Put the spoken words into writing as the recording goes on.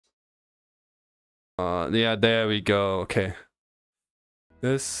Yeah, there we go. Okay.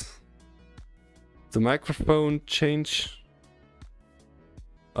 This. The microphone change.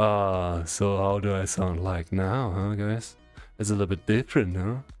 So how do I sound like now, huh, guys? It's a little bit different,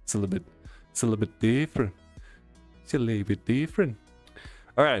 huh? It's a little bit different. It's a little bit different.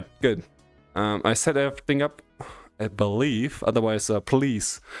 All right, good. I set everything up, I believe. Otherwise,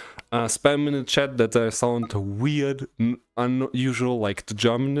 please spam in the chat that I sound weird, unusual, like the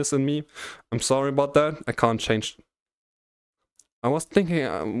Germanness in me. I'm sorry about that. I can't change. I was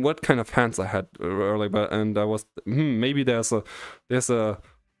thinking what kind of hands I had earlier, and I was maybe there's a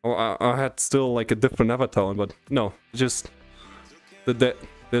I had still like a different avatar, but no, just the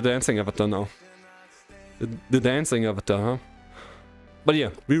dancing avatar now. The dancing avatar, huh? But yeah,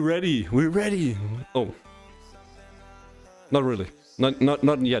 we're ready. Oh, not really.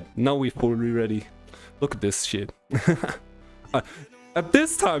 Not yet. Now we're fully ready. Look at this shit. At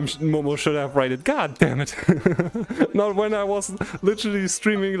this time, Momo should have rated. God damn it! Not when I was literally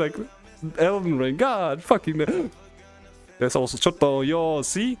streaming like Elden Ring. God fucking. There's also Choto. Yo,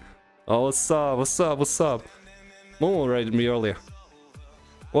 see? Oh, what's up? Momo rated me earlier.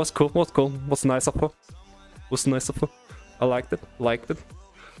 What's cool? What's nice of her? I liked it.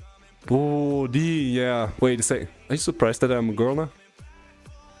 Oh, yeah. Wait a second. Are you surprised that I'm a girl now?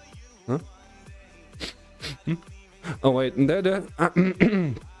 Huh? Oh wait, there was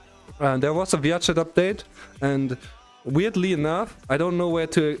a VRChat update, and weirdly enough, I don't know where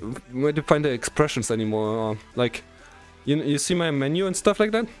to find the expressions anymore. Like, you see my menu and stuff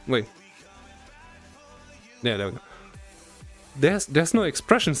like that. Wait, yeah, there we go. There's no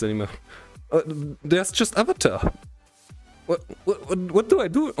expressions anymore. There's just avatar. What do I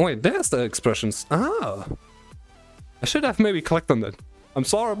do? Oh wait, there's the expressions. Ah, I should have maybe clicked on that. I'm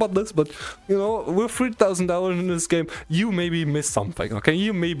sorry about this, but you know, with $3,000 in this game, you maybe missed something, okay?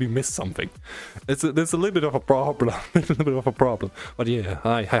 You maybe missed something. There's a little bit of a problem. But yeah,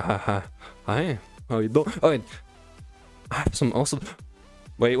 hi. How you doing? Oh, wait. I have some awesome.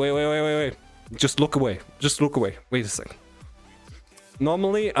 Wait. Just look away. Wait a second.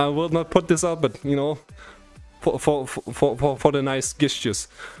 Normally, I will not put this out, but you know, for the nice gestures.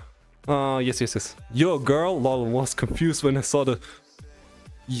 Yes. Yo, girl, lol, was confused when I saw the.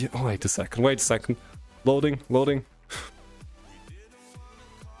 Yeah, oh, wait a second. Loading.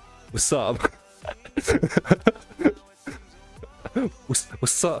 What's up?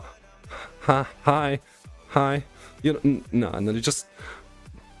 What's up? Hi. You know, no,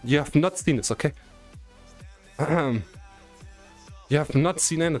 you have not seen this, okay? You have not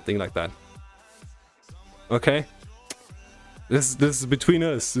seen anything like that. Okay? This is between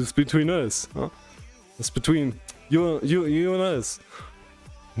us. Huh? It's between you and us.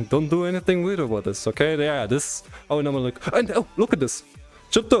 Don't do anything weird about this, okay? Yeah, this. Oh, no, look. And oh, look at this.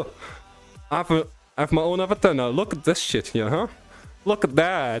 Chutto. I have my own avatar now. Look at this shit here, huh? Look at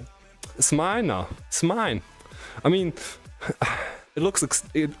that. It's mine now. It's mine. I mean, it looks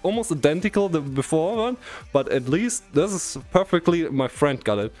almost identical to the before one, but at least this is perfectly. My friend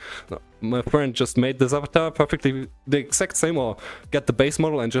got it. My friend just made this avatar perfectly the exact same, or get the base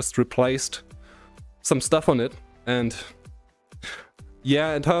model and just replaced some stuff on it. And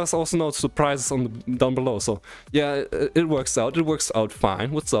yeah, it has also no surprises on the, down below. So yeah, it works out. It works out fine.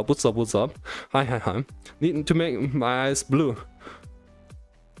 What's up? Hi. Need to make my eyes blue.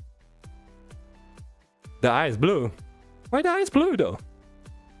 The eyes blue. Why the eyes blue though?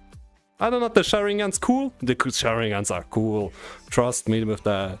 I don't know. The Sharingan's cool. The Sharingans are cool. Trust me with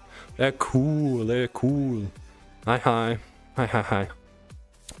that. They're cool. Hi.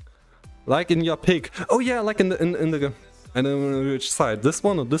 Like in your pic. Oh yeah, like in the. I don't know which side. This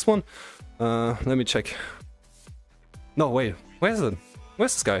one or this one? Let me check. No, wait. Where is it?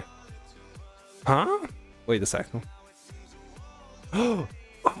 Where's this guy? Huh? Wait a second. Oh,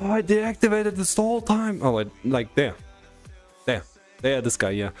 I deactivated this the whole time. Oh, wait, like there. There, this guy,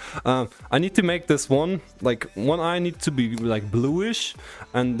 yeah. I need to make this one, like, one eye needs to be, like, bluish,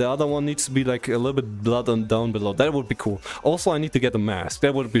 and the other one needs to be, like, a little bit blood on down below. That would be cool. Also, I need to get a mask.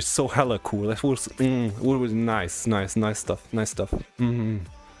 That would be so hella cool. That would be nice stuff.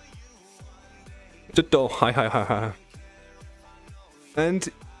 Hi. And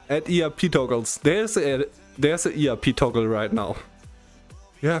add ERP toggles. There's a ERP toggle right now.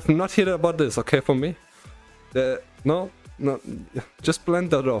 You have not heard about this, okay, for me? No, just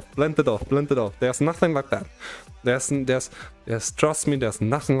blend it off. There's nothing like that. There's trust me, there's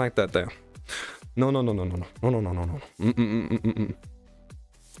nothing like that there. No.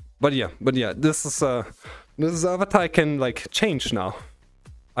 But yeah, this is avatar I can like change now.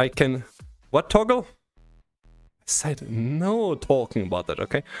 I can what toggle? said no talking about that,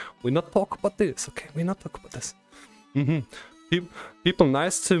 okay? We're not talking about this, okay? We're not talking about this. People,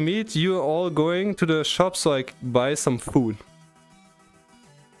 nice to meet you. All going to the shop so I can buy some food.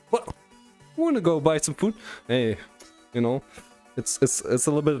 What? I wanna go buy some food? Hey, you know, it's a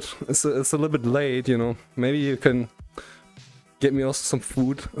little bit it's a little bit late, you know. Maybe you can get me also some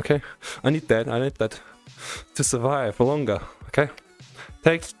food, okay? I need that to survive longer, okay?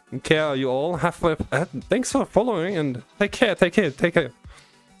 Take care, you all. Thanks for following and take care.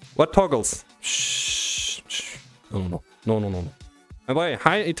 What toggles? Shh. No. Bye.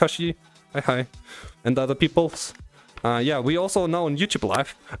 Hi, Itachi. Hi. And other peoples. Yeah, we also now on YouTube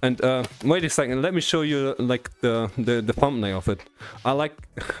Live. And wait a second, let me show you like the thumbnail of it. I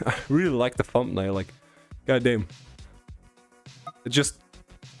really like the thumbnail. Like, goddamn. It just.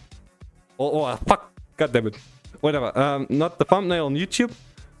 Oh fuck! God damn it. Whatever. Not the thumbnail on YouTube,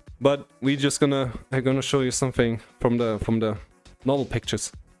 but I'm gonna show you something from the normal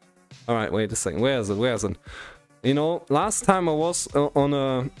pictures. All right, wait a second. Where is it? You know, last time I was on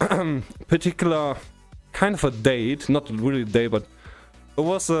a particular kind of a date, not really a date, but it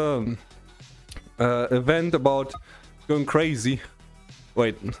was a event about going crazy.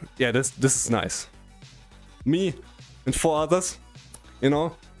 Wait, yeah, this is nice. Me and 4 others, you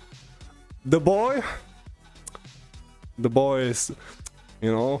know. The boy is,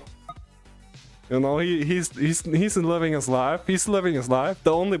 you know, he's living his life. He's living his life.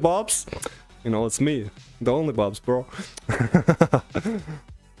 The only Bobs, you know, it's me. The only Bobs, bro.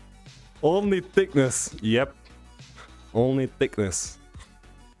 Only thickness. Yep. Only thickness.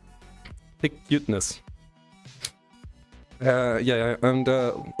 Thick cuteness. Yeah, and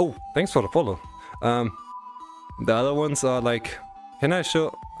oh, thanks for the follow. The other ones are like, can I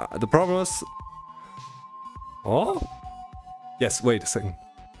show? The problem is, oh, yes. Wait a second.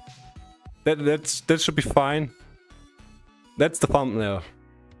 That should be fine. That's the thumbnail.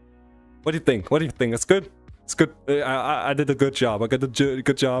 What do you think? It's good. It's good. I did a good job. I got a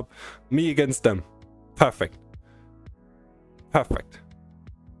good job. Me against them. Perfect.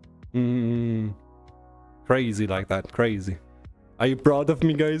 Crazy like that. Crazy. Are you proud of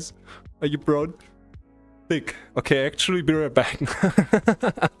me, guys? Are you proud? Big. Okay, actually, be right back.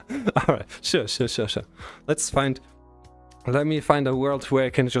 Alright, sure. Let me find a world where I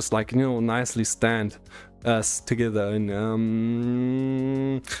can just, like, you know, nicely stand us together. And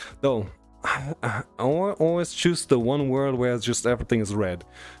no, I always choose the one world where just everything is red.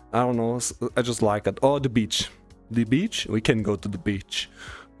 I don't know, I just like it. Or the beach. The beach? We can go to the beach.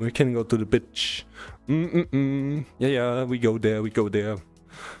 We can go to the beach. Yeah, we go there.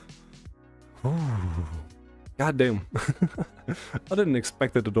 Ooh. God damn. I didn't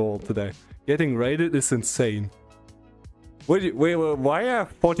expect it at all today. Getting rated is insane. Wait, why are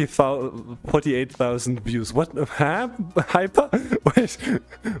 48,000 views? What? Hyper?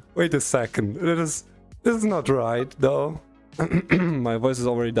 Wait a second. This is not right, though. My voice is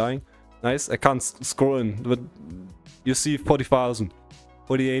already dying. Nice. I can't scroll in, but you see 40,000.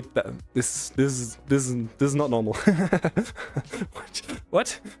 48. This is not normal.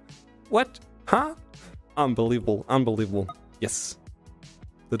 What? Huh? Unbelievable. Yes.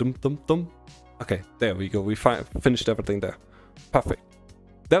 Dum. Okay, there we go. We finished everything there. Perfect.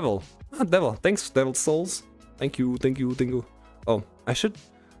 Devil. Devil. Thanks, Devil Souls. Thank you. Oh, I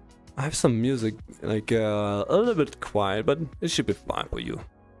have some music, like a little bit quiet, but it should be fine for you.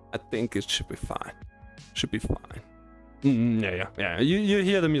 I think it should be fine. Yeah. You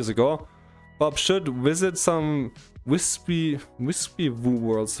hear the music, oh? Bob should visit some wispy woo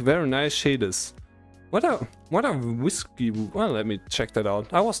worlds. Very nice shaders. What are whiskey woo? Well, let me check that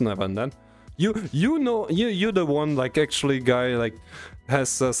out. I was never in that. You know, you're the one, like, actually guy, like, has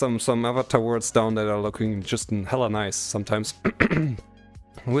some avatar words down that are looking just hella nice sometimes.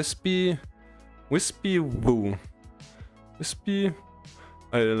 Wispy woo. Wispy.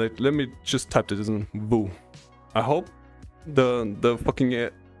 Let me just type this in woo. I hope the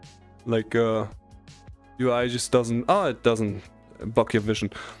fucking like UI just doesn't. Oh, it doesn't block your vision.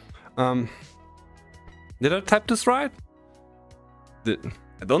 Did I type this right? I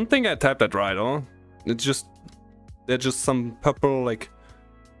don't think I typed that right, oh. It's just there's just some purple like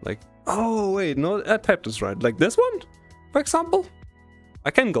oh wait, no, I typed this right. Like this one, for example.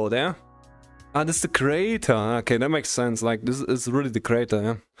 I can go there. Ah, this is the creator. Okay, that makes sense. Like this is really the creator,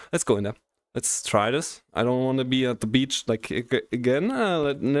 yeah. Let's go in there. Let's try this. I don't want to be at the beach like again.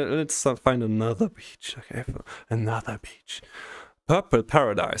 Let's find another beach. Okay, another beach. Purple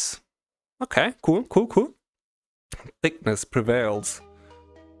paradise. Okay, cool. Thickness prevails.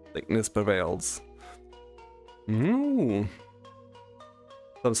 Ooh.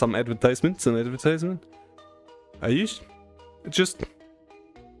 Some advertisement. Are you just...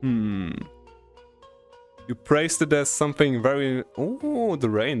 You praised it as something very... Oh, the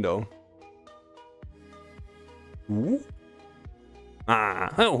rain though. Ooh. Ah,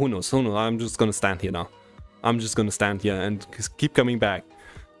 oh, who knows, who knows. I'm just gonna stand here now. I'm just gonna stand here and keep coming back.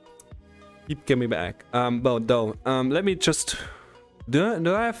 Keep coming back. But though, let me just...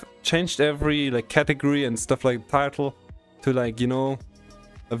 Do I have changed every like category and stuff like title to like, you know,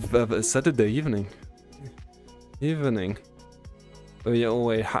 a Saturday evening? Oh yeah, oh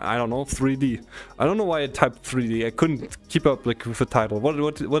wait, I don't know, 3D. I don't know why I typed 3D. I couldn't keep up like with the title.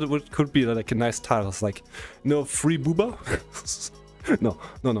 What could be like a nice title? It's like, you know, free booba? No.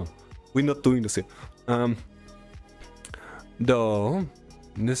 We're not doing this here. Though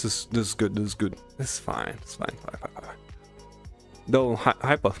this is good. This is fine. It's fine. Though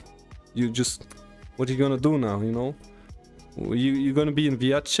hyper, you just, what are you gonna do now? You know, you gonna be in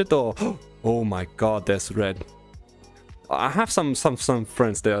VR shit or? Oh my god, there's red. I have some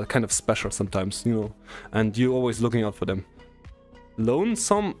friends. They are kind of special sometimes, you know, and you're always looking out for them.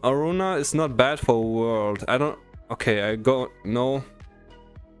 Lonesome Aruna is not bad for a world. I don't. Okay, I go no.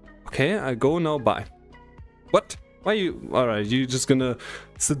 Okay, I go now. Bye. What? Why you? All right, you just gonna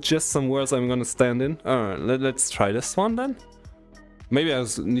suggest some words I'm gonna stand in? All right, let's try this one then. Maybe I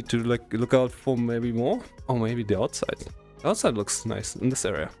need to like look out for maybe more. Oh, maybe the outside. The outside looks nice in this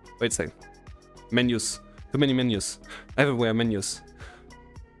area. Wait a second. Menus. Too many menus. Everywhere menus.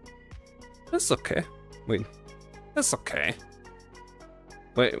 That's okay. Wait. That's okay.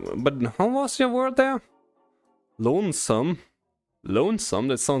 Wait, but how was your word there? Lonesome. Lonesome?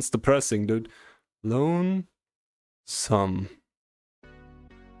 That sounds depressing, dude. Lonesome.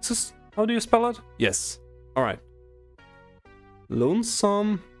 Is this, how do you spell it? Yes. Alright.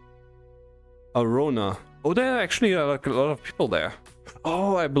 Lonesome Arona. Oh, there are actually like a lot of people there.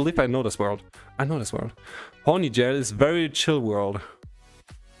 Oh, I believe I know this world. I know this world. Horny Jail is very chill world.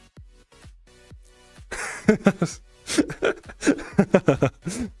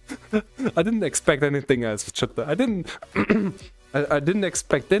 I didn't expect anything else. I didn't. I didn't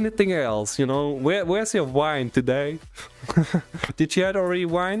expect anything else. You know, where's your wine today? Did you had already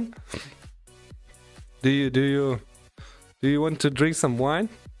wine? Do you want to drink some wine?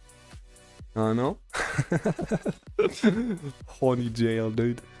 Oh no. Horny Jail,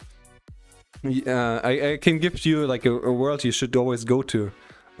 dude. I can give you like a world you should always go to.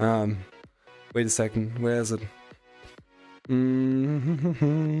 Wait a second, where is it?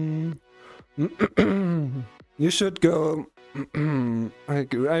 You should go. I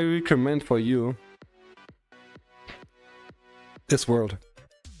recommend for you this world.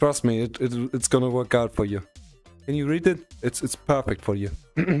 Trust me, it's gonna work out for you. Can you read it? It's perfect for you.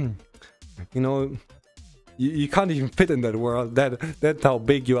 You know, you can't even fit in that world. That's how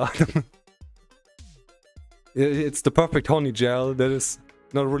big you are. It's the perfect horny gel. That is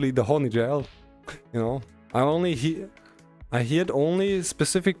not really the horny gel. You know, I heard only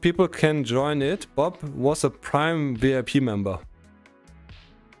specific people can join it. Bob was a Prime VIP member.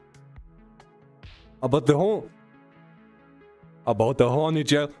 About the horny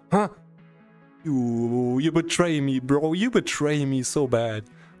gel, huh? You betray me, bro. You betray me so bad.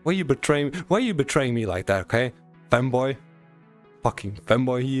 Why you betraying me like that, okay? Fanboy. Fucking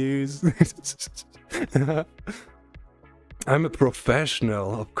fanboy he is. I'm a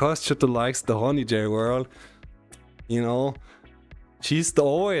professional. Of course Chitta likes the Honey J world. You know, she's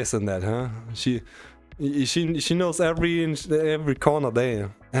always in that, huh? She knows every corner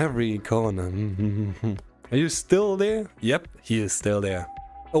there. Every corner. Are you still there? Yep, he is still there.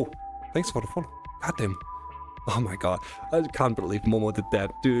 Oh, thanks for the follow. Goddamn. Oh my god, I can't believe Momo did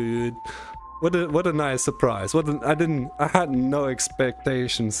that, dude. What a nice surprise. I had no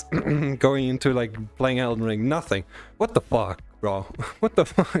expectations going into like playing Elden Ring. Nothing. What the fuck, bro? What the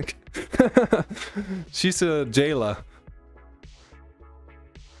fuck? She's a jailer.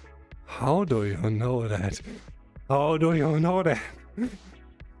 How do you know that? How do you know that?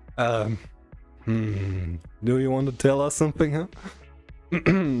 Do you want to tell us something, huh?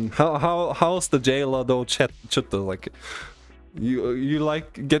 How's the jailer though, Chitta? Like, you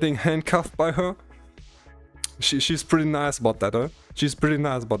like getting handcuffed by her? She's pretty nice about that, huh? She's pretty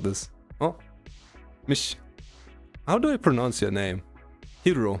nice about this. Oh, Mish. How do I pronounce your name?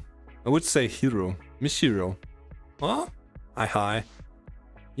 Hiro. I would say Hiro. Mishiro. Huh? Hi.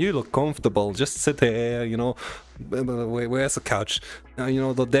 You look comfortable. Just sit here, you know. Where's the couch? You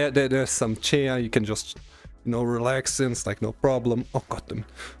know, there's some chair you can just, you know, relax in. It's like no problem. Oh god damn.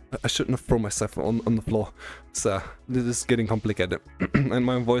 I shouldn't have thrown myself on the floor. So this is getting complicated. And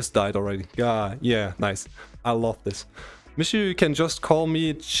my voice died already. Yeah, nice. I love this. Michiru, you can just call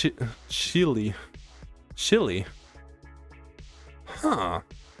me Chili. Chili. Huh.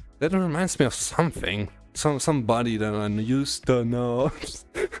 That reminds me of something. Somebody that I used to know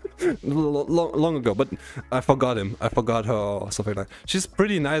long ago, but I forgot him. I forgot her or something like that. She's a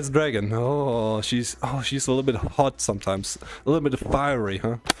pretty nice dragon. Oh, she's a little bit hot sometimes. A little bit fiery,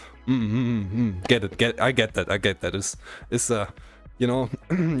 huh? Get it. I get that. It's you know,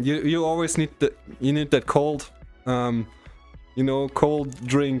 you always need that cold you know, cold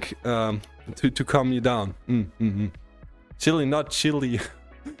drink to calm you down. Chili, not chili.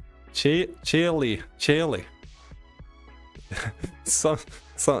 Chili. Sounds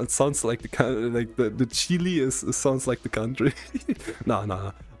like the Chile sounds like the country.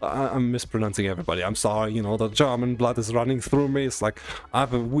 No. I'm mispronouncing everybody. I'm sorry. You know, the German blood is running through me. It's like I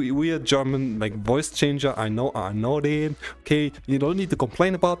have a weird German like voice changer. I know that. Okay, you don't need to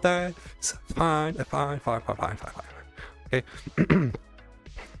complain about that. It's fine. Okay.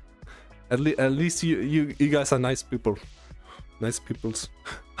 At least you guys are nice people. Nice peoples.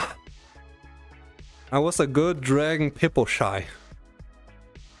 I was a good dragon people shy.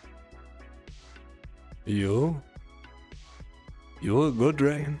 You a good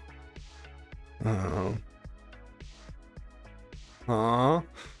dragon?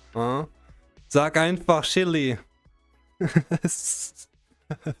 Sag einfach Chili.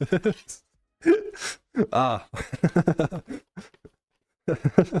 Ah.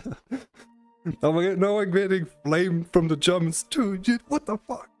 Now I'm getting blamed from the Germans too. What the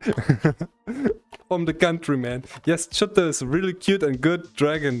fuck? From the country, man. Yes, Shutta is a really cute and good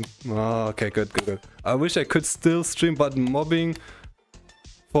dragon. Oh, okay, good. I wish I could still stream, but mobbing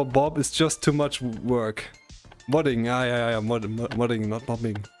for Bob is just too much work. Modding, yeah, modding, not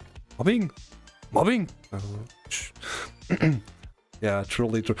mobbing. Mobbing? Oh. Yeah,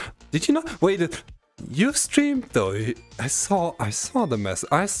 truly true. Did you know? Wait, you streamed though. I saw the mess.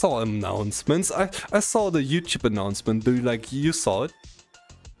 I saw announcements. I saw the YouTube announcement. You saw it?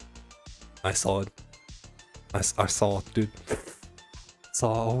 I saw it. I saw it, dude.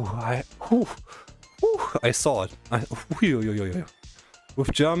 I saw it.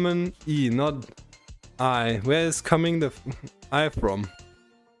 With German E, not I. Where is coming the I from?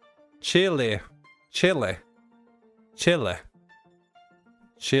 Chile.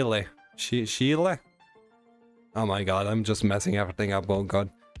 Oh my god, I'm just messing everything up. Oh god.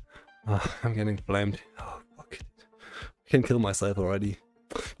 I'm getting blamed. Oh fuck it. I can kill myself already.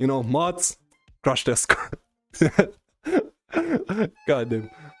 You know, mods, crush their skull. God damn.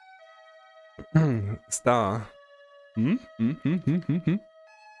 Star.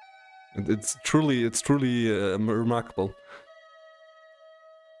 It's truly remarkable.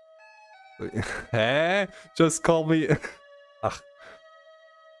 Hey, just call me.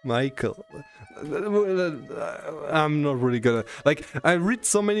 Michael. I'm not really gonna I read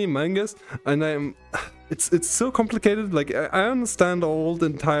so many mangas and it's so complicated. I understand all the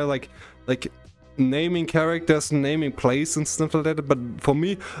entire like naming characters and naming places and stuff like that, but for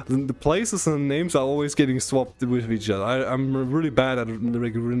me the places and names are always getting swapped with each other. I'm really bad at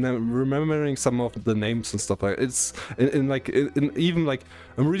remembering some of the names and stuff like that. It's even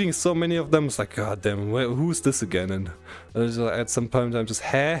I'm reading so many of them. It's like, god damn, who's this again? And at some point I'm just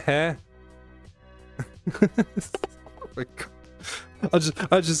I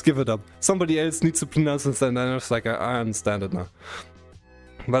just give it up. Somebody else needs to pronounce it, and I was like, I understand it now.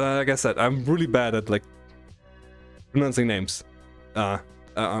 But like I said, I'm really bad at pronouncing names.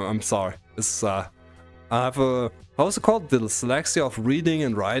 I'm sorry. It's I have a, how's it called? The dyslexia of reading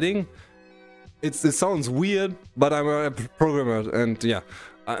and writing. It sounds weird, but I'm a programmer, and yeah,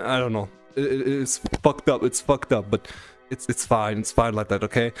 I don't know. It's fucked up. It's fucked up, but it's fine. It's fine like that.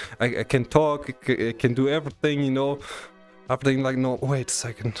 Okay, I can talk. I can do everything. You know, everything. No, wait a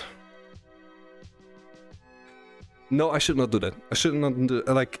second. No, I should not do that. I should not do,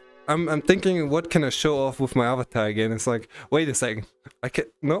 I'm thinking, what can I show off with my avatar again? It's like, wait a second. I can't.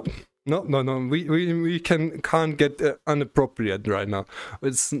 No. We can't get inappropriate right now.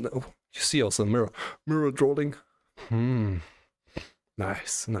 It's you see also mirror drawing.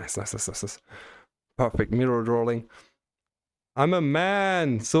 Nice. Perfect mirror drawing. I'm a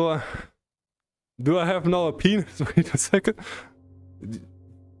man, so do I have now a penis? Wait a second.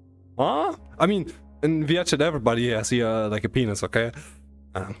 Huh? I mean, in VH, everybody has here a penis, okay?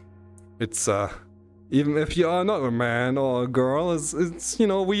 It's even if you are not a man or a girl, it's you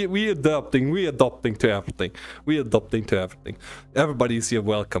know, we adopting to everything. We adopting to everything. Everybody's here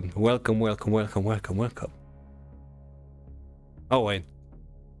welcome. Welcome. Oh wait.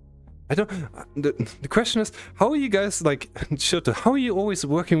 I don't. The question is, how are you guys like? How are you always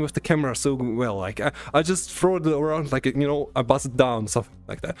working with the camera so well? Like I just throw it around like, you know, I buzz it down, something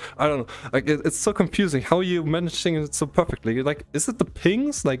like that. I don't know. Like it's so confusing. How are you managing it so perfectly? Like, is it the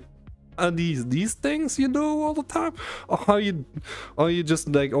pings? Like, are these things you do all the time, or are you just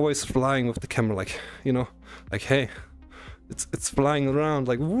like always flying with the camera? Like, you know, like, hey, it's flying around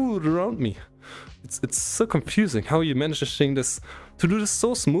like woo around me. It's so confusing. How are you managing this? To do this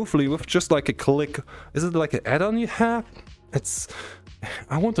so smoothly with just like a click. Is it like an add-on you have?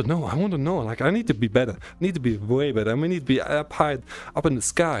 I want to know. Like, I need to be better. I need to be way better. I need to be up high, up in the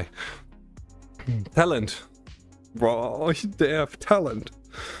sky. Talent. Bro, they have talent.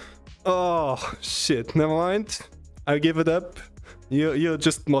 Oh, shit. Never mind. I give it up. You're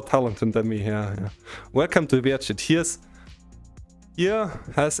just more talented than me. Yeah. Welcome to Vietchit. Here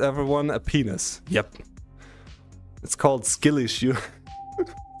has everyone a penis. Yep. It's called skill issue.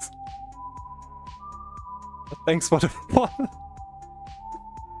 Thanks for the fun.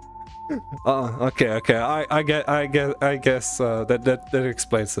 Okay. I guess that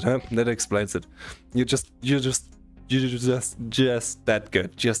explains it, huh? That explains it. You're just that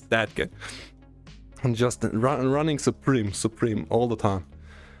good. Just that good. And just running supreme all the time.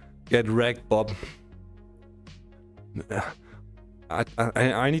 Get wrecked, Bob.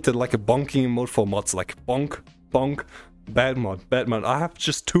 I need to like a bonking mode for mods, like bonk, bad mod. I have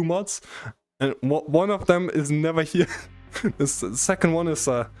just 2 mods, and one of them is never here. The second one is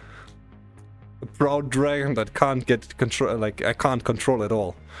a proud dragon that can't get control, like I can't control at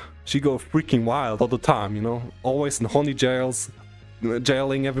all. She go freaking wild all the time, you know, always in honey jails,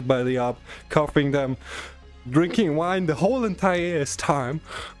 jailing everybody up, cuffing them, drinking wine the whole entire time.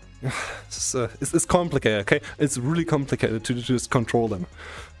 It's complicated, okay? It's really complicated to just control them.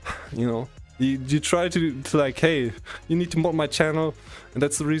 You know, you try to like, hey, you need to mod my channel, and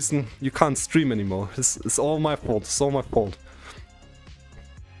that's the reason you can't stream anymore. It's all my fault. It's all my fault.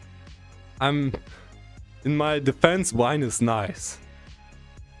 In my defense, wine is nice.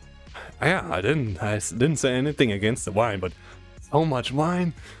 Yeah, I didn't say anything against the wine, but so much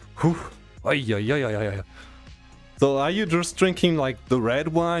wine. Whew. Yeah. So are you just drinking like the red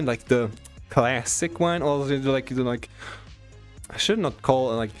wine, like the classic wine, or like I should not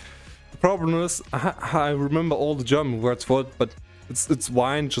call it like. The problem is I remember all the German words for it, but it's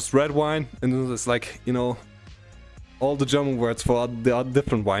wine, just red wine, and then it's like, you know, all the German words for the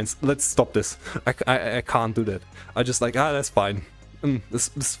different wines. Let's stop this. I can't do that. I just like, that's fine.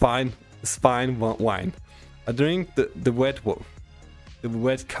 It's fine. It's fine wine. I drink the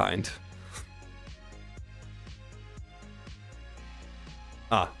wet kind.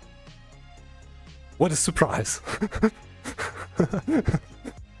 Ah. What a surprise.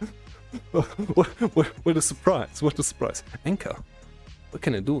 What a surprise. What a surprise. Anchor. What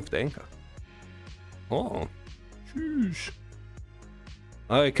can I do with the anchor? Oh. Sheesh.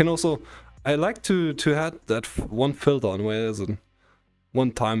 I can also, I like to have that one filter on where there's a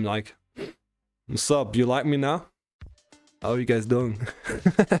one time like, what's up, you like me now? How are you guys doing?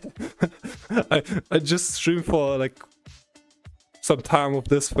 I just streamed for like some time with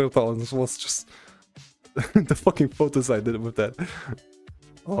this filter, and this was just the fucking photos I did with that.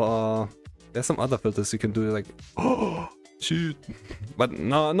 There's some other filters you can do, like, oh shoot, but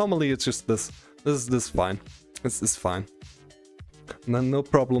no, normally it's just this. This is fine. This is fine. No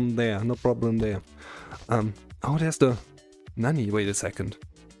problem there. No problem there. Oh, there's the Nani. Wait a second.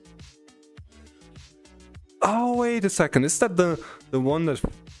 Oh, wait a second. Is that the one that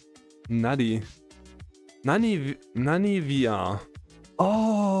Nani VR?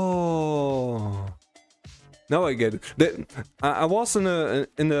 Oh, now I get it. I was in a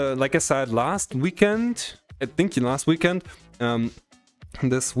like I said last weekend. I think last weekend.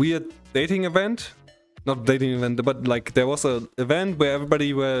 This weird dating event. Not dating event, but like there was a event where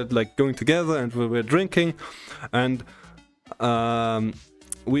everybody were like going together and we were drinking, and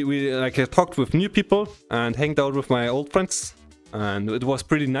we like I talked with new people and hanged out with my old friends, and it was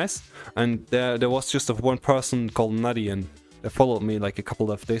pretty nice. And there was just one person called Nadi, and they followed me like a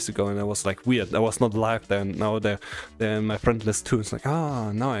couple of days ago, and I was like weird. I was not live there, and now they're in my friend list too. It's like,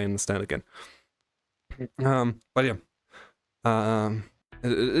 now I understand again. But yeah,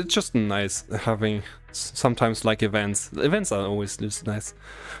 it's just nice having sometimes like events. Events are always just nice.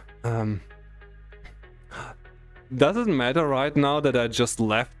 Doesn't matter right now that I just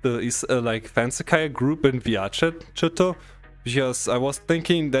left the like Fansikaya group in Viatchit, because I was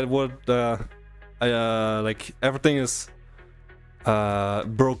thinking that would like everything is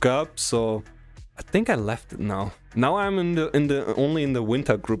broke up, so I think I left it now. Now I'm only in the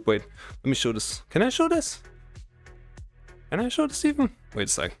winter group. Wait, let me show this. Can I show this? Can I show this even? Wait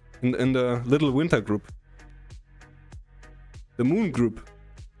a sec. in the little winter group. The moon group.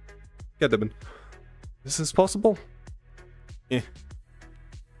 Yeah, Devin. This is possible? Yeah.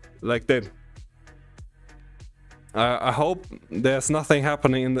 Like that. I hope there's nothing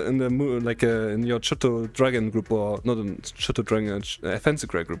happening in the moon, like in your Chuto Dragon group, or not in Chuto Dragon, Fancy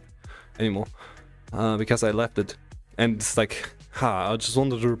Grey group anymore, because I left it, and it's like, I just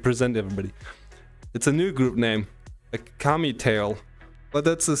wanted to represent everybody. It's a new group name, like Kami Tail, but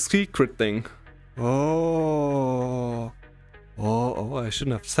that's a secret thing. Oh, I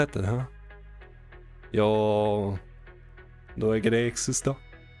shouldn't have said that, huh? Yo, do I get eggs, sister?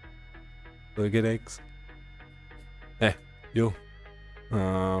 Do I get eggs? Hey, yo.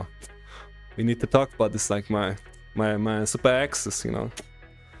 We need to talk about this, like my super exes, you know.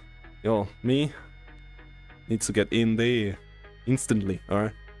 Yo, me needs to get in there instantly,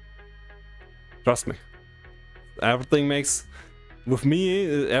 alright? Trust me. Everything makes, with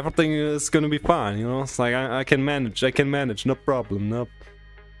me, everything is gonna be fine, you know? It's like I can manage, no problem, no.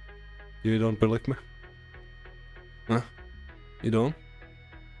 You don't believe me? Huh? You don't?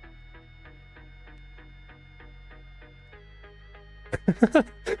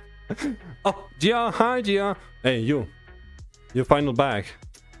 Oh, Gia, hi Gia. Hey, you final bag.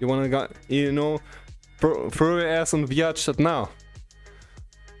 You wanna go, you know, throw your ass on the VH now.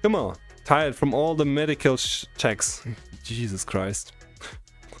 Come on, tired from all the medical checks. Jesus Christ.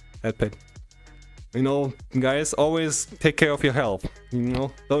 Head pain. You know, guys, always take care of your health. You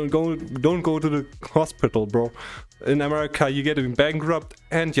know, don't go to the hospital, bro. In America, you get bankrupt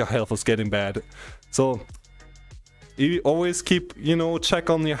and your health is getting bad. So you always keep, you know, check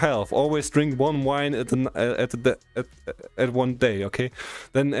on your health. Always drink one wine at one day, okay?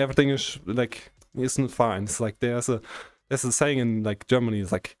 Then everything is like isn't fine. It's like there's a saying in like Germany.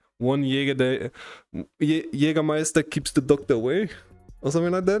 It's like one Jägermeister keeps the doctor away, or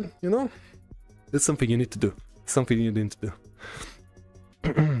something like that. You know, it's something you need to do. Something you need to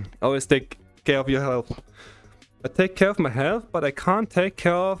do. Always take care of your health. I take care of my health, but I can't take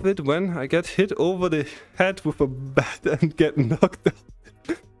care of it when I get hit over the head with a bat and get knocked out.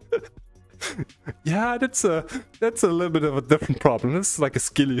 Yeah, that's a little bit of a different problem. This is like a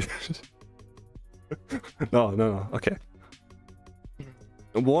skilly. No, okay.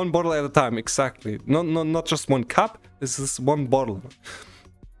 One bottle at a time, exactly. Not just one cup. This is one bottle.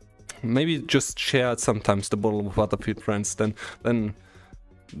 Maybe just share sometimes the bottle with other friends.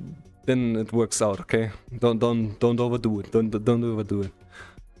 Then it works out, okay? Don't overdo it. Don't overdo it.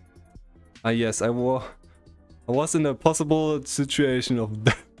 Yes, I was in a possible situation of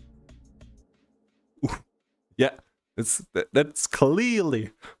death. Yeah, that's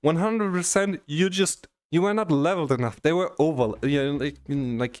clearly 100%. You were not leveled enough. They were over. Yeah,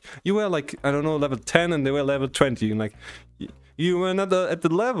 like you were like, I don't know, level 10 and they were level 20. Like you were not at the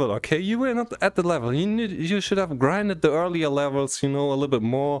level, okay? You were not at the level. You should have grinded the earlier levels, you know, a little bit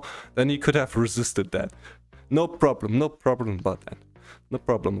more. Then you could have resisted that. No problem about that. No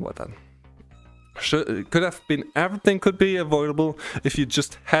problem about that. Could have been, everything could be avoidable if you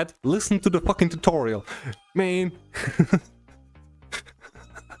just had listened to the fucking tutorial. Man.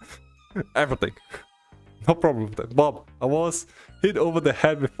 Everything. No problem with that. Bob, I was hit over the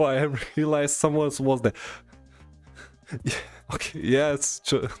head before I realized someone was there. Yeah, okay, yeah, it's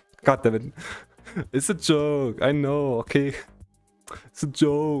true. God damn it. It's a joke, I know, okay? It's a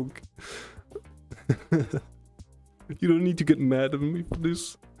joke. You don't need to get mad at me for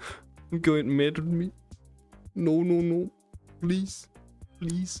this. Don't get mad at me. No. Please.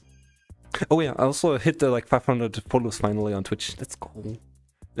 Oh yeah, I also hit the like 500 follows finally on Twitch.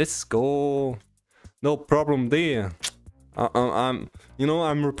 Let's go. No problem there. I'm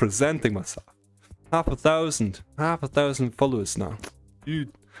representing myself. Half a thousand followers now.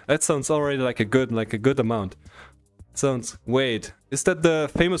 Dude, that sounds already like a good amount. Sounds, wait, is that the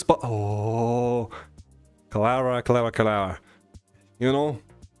famous oh, Clara. You know,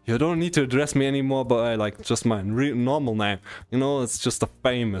 you don't need to address me anymore by like just my normal name. You know, it's just a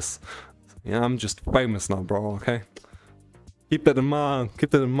famous. Yeah, I'm just famous now, bro, okay? Keep that in mind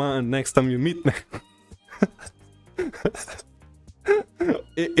next time you meet me.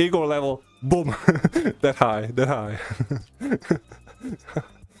 Ego level, boom. that high.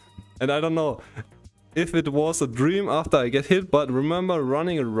 And I don't know if it was a dream after I get hit, but remember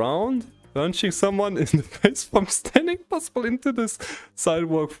running around, punching someone in the face from standing possible into this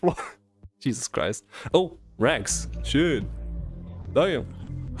sidewalk floor. Jesus Christ. Oh, Rex. Shit. Damn.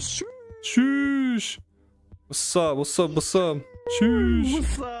 Sheesh. What's up? Sheesh.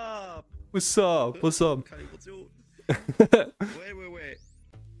 What's up? Wait.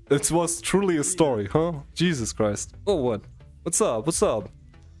 It was truly a story, huh? Jesus Christ. Oh, what? What's up?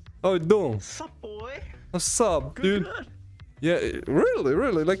 How you doing? Sup, boy? What's up, Good, dude? good. Yeah,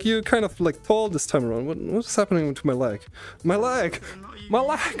 really. Like you kind of like tall this time around. What's happening to my leg? My leg! No, My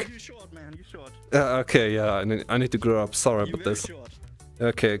leg! You short, man. You short. Okay, yeah, I need to grow up. Sorry You about very this. short.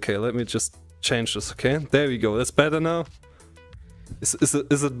 Okay, let me just change this, okay? There we go. That's better now? Is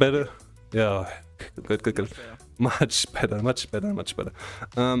it better? Yeah, good. Fair. Much better.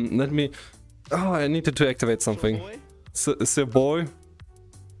 Let me... Oh, I needed to activate something. So, boy, Is it a boy?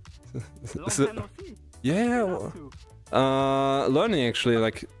 long Is it... time no see. Yeah, What you up to? learning actually,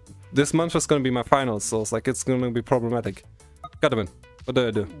 like, this month was gonna be my finals, so it's like, it's gonna be problematic. Gotta win. What do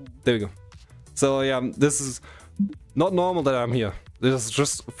I do? There we go. So yeah, this is not normal that I'm here. This is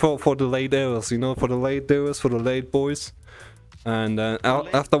just for the late hours, you know, for the late hours, for the late boys. And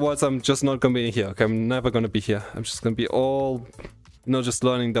afterwards, I'm just not gonna be here. Okay, I'm never gonna be here. I'm just gonna be all, you know, just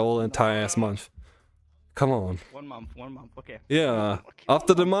learning the whole entire ass month. Come on. 1 month, okay. Yeah. Okay,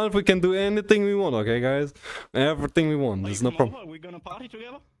 After the month, we can do anything we want. Okay, guys, everything we want. There's no problem. Are we gonna party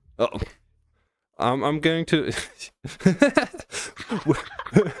together? Oh. I'm going to...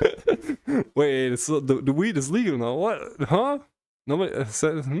 Wait, so the weed is legal now? What? Huh? Nobody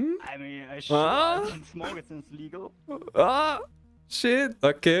said... Hmm? I mean, I can smoke it since legal. Ah! Shit!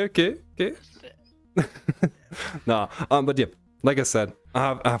 Okay. Nah, but yeah, like I said,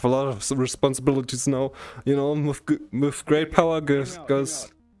 I have a lot of responsibilities now. You know, with great power goes...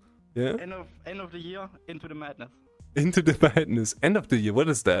 Yeah? End of the year, into the madness. Into the madness. End of the year, what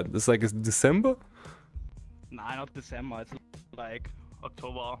is that? It's like, it's December? Nah, not December, it's like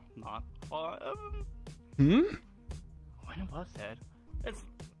October, nah. Or, Hmm? when was that? It's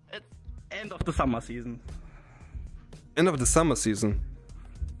end of the summer season. End of the summer season.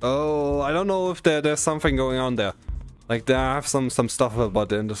 Oh, I don't know if there's something going on there. Like, they have some stuff about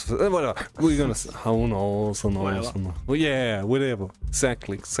the end of... whatever. We're gonna... Who knows. Well, yeah, whatever.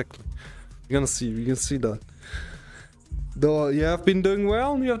 Exactly. You're gonna see, you can see that. Though, you have been doing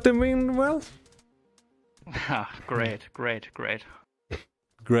well? You have been doing well? Great. Great.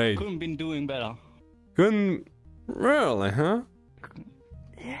 Couldn't been doing better. Couldn't... Really, huh?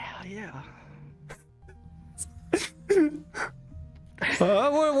 Yeah.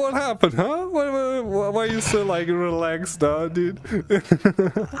 What happened, huh? Why are you so, like, relaxed now, dude?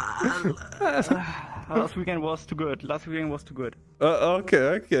 Last weekend was too good.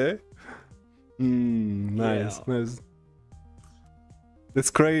 Okay. Nice. That's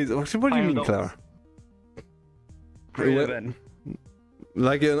crazy. What do you mean, Clara? Great event.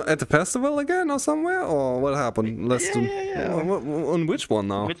 Like at the festival again or somewhere? Or what happened? Yeah. On which one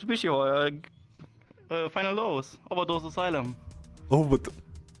now? Mitsubishi, Final Dose, Overdose Asylum. Overdosing.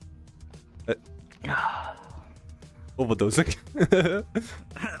 Overdose, yeah,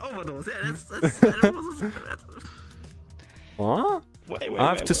 that's What? Wait, I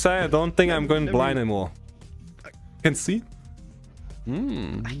have to say, I don't think I'm going blind anymore. Can see?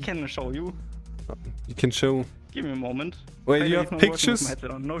 I can show you. You can show. Give me a moment. Wait, you have pictures?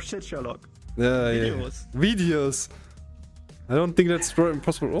 No shit, Sherlock. Yeah. Videos. I don't think that's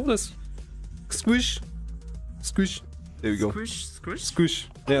impossible. Oh, that's squish. There we go. Squish.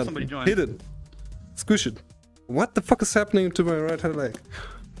 Yeah, somebody joined. hit it. Squish it. What the fuck is happening to my right hand leg?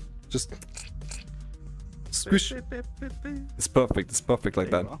 Just squish. It's perfect like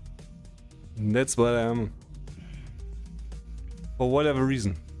that. That's what I am. For whatever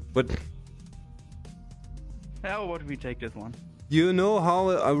reason. But how about we take this one? you know how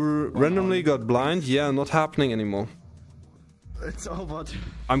I randomly got blind? Yeah, not happening anymore. It's over.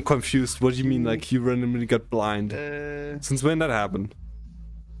 I'm confused. What do you mean, like you randomly got blind? Since when that happened?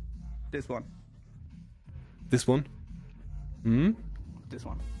 This one. This one? This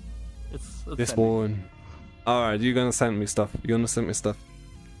one. It's This sending. one. Alright, you're gonna send me stuff.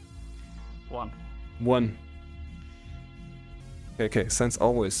 One. Okay, sends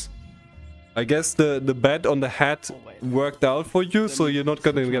always. I guess the bet on the hat worked out for you, so you're not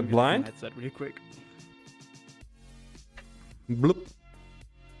gonna get blind. Headset really quick. Bloop.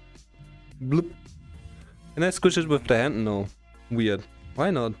 Can I squish it with the hand? No. Weird. Why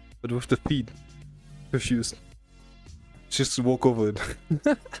not? But with the feet. Confused. Just walk over it.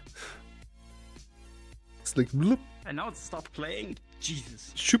 It's like bloop. And now it stopped playing.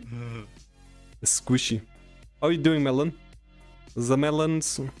 Jesus. Shoop. It's squishy. How are you doing, Melon? The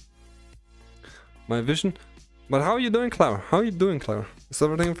melons. My vision. But how are you doing, Clara? Is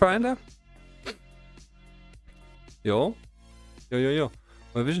everything fine there? Yo.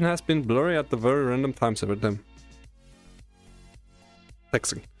 My vision has been blurry at the very random times every time.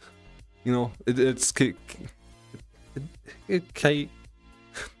 Texting. You know,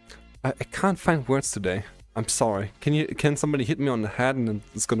 I can't find words today. I'm sorry. Can somebody hit me on the head and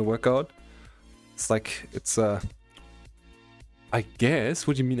it's gonna work out? It's like, it's I guess?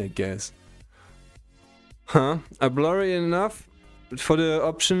 What do you mean I guess? Huh? I blurry enough for the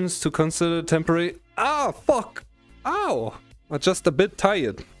options to consider temporary. Ah, fuck! Ow! I'm just a bit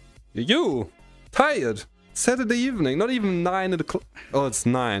tired. You! Tired! Saturday evening, not even 9 o'clock. Oh, it's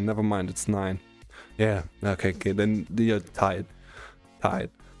 9. Never mind, it's 9. Yeah, okay, then you're tired. Tired.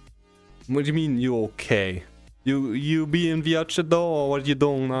 What do you mean you okay? You be in Vyacha though, or what are you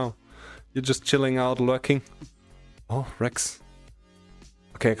doing now? You're just chilling out, lurking? Oh, Rex.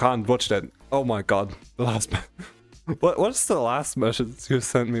 Okay, I can't watch that. Oh my god, the last what's the last message you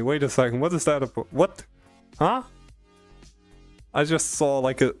sent me? Wait a second, what is that about? What? Huh? I just saw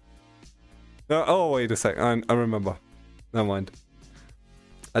like a... oh, wait a second, I remember. Never mind.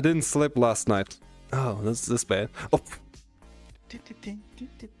 I didn't sleep last night. Oh, that's this bad. Oh.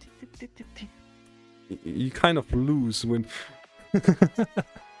 You kind of lose when...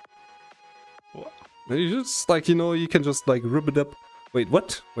 What? You just like, you know, you can just like rub it up. Wait,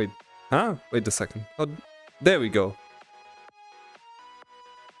 what? Wait, huh? Wait a second. Oh, there we go.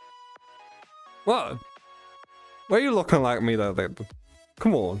 What? Why are you looking like me like that?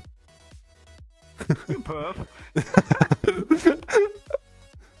 Come on. You perf.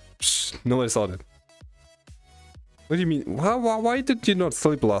 Psh, nobody saw that. What do you mean? Why did you not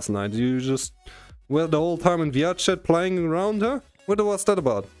sleep last night? You just were the whole time in VR chat playing around, huh? What was that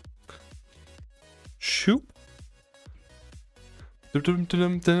about? Shoot. Oh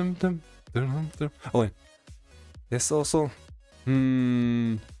wait. There's also...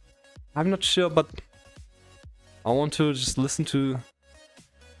 I'm not sure, but... I want to just listen to...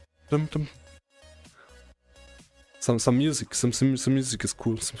 Some music. Some music is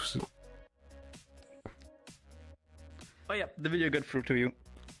cool. Oh yeah, the video got through to you.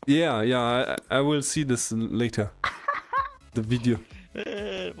 Yeah, I will see this later. The video.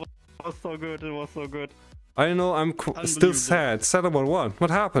 It was so good, it was so good. I know, I'm still sad. Sad about what? What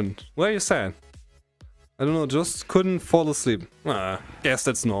happened? Why are you sad? I don't know, just couldn't fall asleep. Guess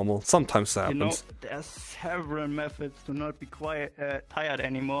that's normal. Sometimes that happens. You know, there's several methods to not be tired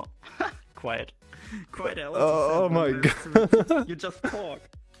anymore. Quiet. Oh my god. You just talk.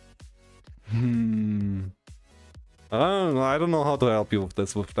 I don't know how to help you with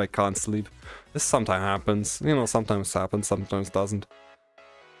this, if I can't sleep. This sometimes happens. You know, sometimes happens, sometimes doesn't.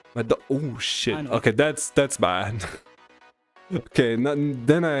 Oh shit. Okay, that's bad. Okay,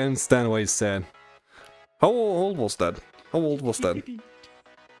 then I understand why he's sad. How old was that? How old was that?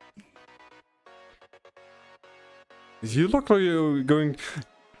 You look like you're going...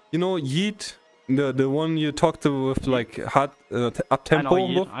 You know, Yeet, the one you talked to with like hard up tempo.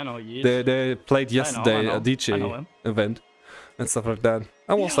 I know Yeet. They played yesterday a DJ event and stuff like that.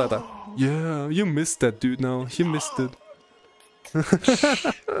 I was like that. Yeah, you missed that, dude. Now you missed it.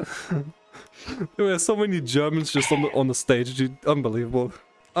 There were so many Germans just on the stage, dude. Unbelievable,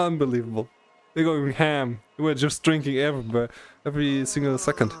 unbelievable. They're going ham. They were just drinking everywhere, every single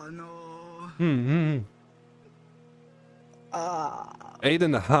second. No.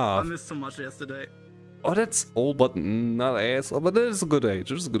 8.5. I missed so much yesterday. Oh, that's old, but not ass. But that is a good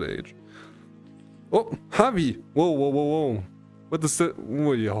age. It's a good age. Oh, Javi. Whoa. What is that?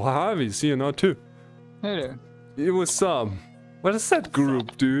 Whoa, Javi, see you now too. Hey there. It was what is that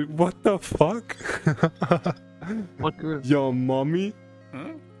group, dude? What the fuck? What group? Yo, mommy.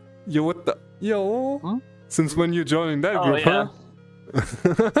 Huh? Yo, what the? Yo. Huh? Since when you joining that group, yeah.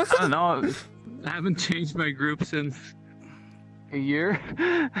 huh? I don't know. I haven't changed my group since a year.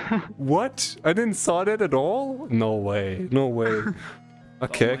 What? I didn't saw that at all? No way. No way.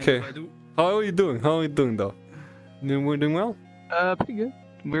 Okay. How are you doing? How are you doing though? We're doing well? Pretty good.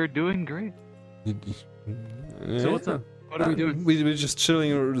 We're doing great. Yeah. So what's up? What are we doing? We're just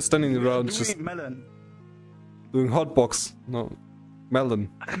chilling or standing around, just melon. doing hotbox. No, melon.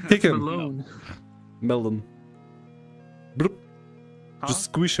 Pick him. Alone. Melon. Bloop. Huh? Just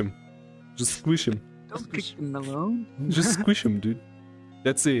squish him. Just squish him. Don't kick him alone. Just squish him, dude.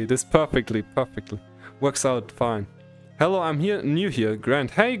 That's it. That's perfectly. Works out fine. Hello, I'm new here,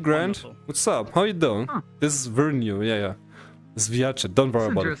 Grant. Hey, Grant. Wonderful. What's up? How you doing? Huh. This is very new. Yeah. This is Vyacha. Don't worry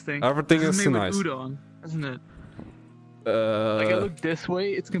about it. Interesting. Everything This is made nice. with udon, isn't it? Like I look this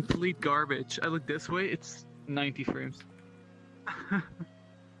way, it's complete garbage. I look this way, it's 90 frames.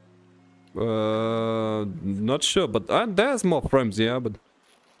 Not sure, but there's more frames, yeah, but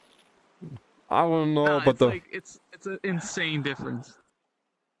I don't know. Nah, but it's an insane difference.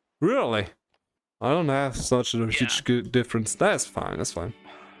 Really, I don't have such a huge good difference. That's fine. That's fine.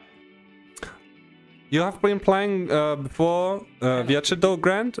 You have been playing before Vyacha though,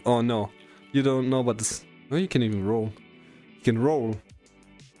 Grant? Or no? You don't know about this Oh, you can even roll. You can roll.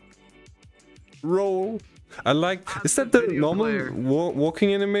 Roll. I like. Is that the normal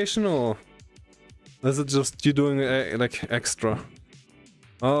walking animation, or is it just you doing like extra?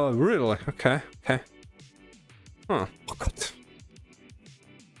 Oh, really? Okay. Okay. Huh. Oh God.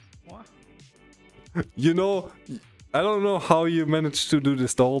 What? You know, I don't know how you managed to do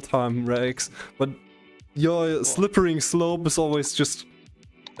this the whole time, Rex, but your slippery slope is always just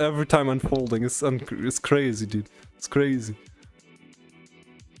every time unfolding. It's crazy, dude. It's crazy.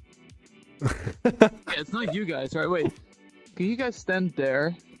 Yeah, it's not you guys, right? Wait, can you guys stand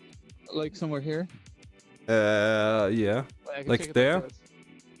there, like somewhere here? Yeah. Like there?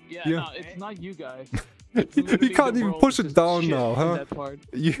 Yeah, Yeah. no, it's not you guys. You can't even push it down now, huh? That part.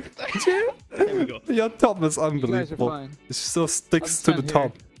 You, There we go. your top is You guys are unbelievable. fine. It still sticks I'll to the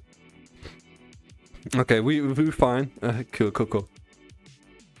stand top. Okay, we're fine. Cool.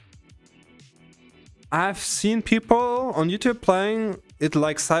 I've seen people on YouTube playing it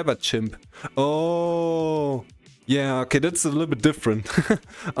like Cyber Chimp. Oh, yeah. Okay, that's a little bit different.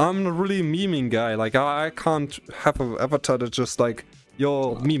 I'm not really a memeing guy. Like I can't have an avatar that just like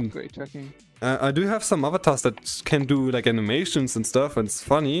your meme. Great tracking. I do have some avatars that can do like animations and stuff, and it's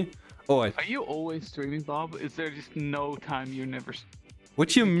funny. Oh, Are you always streaming, Bob? Is there just no time you never?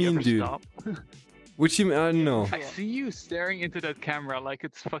 what you mean, ever dude? Stop? What you mean? I don't know. I see you staring into that camera like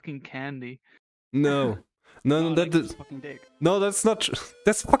it's fucking candy. No, no, Oh, that like is, fucking dick. no, that's not.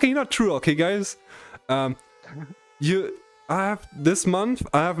 That's fucking not true. Okay, guys. This month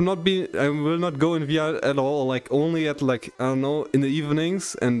I have not been. I will not go in VR at all. Like only at like I don't know in the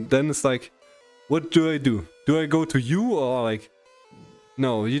evenings, and then it's like, what do I do? Do I go to you or like?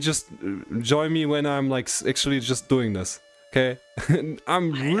 No, you just join me when I'm like actually just doing this. Okay,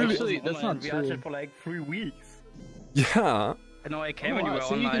 I'm really. Actually, that's not We true. had it for like 3 weeks. Yeah. I know I came when you were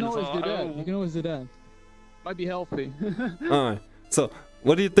So you online. can always so do that. oh, You can always do that. Might be healthy. Alright. So,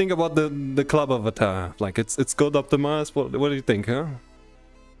 what do you think about the club avatar? Like, it's good optimized. What do you think, huh?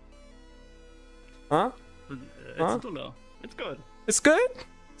 Huh? Huh? It's good. It's good.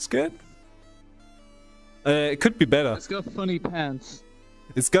 It's good. It could be better. It's got funny pants.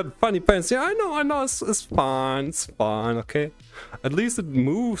 It's got funny pants. Yeah, I know. It's fine. It's fine. Okay. At least it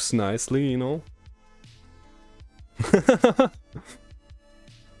moves nicely, you know.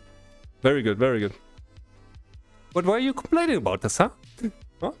 Very good. Very good. But why are you complaining about this, huh?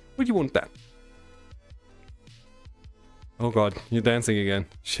 Huh? What do you want that? Oh god, you're dancing again.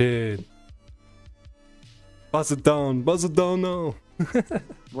 Shit. Buzz it down now.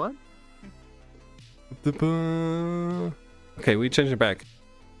 What? Okay, we change it back.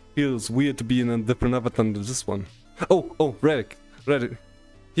 Feels weird to be in a different avatar than this one. Oh, Reddick.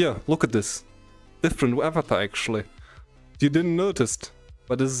 Here, look at this. Different avatar actually. You didn't notice.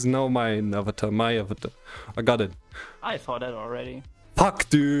 But this is now my avatar. I got it. I saw that already. Fuck,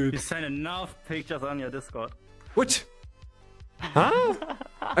 dude. You sent enough pictures on your Discord. What? Huh?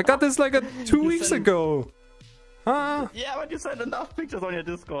 I got this like 2 weeks ago. Huh? Yeah, but you sent enough pictures on your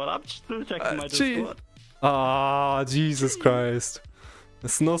Discord. I'm still checking my gee. Discord. Ah, Jesus Christ.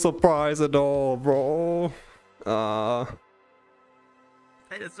 It's no surprise at all, bro.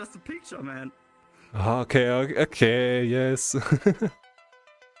 Hey, it's just a picture, man. Okay, yes.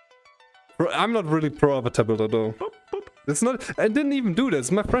 I'm not really pro avatar builder though. It's not. I didn't even do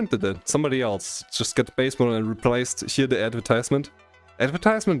this. My friend did it. Somebody else just got the base model and replaced here the advertisement.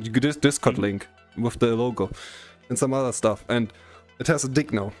 You get this Discord link with the logo and some other stuff, and it has a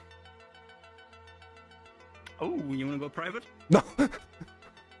dick now. Oh, you wanna go private? No.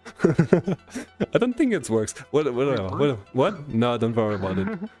 I don't think it works. What? No, don't worry about it.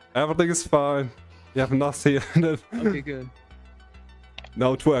 Everything is fine. You have nothing. Okay, good.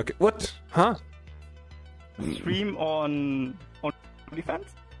 Now it work. What? Huh? Stream on OnlyFans?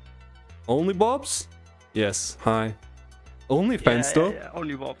 Only Bobs? Yes. Hi. OnlyFans though? Yeah,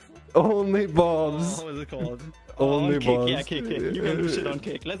 only Bobs. Only Bobs. How is it called? Only on Bobs. Cake. Yeah, cake. You can do shit on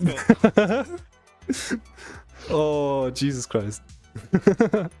cake. Let's go. Oh, Jesus Christ.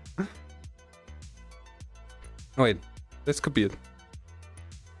 Oh, wait. This could be it.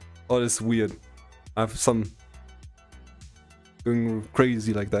 Oh, this is weird. I have some going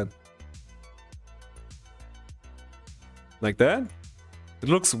crazy like that. Like that? It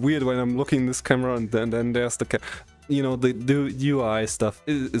looks weird when I'm looking this camera and then there's the you know, the UI stuff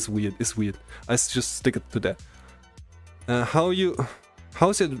is weird. It's weird. I just stick it to that.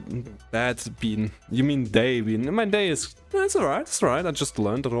 How's your dad been? You mean day been? My day is... It's alright, it's alright. I just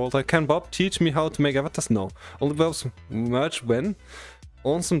learned it all. Can Bob teach me how to make avatars? No. Only Bob's merch when?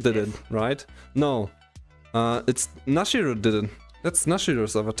 Awesome did it, right? No. It's Nashiro did it. That's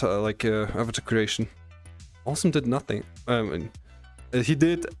Nashiro's avatar, like avatar creation. Awesome did nothing. He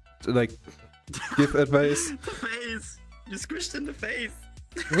did like give advice. The face. You squished in the face.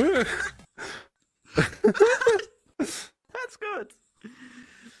 That's good.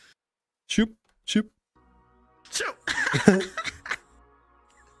 Shoop, shoop. Choo.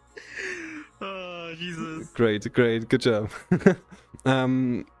 Oh Jesus. Great, great, good job.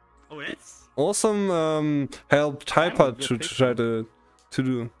 Oh, it's Awesome helped Hyper to try to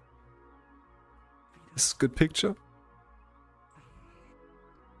do this good picture.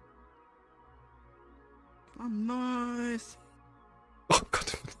 oh nice. Oh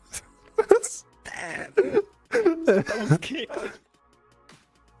god. Damn. Don't kick.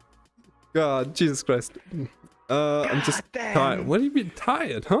 God, Jesus Christ. I'm just damn. tired. What do you mean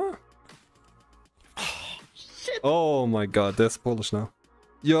tired, huh? Shit. Oh my god, there's Polish now.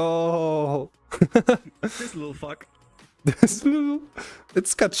 Yo! This little fuck. This little...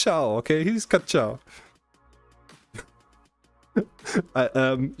 It's Kachao, okay? He's Kachao.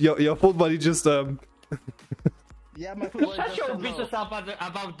 Your full body just Yeah, my foot Shut your bitches up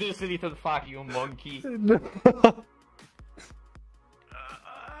about this little fuck, you monkey.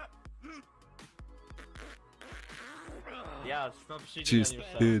 Yeah, stop shitting Jeez, on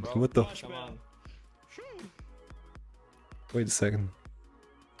yourself, dude, bro. what the- Come on. Wait a second.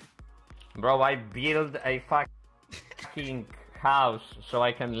 Bro, I built a fucking house so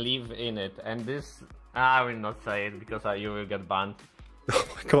I can live in it, and this... I will not say it because you will get banned. Oh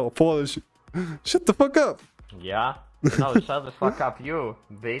my god, Polish. Shut the fuck up. Yeah? No, shut the fuck up, you,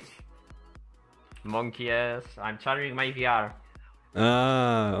 bitch. Monkey ass. I'm charging my VR.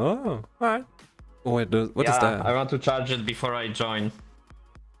 Ah, oh, alright. Oh wait, what is that? I want to charge it before I join.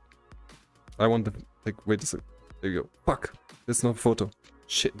 I want to, like, wait a sec. There you go. Fuck. There's no photo.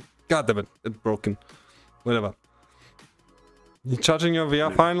 Shit. God damn it. It's broken. Whatever. You charging your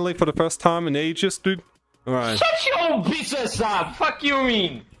VR finally for the first time in ages, dude? Alright. Shut your bitches up! Fuck you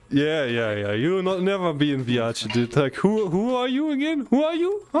mean! Yeah. You will not never be in VR, dude. Like, who are you again? Who are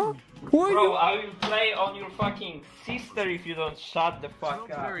you? Huh? Who are Bro, you? I will play on your fucking sister if you don't shut the fuck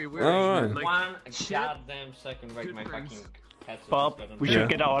up. Very weird. Alright. Like, One shit. goddamn second, like my Difference. fucking headset. Bob, we Yeah. should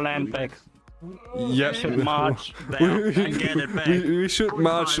get our land back. Yeah. Should march there and get it back. We should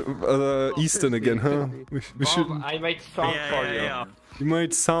march eastern again, huh? We should. Bob, I made song for you. Yeah. You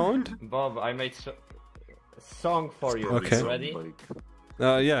made sound? Bob, I made song for you. Okay. You ready?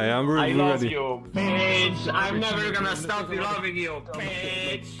 Yeah, I'm I really love ready. you, bitch. I'm never gonna stop loving you,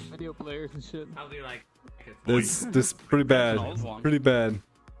 bitch. video players and shit. How do you like it? This pretty bad. That's an old one. Pretty bad.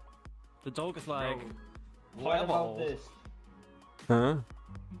 The dog is like, What about this? Huh?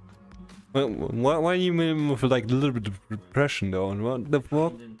 Well, why you made with like a little bit of depression though? And what the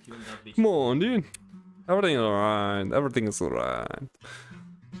fuck? Didn't tune that bitch. Come on, dude. Everything alright. Everything is alright.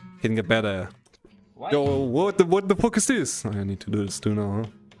 Can get better. Why? Yo, what the fuck is this? I need to do this too now,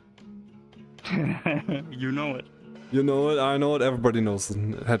 huh? you know it. You know it, I know it, everybody knows it.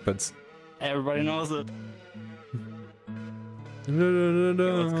 Headpads. Everybody knows it.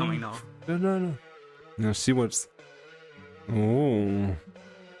 Okay, what's coming now? No. Now see what's... Oh.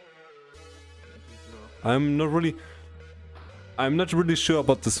 I'm not really sure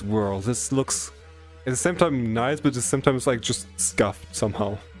about this world. This looks at the same time nice, but at the same time it's like just scuffed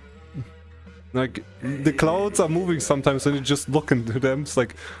somehow. Like the clouds are moving sometimes and you just look into them, it's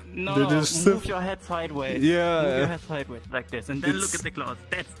like No, they're no, just move your head sideways. Yeah. Move your head sideways, like this, and then It's- look at the clouds.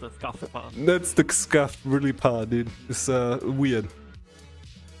 That's the scuffed part. that's the scuffed really part, dude. It's weird.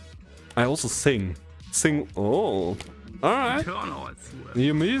 I also sing. Oh. Alright. Turn on.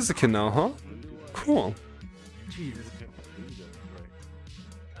 You're music now, huh? Cool. Jesus.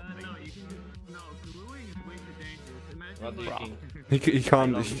 No, you can just, no, gluing is way too dangerous. Imagine What do you like, think? He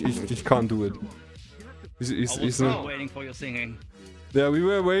can't do it. He's I not. was waiting for your singing. Yeah, we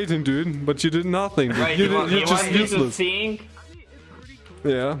were waiting, dude, but you did nothing. Dude. Right, You're you just want me to useless. sing?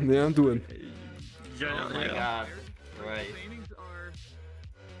 Yeah, I'm doing. Oh my god. Wait, paintings are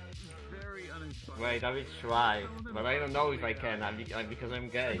very uninspiring. wait, I will try. But I don't know if I can, because I'm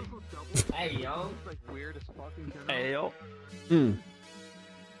gay. Hey, yo. It's like weird as fuck in general. Hey yo, Hmm.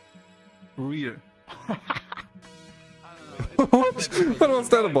 real. What was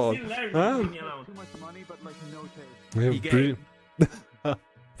that about? Huh? Too much money, but like no taste. We have He gay. pretty...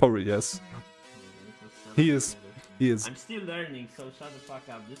 Probably yes. He is. I'm still learning, so shut the fuck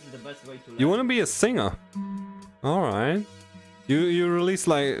up. This is the best way to learn. You want to be a singer? All right. You release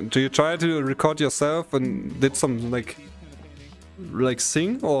like? Do you try to record yourself and did some like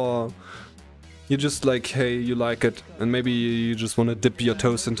sing, or you just like, hey, you like it and maybe you just want to dip your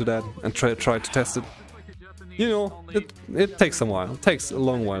toes into that and try to test it? You know, it takes a while. It takes a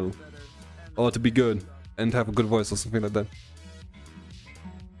long while, or to be good and have a good voice or something like that.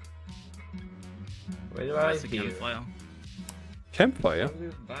 Where do I That's a hear? campfire. Campfire?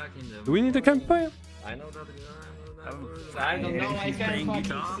 Back in the Do we need a campfire? I know that. I don't know. I He's can't playing fucking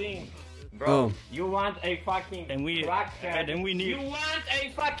guitar. sing. Bro, Oh. you want a fucking And we- crackhead? and we need- You want a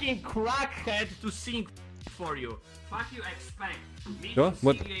fucking crackhead to sing for you? Fuck you expect me Yeah, to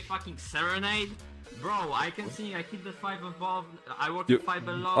what? sing a fucking serenade? Bro, I can sing. I keep the five above. I work You- the five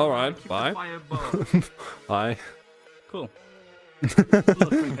below. Alright, I keep bye. the fire above. Hi. Cool.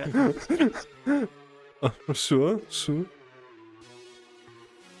 Sure, sure.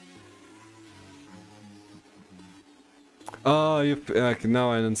 Oh, you.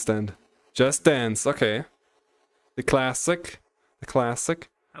 Now I understand. Just Dance. Okay. The classic. The classic.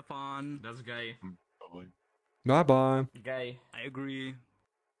 Have fun. That's gay. Bye bye. Gay. I agree.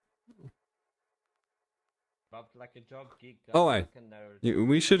 But like a job gig. Oh, wait.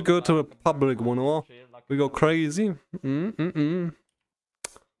 We should go to a public one, or we go crazy.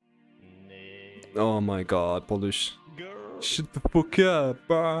 Oh my god, Polish. Girl. Shut the fuck up,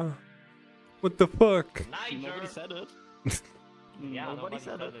 bruh. What the fuck? Nobody Niger. said it. Yeah, Nobody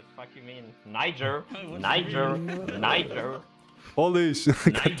said it. Fuck you mean? Niger. Niger. Niger. Polish.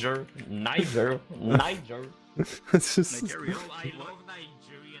 Niger. Niger. Niger. It's just. Nigeria. Bro, I love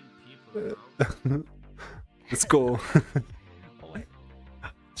Nigerian people, bro. Let's go.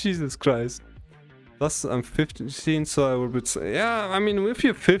 Jesus Christ. Plus, I'm 15, so I would say, yeah, I mean, if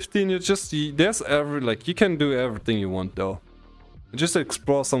you're 15, there's like, you can do everything you want, though. Just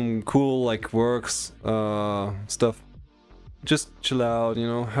explore some cool, like, works, stuff. Just chill out, you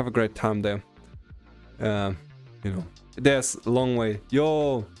know, have a great time there. You know, there's a long way.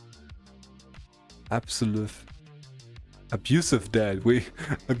 Yo! Absolute. Abusive Dad.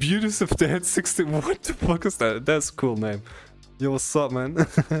 Abusive Dad 60. What the fuck is that? That's a cool name. Yo, what's up, man?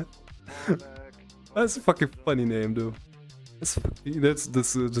 That's a fucking funny name, dude. That's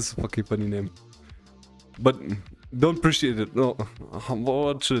a fucking funny name. But don't appreciate it. No,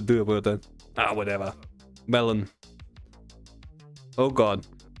 what should I do about that? Ah, whatever. Melon. Oh god.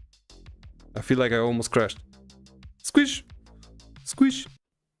 I feel like I almost crashed. Squish! Squish!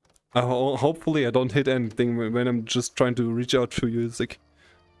 Hopefully I don't hit anything when I'm just trying to reach out to you. It's like,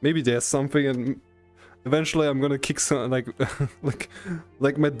 maybe there's something and eventually I'm gonna kick some, like,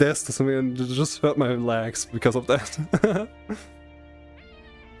 like my desk or something and just hurt my legs because of that.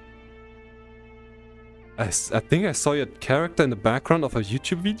 I think I saw your character in the background of a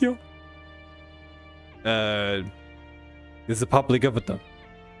YouTube video. It's a public avatar.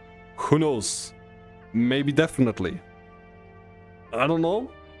 Who knows? Maybe definitely. I don't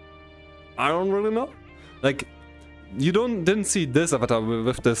know. I don't really know. Like, you didn't see this avatar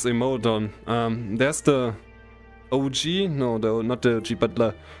with this emote on. There's the OG, no, not the OG, but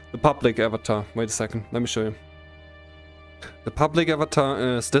the public avatar. Wait a second, let me show you. The public avatar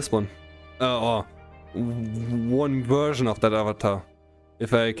is this one. Or one version of that avatar.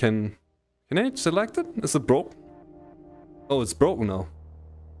 If I can I select it? Is it broke? Oh, it's broken now.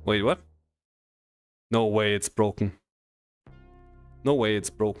 Wait, what? No way it's broken. No way it's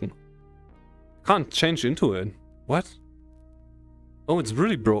broken. Can't change into it. What? Oh, it's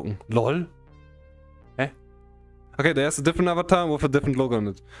really broken. LOL. Eh? Okay, there's a different avatar with a different logo on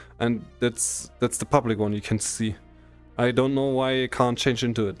it. And that's the public one you can see. I don't know why I can't change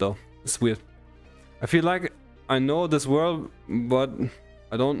into it though. It's weird. I feel like I know this world, but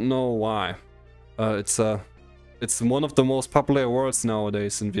I don't know why. It's one of the most popular worlds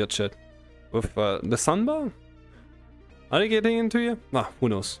nowadays in VRChat. With the sunbar? Are they getting into you? Ah, who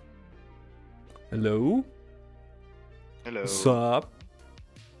knows? Hello? Hello. What's up?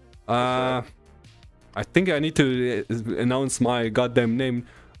 I think I need to announce my goddamn name.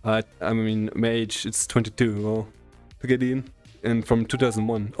 I mean, my age, it's 22. Oh, to get in. And from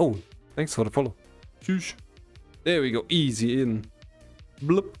 2001. Oh, thanks for the follow. Shush. There we go. Easy in.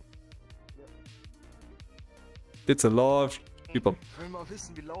 Blup. It's a lot of people. Ich will mal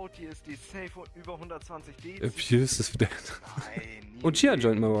wissen, wie laut die ist. Die ist safe von über 120 Dezibel. Abusive Dad. Nein, nie Oh, Gia im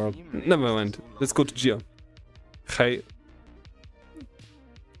joined my Leben, world. nie im Leben Never ist mind. das so Let's laut. go to Gia. Hey.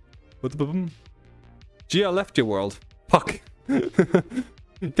 What the Gia left your world. Fuck.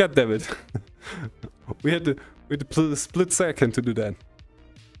 God damn it. we had to split second to do that.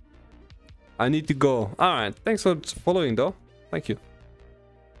 I need to go. Alright, thanks for following though. Thank you.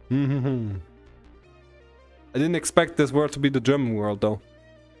 I didn't expect this world to be the German world though.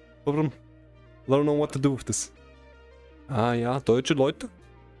 Problem. I don't know what to do with this. Ah ja, deutsche Leute.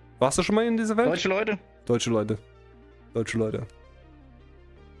 Warst du schon mal in dieser Welt? Deutsche Leute? Deutsche Leute. Deutsche Leute.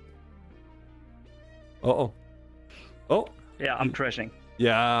 Oh oh. Oh. Yeah, I'm crashing.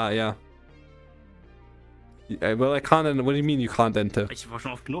 Ja, ja. Well, I can't enter. What do you mean you can't enter? Ich war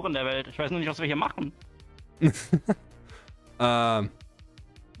schon oft genug in der Welt. Ich weiß nur nicht, was wir hier machen.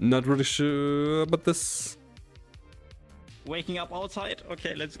 Not really sure about this. Waking up outside?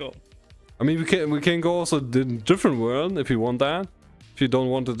 Okay, let's go. I mean, we can go also to a different world if you want that. If you don't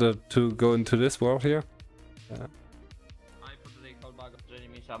want it to go into this world here. Yeah. I put the whole bag of Jenny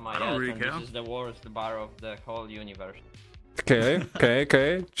Misamo, I don't really care. This is the worst bar of the whole universe. Okay,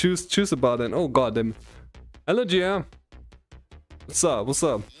 okay. Choose about it. Oh god damn. Hello, GM. What's up? What's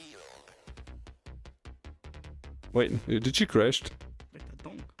up? Wait, did she crash?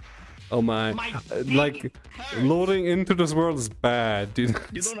 Oh my. Like, loading into this world is bad, dude.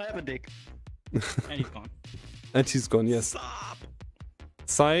 You don't have a dick. And he's gone. And she's gone, yes. Stop.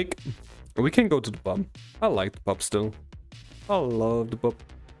 Psych. We can go to the pub. I like the pub still. I love the pub.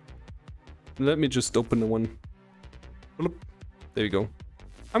 Let me just open the one. There you go.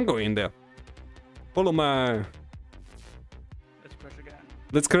 I'm going in there. Follow my. Let's crash again.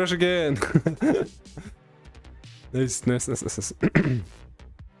 Let's crash again. Nice.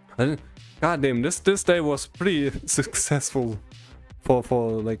 God damn, this day was pretty successful for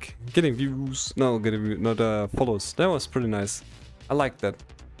like getting views. No, not follows. That was pretty nice. I like that.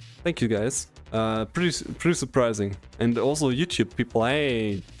 Thank you guys. Pretty surprising. And also YouTube people.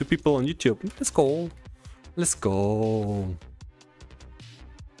 Hey, 2 people on YouTube. Let's go. Let's go.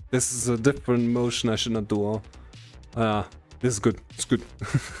 This is a different motion I should not do. This is good. It's good.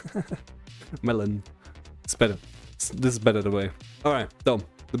 Milan. It's better. This is better the way. Alright, so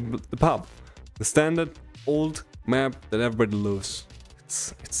the pub. The standard old map that everybody loves.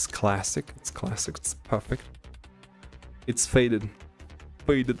 It's classic. It's classic. It's perfect. It's faded.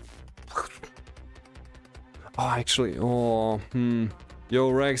 Faded. Oh, actually. Yo,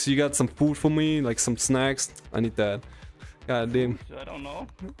 Rex, you got some food for me? Like some snacks? I need that. God damn. I don't know.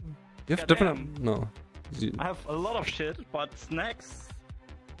 You have different... No. I have a lot of shit, but snacks...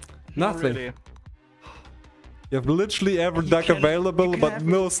 Nothing. Really. You have literally every duck available, but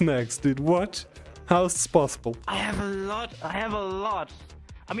no snacks, dude. What? How is this possible? I have a lot.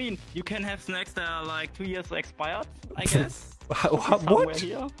 I mean, you can have snacks that are like 2 years expired, I guess. What?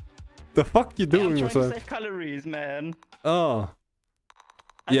 Here. The fuck you doing I'm with trying that? to save calories, man. Oh.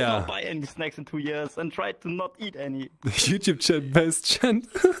 I did not buy any snacks in 2 years and tried to not eat any. The YouTube chat best chat. You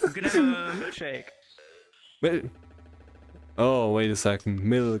can have a milkshake. Wait. Oh, wait a second.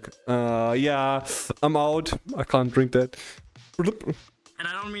 Milk. Yeah, I'm out. I can't drink that. And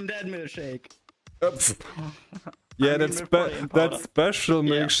I don't mean that milkshake. Yeah, that's special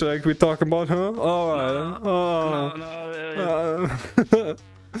milkshake we talk about, huh? Alright. No.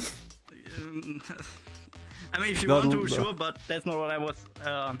 I mean, if you want to, sure, but that's not what I was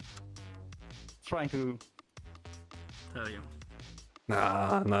trying to tell you.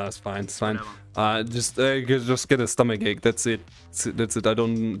 Nah, it's fine. It's fine. Just get a stomach ache. That's it. That's it. I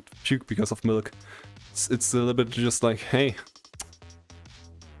don't puke because of milk. It's a little bit just like, hey.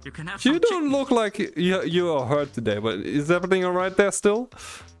 You can have. You don't look like you are hurt today, but is everything alright there still?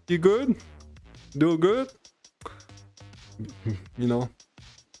 You good? Doing good? You know,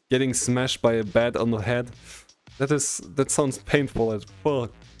 getting smashed by a bat on the head. That sounds painful as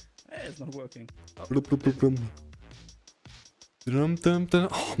fuck. It's not working.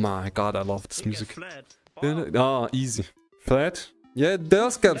 Oh my god, I love this music. Flat. Ah, easy. Flat? Yeah, it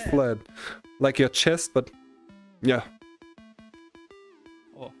does get flat. Like your chest, but yeah.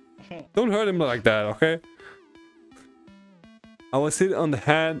 Oh. Don't hurt him like that, okay? I was hit on the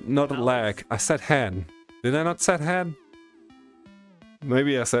head, not the leg. I said head. Did I not say head?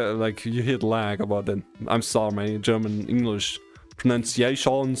 Maybe I said like you hit leg about that. I'm sorry, my German English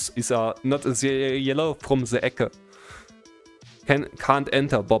pronunciations is not as yellow from the Ecke. Can't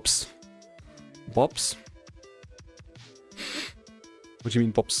enter, Bobs. Bobs? What do you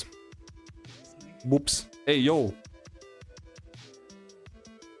mean, Bobs? Boops. Hey, yo.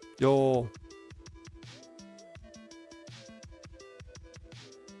 Yo.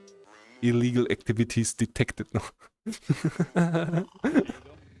 Illegal activities detected. No.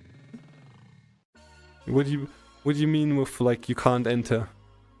 What do you mean with like you can't enter?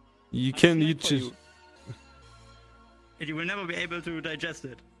 You can just. And you will never be able to digest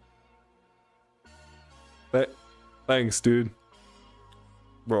it. Thanks, dude.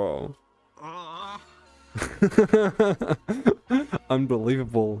 Bro.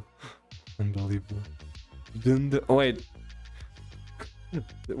 Unbelievable. Oh, wait.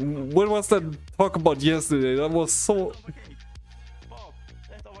 What was that talk about yesterday? That was so... Bob,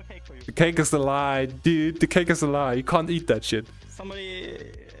 that's our cake for you. The cake is a lie, dude. The cake is a lie. You can't eat that shit.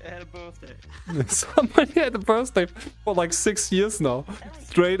 Somebody had a birthday. Somebody had a birthday for like 6 years now.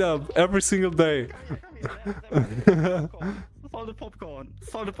 Straight up, every single day. Come here. Salted popcorn.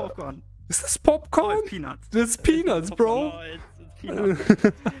 Salted popcorn. Is this popcorn? Oh, it's peanuts. It's peanuts, bro. No, it's peanuts.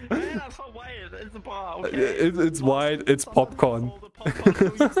 Man, that's so white. It's a bar. Okay. It's white. It's popcorn.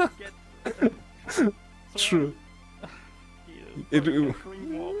 True. It drink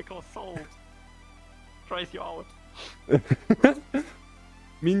more because salt dries you out.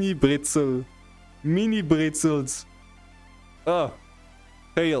 Mini Brezel. Mini Brezels. Ah.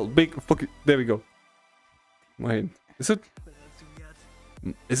 Tail. Big fucking. There we go. Wait. Is it?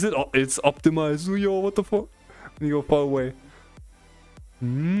 Is it? It's optimized. Yo, what the fuck? You go far away.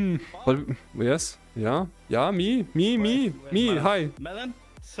 But, yes. Yeah. Yeah. Me. Hi. Melon.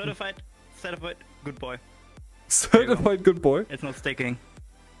 Certified good boy. Certified good boy. It's not sticking.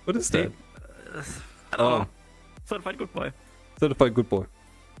 What is that? I don't know. Certified good boy. Certified good boy.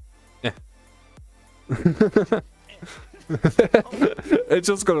 Yeah. It's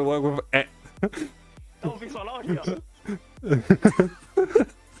just gonna work with eh. Don't be so loud here.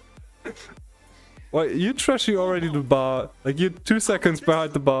 Why you trashing already the bar? Like you're 2 seconds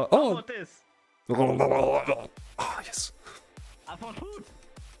behind the bar. How Oh. about this? Oh yes. I found food.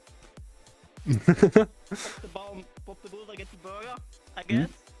 Pop the Boulder, get the burger, I guess.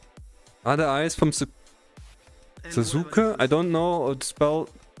 Are the eyes from Suzuka? I don't know how to spell.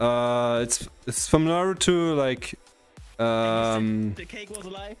 It's from Naruto. Like The cake was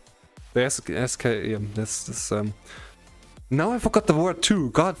alive. the SK. Yeah, this. Now I forgot the word too.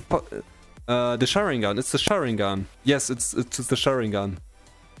 God. The Sharingan. It's the Sharingan. Yes, it's the Sharingan.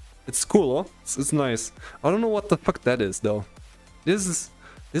 It's cool, huh? It's nice. I don't know what the fuck that is though. Is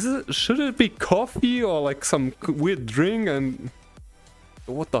it? Should it be coffee or like some weird drink? And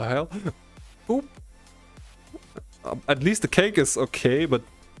what the hell? Oop. At least the cake is okay, but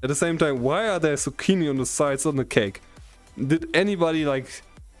at the same time, why are there zucchini on the sides on the cake? Did anybody like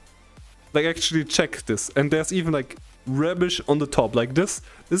actually check this? And there's even like rubbish on the top. Like this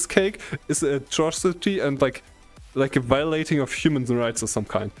cake is an atrocity and like a violating of human rights of some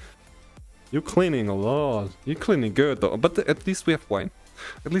kind. You're cleaning a lot. You're cleaning good though. But at least we have wine.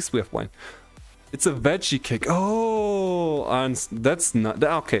 At least we have wine. It's a veggie cake. Oh, and that's not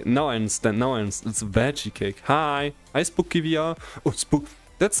okay. Now I understand. Now I understand. It's a veggie cake. Hi, Spooky VR. Oh, Spook.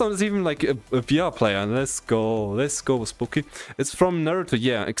 That sounds even like a VR player. Let's go with Spooky. It's from Naruto.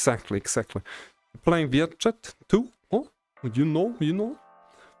 Yeah, exactly. You're playing VR chat too? Oh, you know.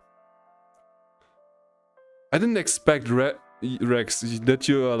 I didn't expect Rex that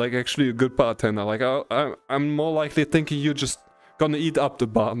you are like actually a good bartender. Like I'm more likely thinking you're just gonna eat up the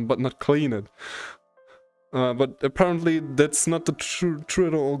bar but not clean it. But apparently that's not the true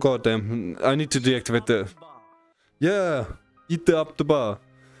at all. Goddamn, I need to deactivate the. Yeah, eat up the bar.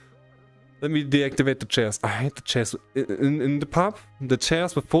 Let me deactivate the chairs. I hate the chairs in the pub. The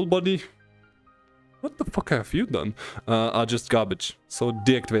chairs with full body. What the fuck have you done? Are just garbage. So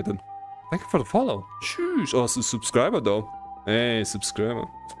deactivated. Thank you for the follow. Sheesh. Oh, subscriber though. Hey, subscriber.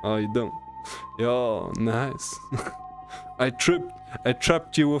 How you doing? Yo, nice. I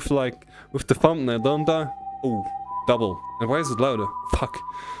trapped you with the thumbnail, don't I? Oh, double. And why is it louder? Fuck.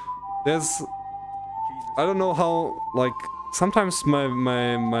 There's, I don't know how, like, sometimes my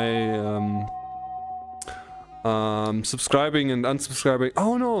subscribing and unsubscribing.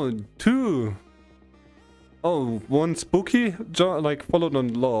 Oh no, 2. Oh, 1 Spooky, like followed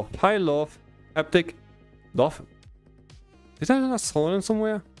on Love. Hi Love, Haptic, Love. Did I not saw it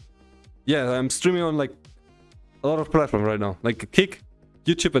somewhere? Yeah, I'm streaming on like a lot of platforms right now, like Kick,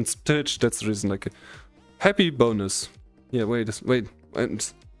 YouTube, and Twitch. That's the reason. Like, happy bonus. Yeah, wait,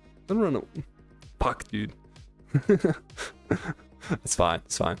 don't run out. Fuck, dude. It's fine.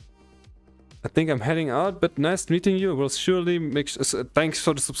 I think I'm heading out, but nice meeting you. Will surely make. Thanks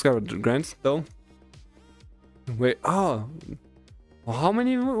for the subscriber, Grant. Though. Wait, how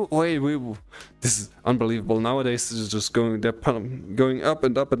many? Wait, this is unbelievable. Nowadays, it's just going up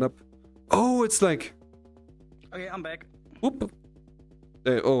and up and up. Oh, it's like. Okay, I'm back. Whoop.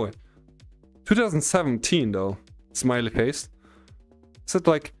 Oh, wait. 2017 though. Smiley face. Is it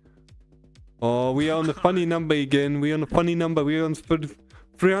like? Oh, we are on the funny number again. We're on the funny number. We're on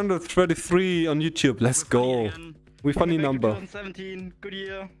 333 on YouTube. Let's go. We funny number. 2017, good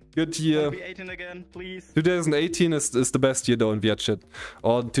year. Good year. Be 18 again, please. 2018 is the best year though in VR chat.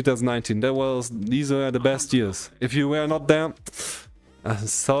 Or 2019. These were the best years. If you were not there,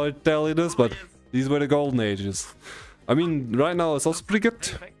 sorry to tell you this, but these were the golden ages. I mean, right now it's also pretty good.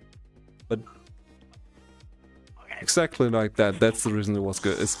 But exactly like that. That's the reason it was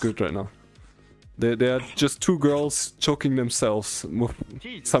good. It's good right now. They are just 2 girls choking themselves with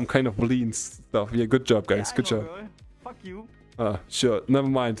some kind of lean stuff. Yeah, good job, guys. Good job. Fuck you. Sure. Never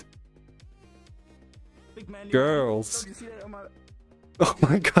mind. big man. girls. You see that on my, Oh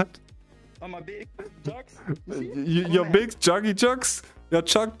my god. on my big jugs? Your big juggy jugs? Your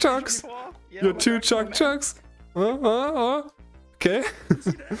chug chugs? Your two chug chugs? Okay.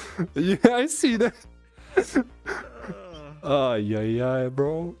 Yeah, I see that. Yeah,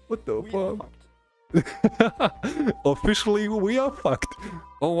 bro. What the fuck? Officially, we are fucked.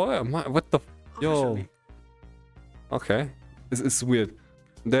 Oh, wow. What the? Yo. Okay. It's weird.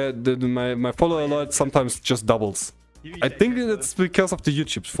 My follower alert sometimes just doubles. I think it's because of the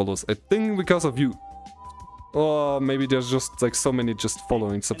YouTube follows. I think because of you. Or maybe there's just like so many just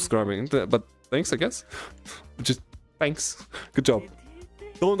following, subscribing. But thanks, I guess. Just thanks. Good job.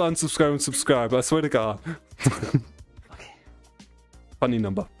 Don't unsubscribe and subscribe. I swear to God. Okay. Funny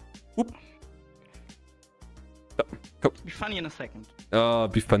number. Whoop. Go. Be funny in a second.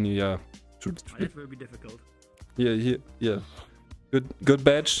 Be funny, yeah. True. It will be difficult. Yeah. Good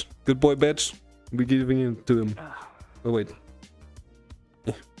badge. Good boy badge. We're giving it to him. Oh, wait.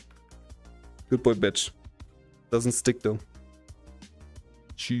 Yeah. Good boy badge. Doesn't stick though.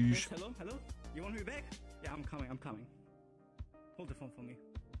 Sheesh. Yes, hello? You want me back? Yeah, I'm coming. Hold the phone for me.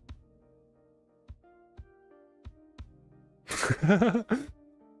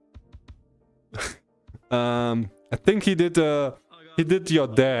 I think he did your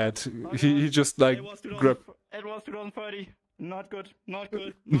dad. He just like grabbed. It was 2030. Not good. We all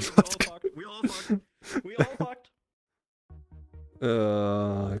fucked. We all fucked.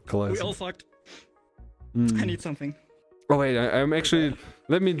 Classic. We all fucked. I need something. Oh wait, I'm actually.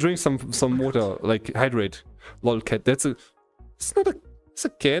 Let me drink some water, like hydrate. Lol, cat. It's not a. It's a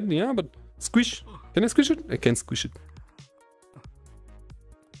cat, yeah, but squish. Can I squish it? I can squish it.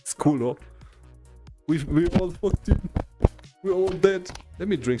 It's cool, though. We all fucked, dude. We're all dead. Let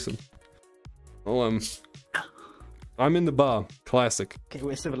me drink some. Oh, I'm in the bar. Classic. Okay,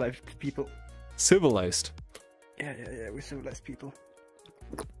 we're civilized people. Civilized. Yeah, we're civilized people.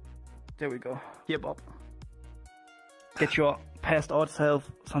 There we go. Here, Bob. Get your passed out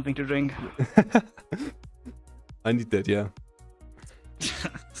self something to drink. I need that, yeah.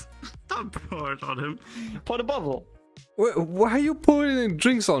 Don't pour it on him. For the bottle. Why are you pouring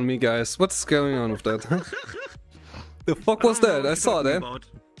drinks on me, guys? What's going on with that? The fuck was that? I saw that.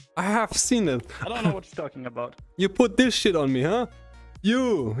 I have seen it. I don't know what you're talking about. You put this shit on me, huh?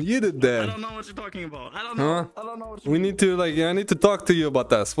 You did that. I don't know what you're talking about. I don't know. Huh? I don't know what We need to I need to talk to you about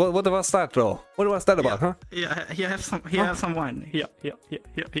this. What was that, bro? What was that about, huh? Yeah, here have some wine. Here.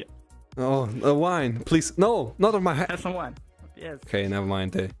 Oh, a wine, please. No, not on my head. Have some wine. Yes. Okay, never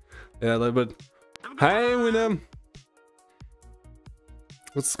mind. Yeah, a little bit. Hi, Willem.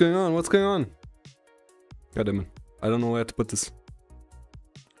 What's going on? What's going on? God damn it. I don't know where to put this.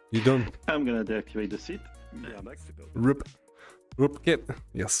 You don't. I'm gonna deactivate the seat. Yeah, back. Rip kit.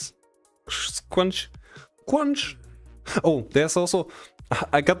 Yes. Squunch. Oh, there's also.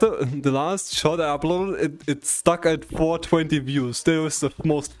 I got the last shot I uploaded. It stuck at 420 views. That was the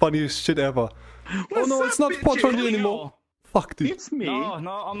most funniest shit ever. Oh no, it's not 420 anymore. Fuck, dude. It's me. No,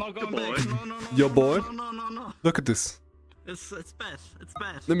 I'm not going back. No. Your boy? No. Look at this. It's bad. It's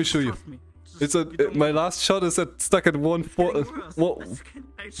bad. Let me show you. Trust me. It's my last shot is stuck at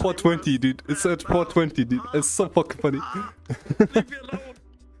 420, dude. It's at 420, dude. It's so fucking funny. Leave me alone.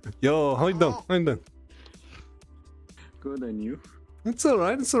 Yo, how you doing? Good, and you? It's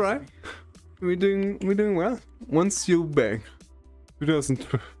alright. We're doing well. Once you back.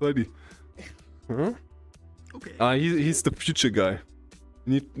 2030. Huh? Okay. He's the future guy.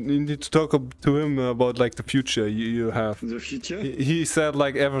 You need to talk to him about like the future you have. The future? He said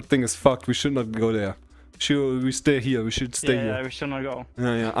like everything is fucked. We should not go there. We stay here. We should stay here. Yeah, we should not go.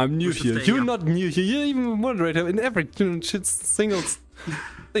 Yeah. I'm new here. You're not new here. You're even moderator in every single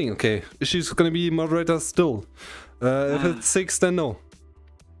thing. Okay, she's gonna be moderator still. If it's 6, then no.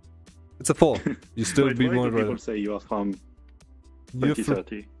 It's a 4. You still Wait, be why do moderator. people say you are from You're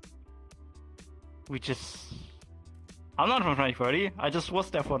 2030? I'm not from 2030. I just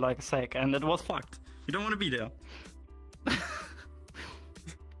was there for like a sec, and it was fucked. You don't want to be there.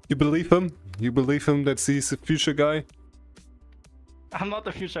 You believe him? You believe him that he's the future guy? I'm not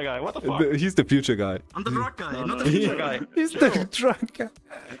the future guy. What the fuck? He's the future guy. I'm the drug guy, not the He- future guy. He's the drunk guy.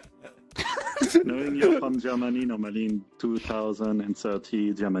 Knowing you're from Germany, normally in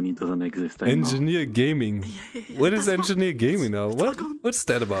 2030, Germany doesn't exist anymore. Engineer gaming. What is engineer gaming now? What's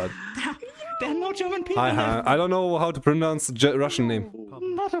that about? There are no German people Hi. left. I don't know how to pronounce the Russian name.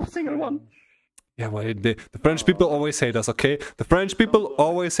 Not a single one. Yeah, well, the French people always hate us, okay? The French people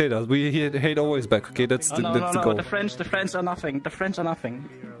always hate us. We hate always back, okay? That's the goal. The French are nothing. The French are nothing.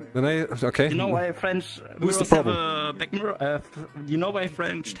 Okay. You know why French Who's the mirrors have problem? a back mirror? You know why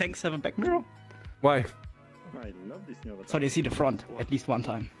French tanks have a back mirror? Why? I love this new avatar. So they see the front at least one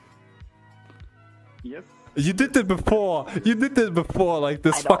time. Yes. You did it before. You did it before, like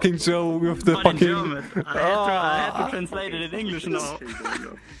this fucking show with the But in fucking German. I have to translate it in English now.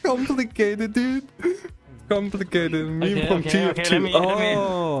 complicated, dude. Complicated. Meme Okay, from okay, TF2. okay, let me-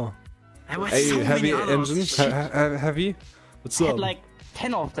 Oh. There were Hey, so heavy many others. engine? Heavy? What's I had up? like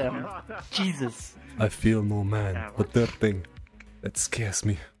 10 of them. Jesus. I feel no man, but that thing, that scares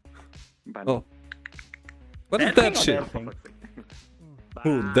me. Oh. What is that shit?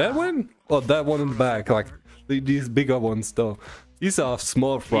 Who, that one? Or that one in the back? Like, these bigger ones though. These are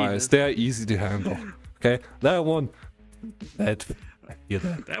small fries, they are easy to handle. Okay, that one. That. I hear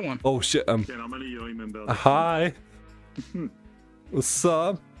that. That one. Oh shit, Okay, normally you remember. that. hi. What's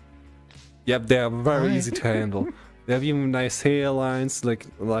up? Yep, they are very easy to handle. They have even nice hairlines, like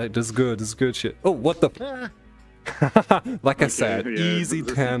this is good shit. Oh, what the? Like I said, yeah, easy this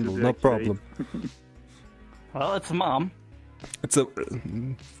to is handle, the no exact problem. Well, it's a mom. It's a,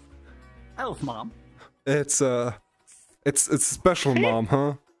 Elf mom. it's a special mom,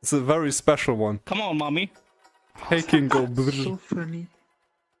 huh? It's a very special one. Come on, mommy. Taking go So funny.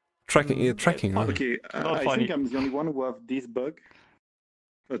 tracking. Huh? Okay, I funny. think I'm the only one who have this bug.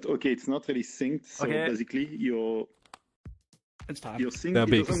 But okay, it's not really synced. So Okay. basically, your sync They're it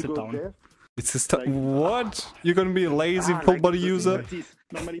big. doesn't Sit go down. there. It's just what? You're gonna be a lazy Like full body the user? thing that is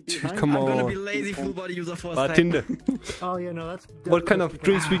normally Dude, behind. come I'm gonna on. be lazy full body user for a second. Tinder. Oh yeah, no, that's. What kind of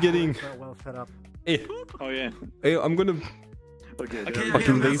drinks we getting? Not well set up. Hey, Oh yeah. hey, I'm gonna Okay. Okay, there-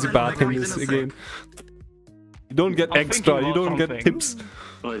 fucking okay, lazy that's fine. bartenders Like, again. You don't get I'm extra, thinking you don't about get something. tips.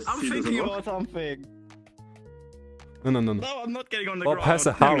 Oh, I'm it still thinking doesn't work? about something. No. No, I'm not getting on the Bob ground. has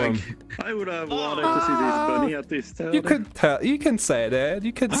a harem. I would have wanted to see this bunny at this time. You could tell, you can say that,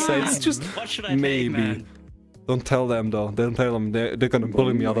 you can say it's just What should I maybe. take, man? Don't tell them though, don't tell them, they're gonna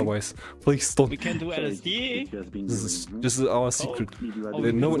bully me otherwise. Please don't. We can do LSD. This is our secret.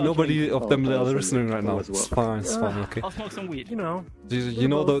 Nobody of them are listening right now. It's fine, okay. I'll smoke some weed. You know. You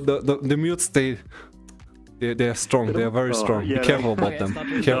know the mutes, they're strong, they are very strong. Be yeah, careful about Okay, them. stop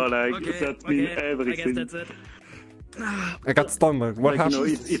Be it. careful. like Okay, that means okay. I everything. guess that's it. I got stunned. Like, what Like, you know,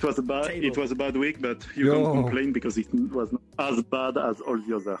 happened? it was a bad week, but you Yo. can't complain because it was not as bad as all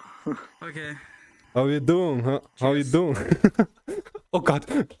the other. Okay. How you doing, huh? How you doing? Oh god.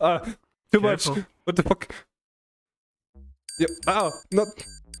 Too much. Careful. What the fuck? Yep. Ow. Not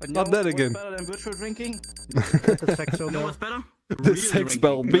that again. What's better than virtual drinking? The sex You know what's better? The sex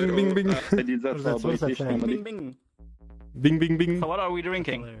bell. Bing, bing, bing. I did that for What is that British saying? normally. Bing, bing. Bing, bing, bing. So what are we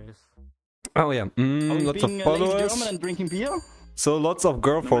drinking? Hilarious. Oh yeah. Are we Lots of being a lazy German followers. and drinking beer? So lots of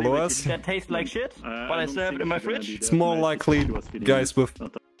girl Normally we followers. That tastes like shit? What I don't served think in my it's gonna fridge? be It's that more nice. likely She was feeling guys it. with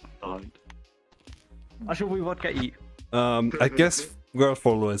Not alright. Or should we vodka E? I guess girl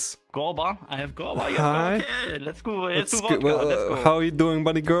followers. Gorba? I have Gorba. Yes. Hi. Okay, let's go. Let's do Let's vodka. go. Well, Let's go. how are you doing,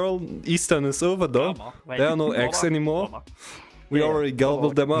 buddy girl? Eastern is over though. Gorba. Wait, There are no Gorba? eggs anymore. Gorba. We Yeah, already Gorba.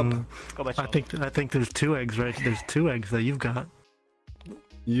 gobbled them up. Gorba I think there's 2 eggs, right? There's 2 eggs that you've got.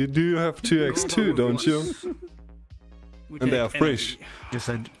 You do have 2 eggs too, don't you? And they are fresh. You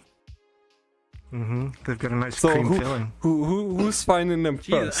said. They've got a nice So cream filling. who's finding them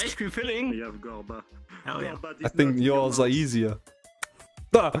Jesus, first? ice cream filling? You have Gorba. Hell yeah. Gorba I is think not yours are German. easier.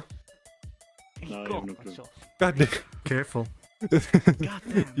 Ah, No, I have no clue. God damn. Careful.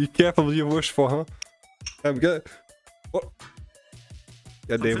 You careful what you wish for, huh? I'm good. What?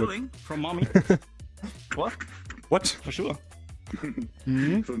 Yeah, David. Filling from mommy. What? What? For sure.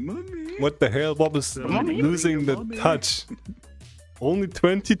 For mommy. What the hell? Bob is Mommy? losing the touch. Only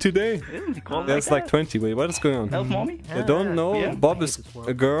 20 today? Isn't it called There's like 20. Wait, what is going on? Elf mommy? I don't know. Yeah. Bob is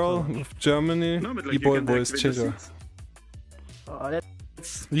a girl of Germany. No, but like E-boy you can boy is activate the Chitra. seats. Oh,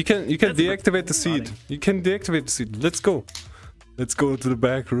 that's You can deactivate the seed. You can deactivate the seed. Let's go. Let's go to the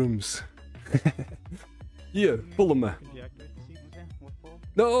back rooms. Yeah, follow me.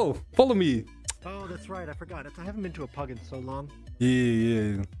 No, follow me. Oh, that's right. I forgot. I haven't been to a pug in so long.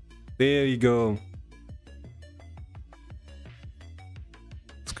 Yeah. There you go.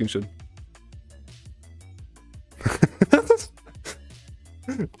 Screenshot.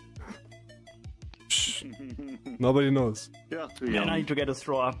 Shh. Nobody knows. Yeah, too Man, I young. need to get a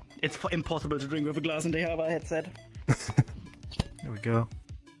straw. It's impossible to drink with a glass and they have a headset. There we go.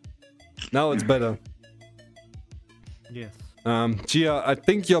 Now it's better. Yes. Gia, I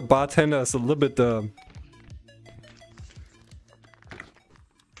think your bartender is a little bit.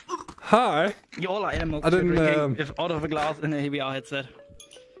 Hi. You all are animals. I didn't, drinking if out of a glass and a VR headset.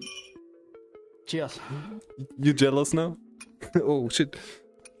 Cheers. You jealous now? Oh shit.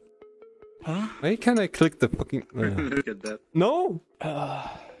 Huh? Why can't I click the fucking? Look at that. No.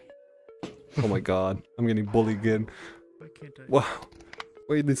 Oh my god, I'm getting bullied again. Why can't I? Wow.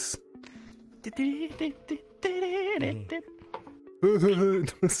 Wait, this.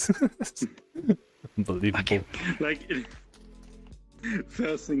 Unbelievable. Like,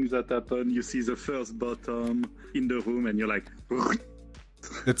 first thing that happen, you see the first bottom in the room, and you're like,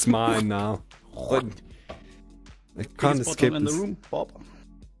 It's mine now. What? I can't Biggest escape bottom in this. the room, Bob.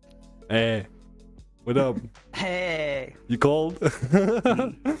 Hey, what up? Hey. You called?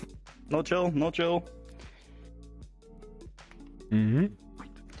 No chill, no chill. Mm-hmm.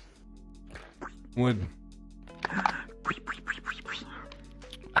 What?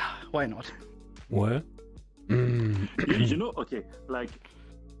 Why not? What? you know, okay, like,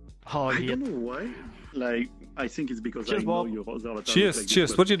 Oh, I yeah. don't know why. Like, I think it's because Cheers, I know Bob. your other like Cheers, this,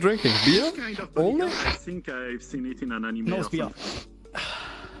 cheers. but What you drinking? Beer? kind of Only? I think I've seen it in an anime. No or beer. something.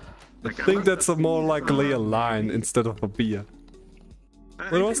 I think that's a more likely a line instead of a beer.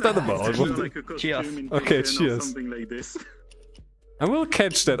 What was that about? It's What the- like a costume Cheers. in Okay, Tekken or cheers. something like this. I will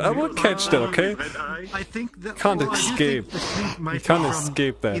catch that. I will catch that, okay? Red eye. I think that Can't well, I do think escape. the sleep might You be can't from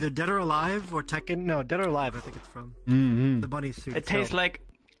escape that. Either Dead or Alive or Tekken. No, Dead or Alive. I think it's from Mm-hmm. the bunny suit. It tastes itself. like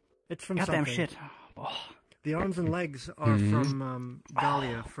It's from goddamn something. shit. Oh. The arms and legs are from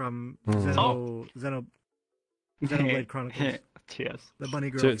Dahlia from Xenoblade Chronicles. Cheers. The bunny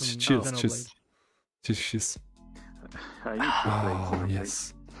girl Cheers, from cheers, Xenoblade. cheers. Cheers. I need to play Oh, something.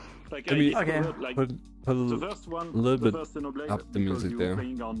 yes. Like, Let me- I discovered, like, Put a the little. first one, little the bit first Xenoblade, up the because music you there. were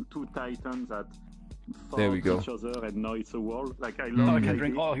playing on two titans that There we fought go. each other, and now it's a war. Like, I Mm. love Oh, I the can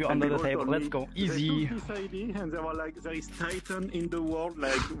drink idea. all of you And under they the both table. told Let's me go. they Easy. took this idea, and they were like, there is titan in the world,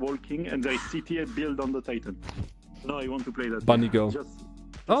 like, walking, and there is city built on the titan. No, I want to play that. Bunny girl. Just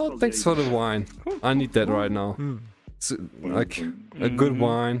Oh, thanks for the wine. I need that right now. It's like a good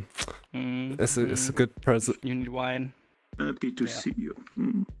wine. It's a good present. You need wine. happy to see you.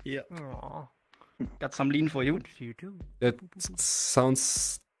 Mm. Yeah. Aw, Got some lean for you. you too. That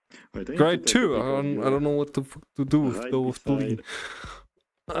sounds Wait, I great need to take too. a I picture don't know what to do with Right those beside. bleed.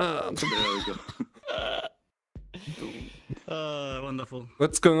 There we go. Wonderful.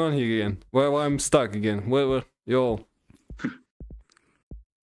 What's going on here again? Well, I'm stuck again. Where, yo.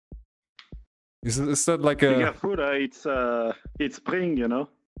 Is that like Be a careful, it's spring, you know.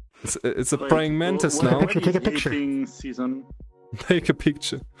 it's a Wait, praying mantis when- now? when Take a is picture. heating season? Take a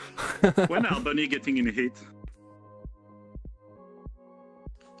picture. When are bunny getting in heat?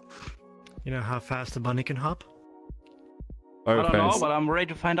 You know how fast a bunny can hop? I don't know, Fast. but I'm ready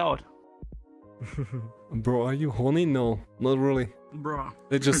to find out. Bro, are you horny? No, not really. Bro.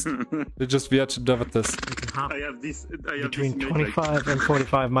 They just vyachedavat this. It can hop I have this. I have between this image, 25 and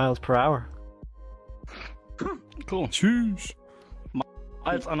 45 miles per hour. Cool. Tschüss.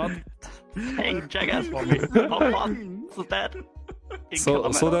 Miles are not saying jackass for me. How fast is that? In So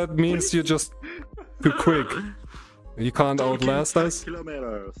kilometers? that means you're just too quick. You can't outlast us.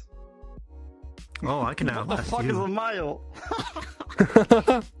 Kilometers. Oh, I can What the outlast fuck is you. a mile?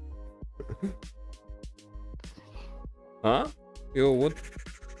 Huh? Yo, what?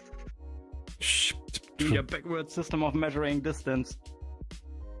 Shh. Your backward system of measuring distance.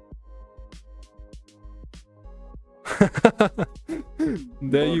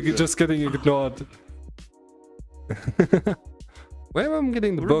 There you just getting ignored. Where am I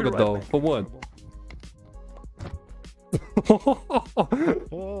getting the We'll be burger right though? back. For what?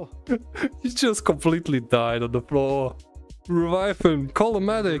 Oh, He just completely died on the floor. Revive him. Call a do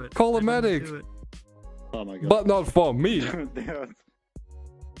medic. it. Call a Everyone medic. do it. Oh my god. But not for me. They are-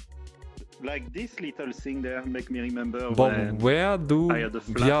 like this little thing there make me remember But when where do I had a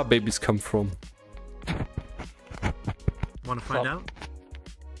flash. VR babies come from? Want to find out?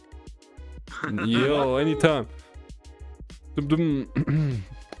 Yo, anytime. Dum dum.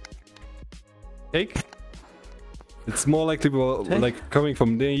 Cake? It's more likely like coming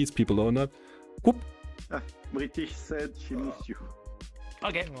from these people or not. Whoop. British said she missed you.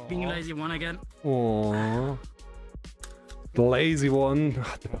 Okay, being lazy one again. Aww. The lazy one.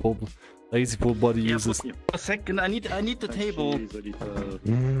 The whole lazy full body uses. A second, I need the table. She is a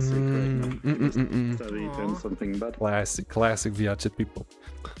little secret. Sorry, then something bad. Classic VR people.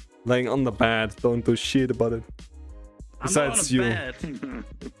 Laying on the bed, don't do shit about it. Besides I'm you. not on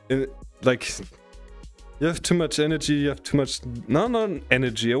a bed. Like, you have too much energy, you have too much... No, not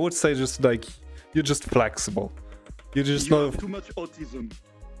energy, I would say just like, you're just flexible. You just You know... have too much autism.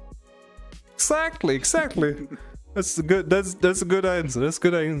 Exactly. That's a good answer, that's a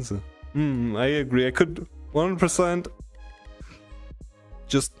good answer. I agree, I could 100%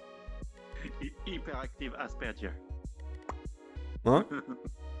 just... Hyperactive Asperger. Huh?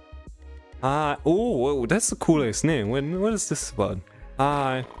 Oh, that's a cool ass name. What is this about?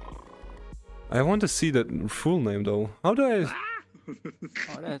 Hi. I want to see that full name though. How do I...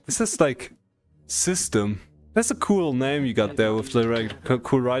 Is this like... System? That's a cool name you got there with the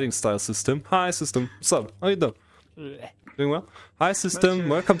cool writing style, System. Hi System, what's up? How you doing? Doing well? Hi System,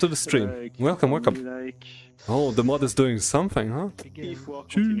 welcome to the stream. Welcome, welcome. Oh, the mod is doing something, huh? If we're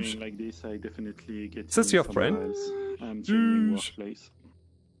continuing like this, I definitely get. Is this your friend? I'm changing workplace.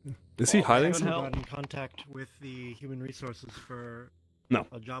 Is he hiding I something? got in contact with the human resources for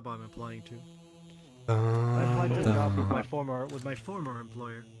a job I'm applying to. I applied to a job with my former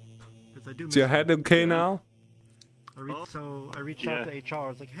employer. I do Is your head okay now? I reached out to HR. I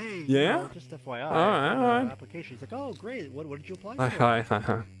was like, "Hey, yeah, you know, just FYI, alright. application." He's like, "Oh, great. What did you apply for?" Hi.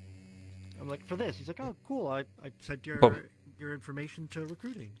 I'm like, "For this." He's like, "Oh, cool. I sent your information to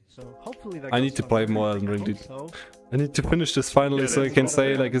recruiting. So hopefully that." I need to play more than Ring. So. I need to finish this finally so I can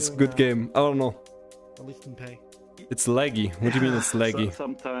say like it's a good game. I don't know. At least in pay. It's laggy. What do you mean it's laggy?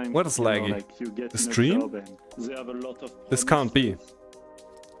 Sometimes, what is laggy? Like you get the stream? They have a lot of this can't be.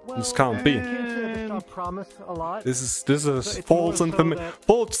 Well, this can't be. This is false information.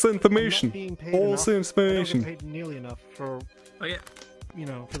 False information. False information. Paid nearly enough for, you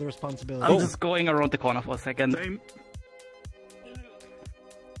know, for the responsibility. I'm just going around the corner for a second.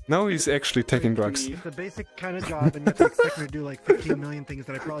 Now he's actually taking drugs. It's the basic kind of job, and you have to expect me to do like 15 million things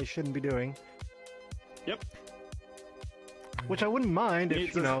that I probably shouldn't be doing. Yep. Which I wouldn't mind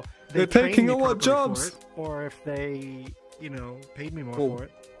if, you know, they're taking our jobs, it, or if they, you know, paid me more for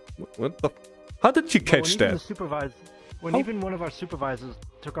it. What the? How did you catch that? When even one of our supervisors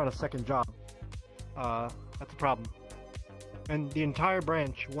took on a second job, that's a problem. And the entire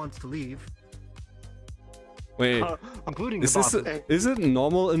branch wants to leave. Wait, including is it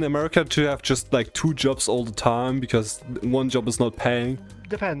normal in America to have just like 2 jobs all the time because one job is not paying?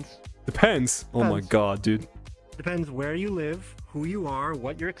 Depends. Depends. Oh my god, dude. Depends where you live, who you are,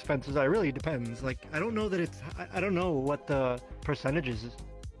 what your expenses are. It really depends. Like, I don't know that it's. I don't know what the percentages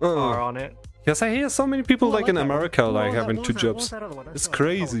are on it. Yes, I hear so many people like in America like having 2 jobs. It's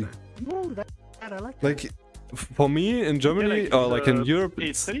crazy. Like, for me in Germany or like in Europe,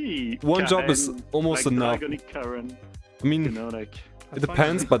 one job is almost enough. I mean, you know, like, it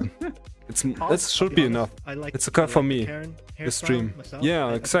depends, but it should be enough. It's okay for me. The stream.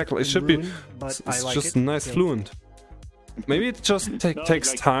 Yeah, exactly. It should be. It's just nice, fluent. Maybe it just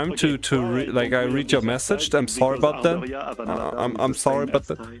takes time to like I read your message. I'm sorry about that. I'm sorry about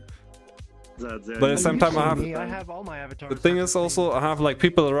that. But at the same time, I have all my avatars. The thing is also I have like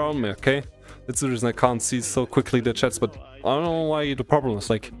people around me. Okay, that's the reason I can't see so quickly the chats. But I don't know why the problem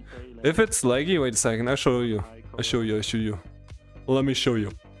is. Like, if it's laggy, wait a second. I show you. I show you. Let me show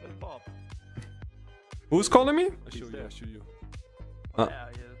you. Who's calling me? I show you.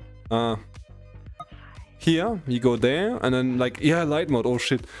 Here, you go there, and then like, yeah, light mode, oh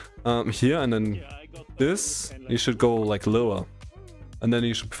shit. Here, and then this, you should go like lower. And then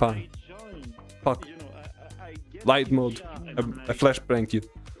you should be fine. Fuck. Light mode. I flashbanged you.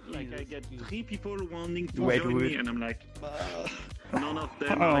 Like, I get 3 people wanting to join me, and I'm like, none of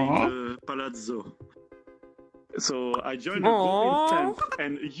them are in the palazzo. So I joined the group instance,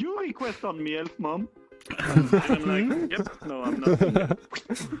 and you request on me, Elf Mom. And I'm like, yep, no, I'm not doing that.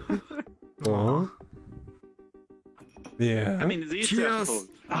 Aww. Yeah. I mean, this is fault.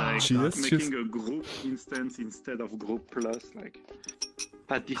 Like, cheers. Making a group instance instead of group plus, like,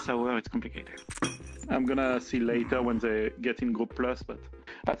 at this hour, it's complicated. I'm gonna see later when they get in group plus, but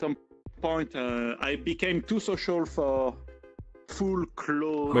at some point, I became too social for full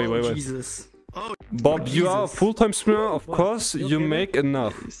clothes. Wait. Jesus. Oh, Bob, you are a full-time streamer, of course, you make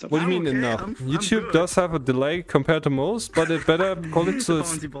enough. What do you mean enough? YouTube does have a delay compared to most, but it better call it to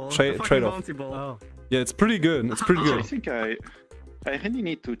trade-off. Yeah, it's pretty good, it's pretty good. I think I really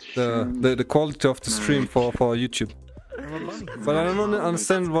need to the quality of the stream for YouTube. But I don't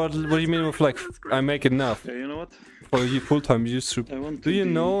understand what you mean with like, I make enough. Yeah, you know what? For you full-time YouTube. Do you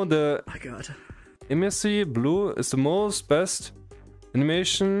know the imagery blue is the most best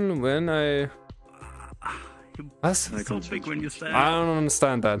animation when I... What? So big when you stand. I don't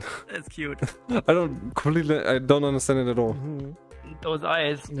understand that. That's cute. I don't understand it at all. Those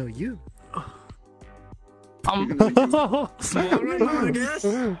eyes. No, you. Small right now, I guess.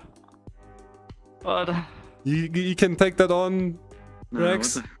 But you can take that on,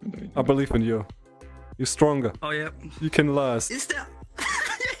 Rex. I believe in you. You're stronger. oh yeah. You can last. Is there? You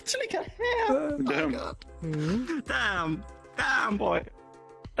actually got hair. Damn. Oh, God. Damn, boy.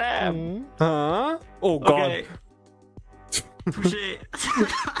 Damn. Huh? Oh god. Okay. Push it.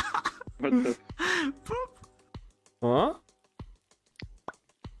 What the? Huh?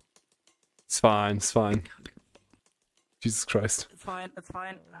 It's fine. Jesus Christ. It's fine. It's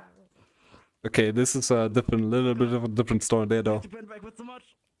fine. Okay, this is a little bit of a different story there, though.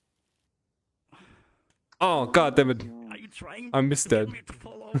 Oh, god damn it! Are you trying? I missed that. To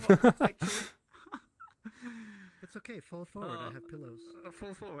fall over, It's okay, fall forward, I have pillows.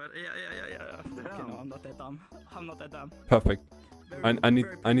 fall forward. Yeah. Okay, no, I'm not that dumb. I'm not that dumb. Perfect. Very, I need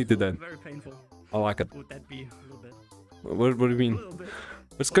painful, that. Very painful. I like it. Would that be a little bit? What do you mean?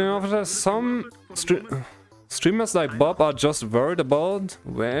 What's going on with that? Some streamers like Bob are just worried about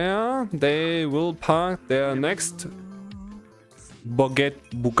where they will park their next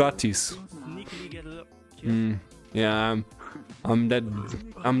Bugattis. Sneakily get it up. Yeah,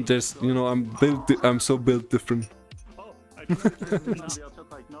 I'm just, you know, I'm so built different. Oh, I tried to in the chat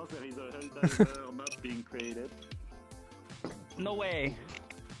right now, there is a helldiver map being created. No way.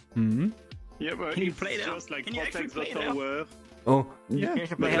 Yeah, but Can you it's play that? just like Can you actually protect the play that? tower. Oh, Yeah, You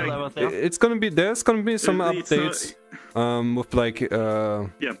should but play like, Helldiver there. there's gonna be some It's not- updates with like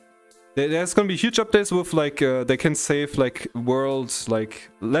yeah. There's gonna be huge updates with like they can save like worlds, like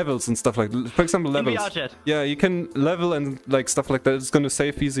levels and stuff like, for example, levels. VR-chat. Yeah, you can level and like stuff like that. It's gonna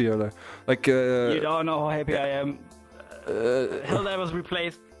save easier. Like You don't know how happy I am. Helldiver's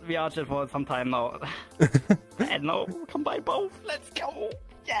replaced VR-chat for some time now. And no, combine both. Let's go.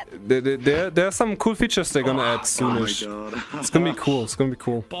 Yeah. there are some cool features they're gonna add Oh my soonish. god. It's gonna be cool. It's gonna be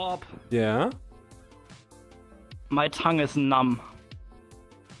cool. Bob, Yeah. my tongue is numb.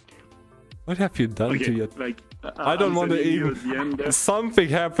 What have you done to Okay, your? like, I don't I'm want to telling you even. at the end there, Something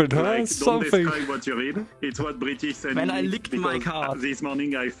happened, huh? like, don't Something. describe what you read. It's what British said. When I licked my card. This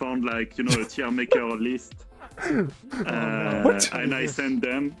morning I found like, you know, a tier maker list. What? And I sent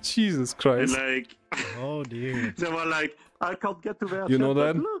them. Jesus And Christ. like, Oh dear. they were like, I can't get to their You know chat,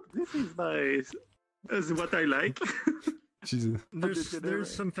 but that? look, this is nice. This is what I like. Jesus.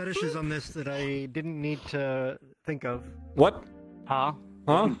 There's some fetishes on this that I didn't need to think of. What? Huh?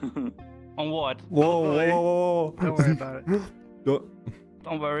 Huh? On what? Whoa. Don't worry about it. Don't-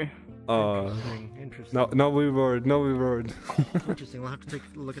 Don't worry. Interesting. No, we word. Interesting. We'll have to take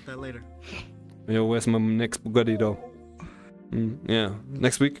a look at that later. Yo, where's my next Bugatti though? Yeah,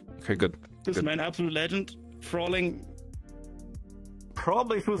 next week. Okay, good. This is my absolute legend. Crawling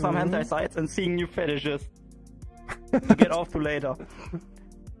probably through some hentai sites and seeing new fetishes. To get off to later.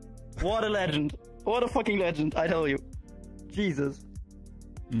 What a legend. What a fucking legend, I tell you. Jesus.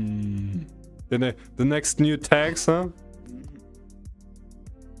 The next new tags, huh?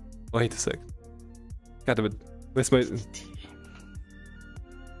 Wait a sec. God damn it. Where's my...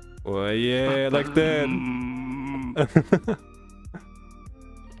 Oh yeah, like that.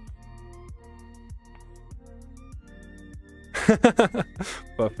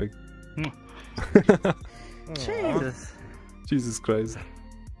 Perfect. Jesus. Jesus Christ.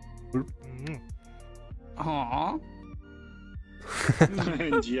 Aww.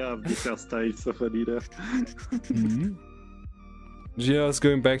 And yeah, different styles of a leader. Gia is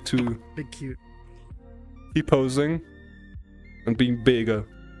going back to Big cute. posing and being bigger.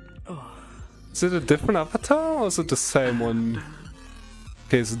 Is it a different avatar or is it the same one?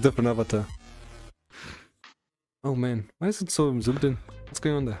 Okay, it's a different avatar. Oh man, why is it so zoomed in? What's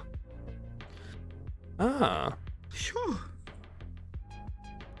going on there? Ah. Sure.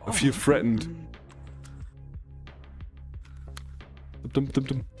 I feel threatened.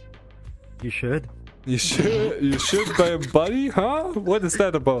 You should. You should by a buddy, huh? What is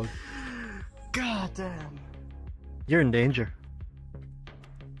that about? God damn. You're in danger.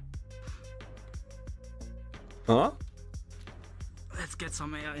 Huh? Let's get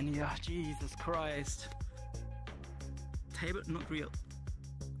some air in here. Jesus Christ. Table not real.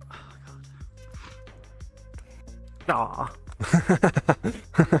 Oh god.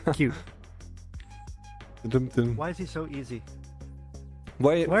 Aw. Cute. Why is he so easy?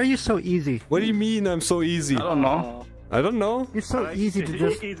 Why are you so easy? What do you mean I'm so easy? I don't know. I don't know. You're so easy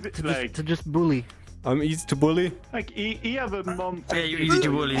to just bully. I'm easy to bully. Like, he have a mom. Yeah, you're easy to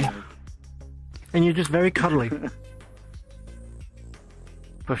bully. And you're just very cuddly.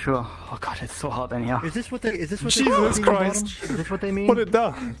 For sure. Oh god, it's so hot in here. Is this what they Jesus Christ. Is this what they mean? Put it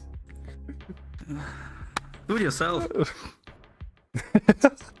down. Do it yourself.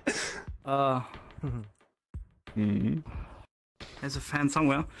 There's a fan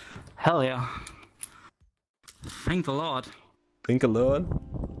somewhere. Hell yeah. Thank the Lord. Think alone.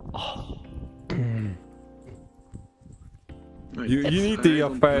 You need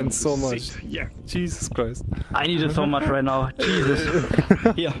the fan so much. Yeah. Jesus Christ. I need it so much right now. Jesus.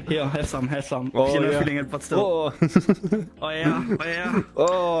 Here, have some. Oh, You're not yeah. feeling it, but still. Oh, Oh yeah.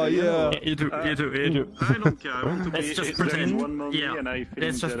 oh yeah. You too. I don't care. I want to Let's be. just if there is pretend. one more Yeah. me and I feel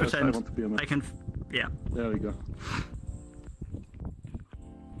Let's just jealous, I pretend. want to be a man. I can. Yeah. There we go.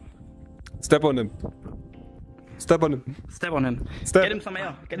 Step on him. Step on him. Step on him. Step. Get him some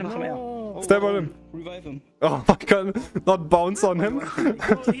air. Get him some air. Oh, Step on him. Revive him. Oh my god, not bounce on him.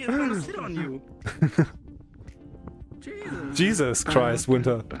 Oh, he's gonna sit on you. Jesus Christ,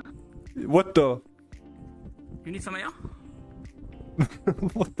 Winter. What the? You need some air?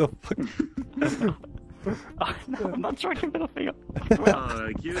 What the fuck? Oh, no, I'm not trying to middle finger.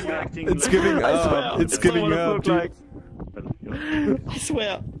 You're acting It's like- giving I up. swear. It's giving what it up, looked dude. like. I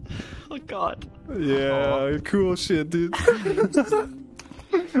swear. Oh god. Yeah, cool shit, dude.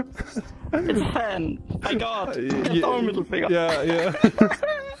 It's a fan. My god. Get down, middle finger. Yeah, yeah.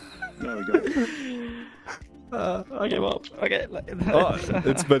 There we go. I give up. Okay. Oh,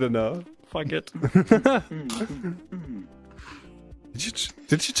 it's better now. Fuck it.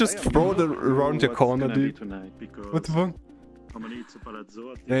 Did you just throw it around your corner, dude? What the fuck?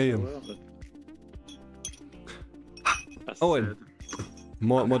 Damn. Oh, and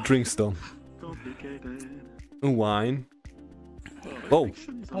more drinks though. Wine. Oh,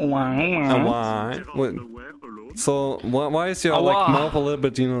 a wine. Wait. So why is your like mouth a little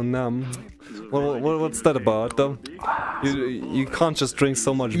bit, you know, numb? What's that about though? You can't just drink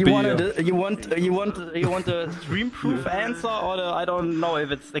so much beer. You want a stream-proof answer, or I don't know if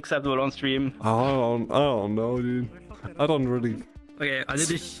it's acceptable on stream. I don't know, dude. I don't really. Okay, I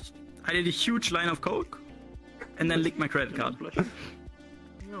did a huge line of coke, and then licked my credit card.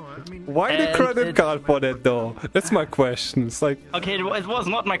 Why the credit card for that though? That's my question. It's like. Okay, it was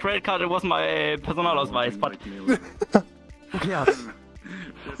not my credit card, it was my Personalausweis, but. Yeah.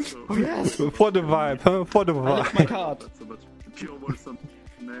 Oh yes! For the vibe, huh? For the I licked my vibe. card.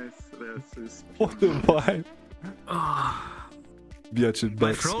 For the vibe.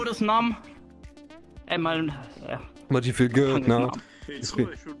 My throat is numb, and my. But you feel good now. You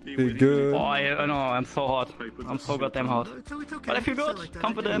feel good. Oh, I know, I'm so hot. I'm so goddamn hot. But I feel good,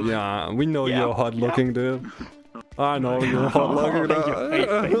 confident. Yeah, we know Yeah. you're hot looking, dude. I know you're hot looking,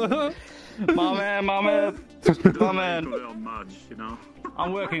 dude. My man.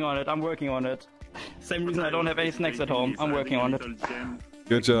 I'm working on it, Same reason I don't have any snacks at home. I'm working on it.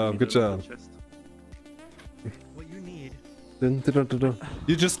 Good job, good job. What you need.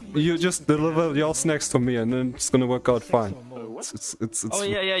 You just deliver your snacks to me and then it's gonna work out fine. It's Oh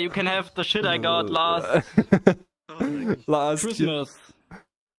yeah, you can have the shit I got last last Christmas.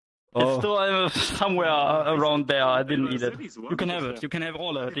 Oh. It's still somewhere around there. I didn't eat it. You can have it. You can have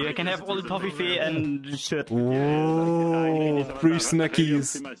all of it. You can have all the toffee and shit. Whoa, free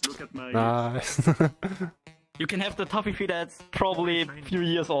snackies. Nice. You can have the toffee that's probably a few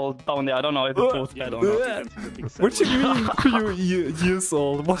years old down there. I don't know if it goes bad or not. What do you mean few years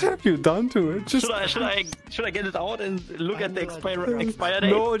old? What have you done to it? Just Should I get it out and look at the expire date?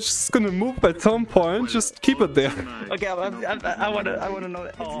 no, it's just gonna move at some point. Just keep it there. Okay, I wanna know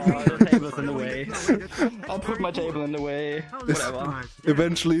that. Oh, the table's in the way. I'll put my table in the way. Whatever.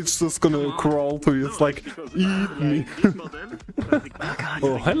 Eventually, it's just gonna crawl to you. It's like, eat me.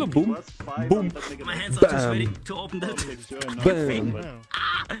 Oh, hello, boom, boom, My hands are just ready to open that. bam. Wow.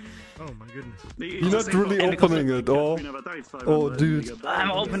 Oh my goodness. You're not really opening it, oh, dude. I'm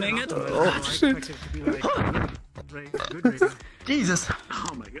opening it. Oh shit. To be like, good rating. Jesus, Oh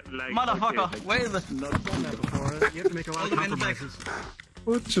my god, like, motherfucker, okay, where is it? Done that before. You have to make a lot of compromises.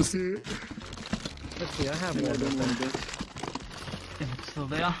 What just? Let's see, I have one. It's still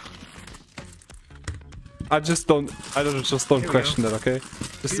there. I just don't question that, okay?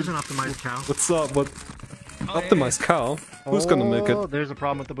 Just Here's an optimized cow. what's up? What? Optimized cow? Who's gonna make Oh, it? there's a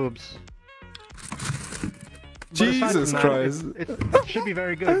problem with the boobs. But Jesus aside from Christ! that, it should be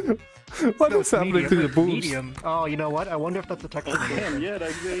very good. What is happening to your boobs? Medium. Oh, you know what? I wonder if that's a texture. yeah,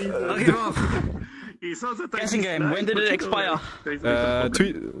 like Okay, Rob. he saw the Guessing game. When did it expire?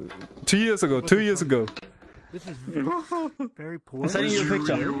 2 years ago. 2 years ago. This is very poor. I'm sending you a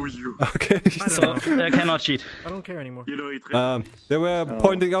picture. Okay. So I cannot cheat. I don't care anymore. You know, it They were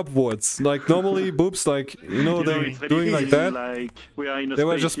pointing upwards. Like normally boobs, like you know, they're doing like that. Like, we are in a They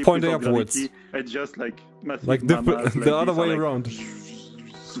were just spaceship pointing without upwards. gravity, and just like massive Like mammals, like the other this are way like- around.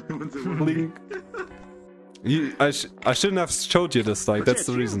 Blink. I shouldn't have showed you this. Like that's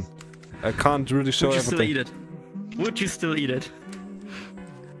the reason. I can't really show Would you still everything. eat it? Would you still eat it?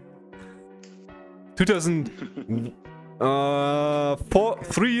 3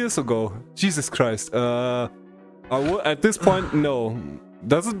 years ago. Jesus Christ. At this point, no.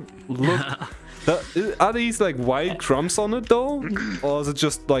 Does it look? Are these like white crumbs on it though, or is it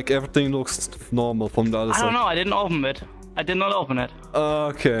just like everything looks normal from the other I side? don't know. I didn't open it. I did not open it.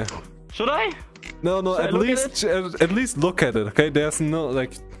 Okay. Should I? No. Should I At look least look at it. Okay. There's no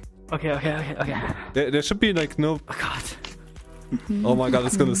like. Okay. There should be like no. Oh god. Oh my god,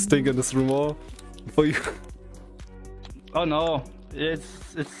 it's gonna stink in this room all for you. Oh no, it's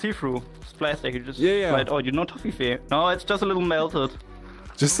see-through. It's plastic. You just slide. Oh, you're not toffee. No, it's just a little melted.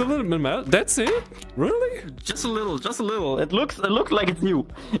 Just a little bit melted. That's it? Really? Just a little. Just a little. It looks like it's new.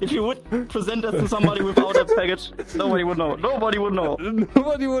 If you would present that to somebody without a package, nobody would know. Nobody would know.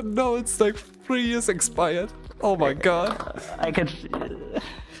 Nobody would know. It's like 3 years expired. Oh my god. I can.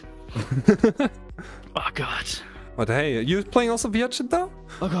 Oh god. But hey, are you playing also Vietjet though?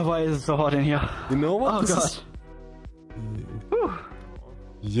 Oh god, why is it so hot in here? You know what? Oh god.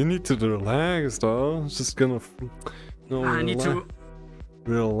 You need to relax, though. It's just gonna. No, I need to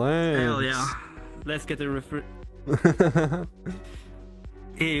relax. Hell yeah. Let's get the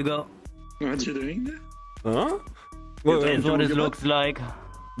Here you go. What you doing there? Huh? That's what it looks like.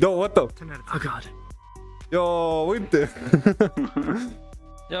 Yo, what the? Oh god. Yo, winter.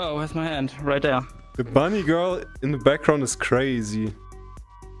 Yo, where's my hand? Right there. The bunny girl in the background is crazy.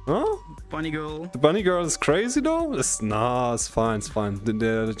 Huh? Bunny girl. The bunny girl is crazy though? Nah, it's fine, it's fine.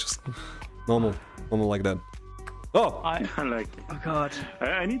 They're just normal like that. Oh! I like it. Oh god.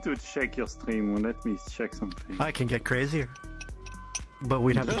 I need to check your stream. Let me check something. I can get crazier. But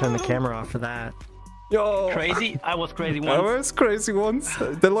we'd have to turn the camera off for that. Yo! Crazy? I was crazy once. I was crazy once.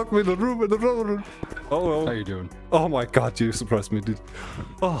 They locked me in the room, Oh well. How you doing? Oh my god, you surprised me, dude.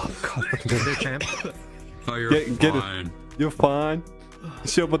 Oh god. Hey, champ. Oh, you're Get fine. it. You're fine. You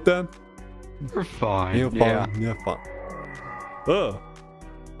sure about that? You're fine. You're fine. You're fine. Oh.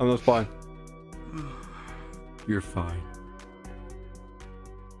 I'm not fine. You're fine.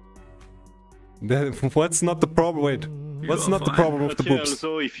 Then what's not the problem? Wait. What's not the problem with the But yeah, boobs?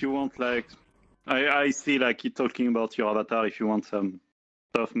 also, if you want, like, I see, like, you talking about your avatar. If you want some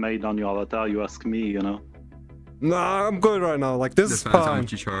stuff made on your avatar, you ask me, you know. Nah, I'm good right now. Like this is Depends how fine.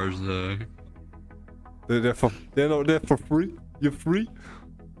 much you charge. They're for free. You're free.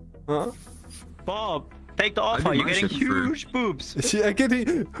 Huh? Bob, take the offer. You're getting huge boobs. I'm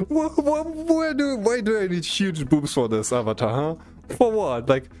getting. Why do I need huge boobs for this avatar? Huh? For what?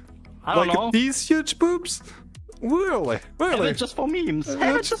 Like I don't know. These huge boobs? Really? Have it just for memes.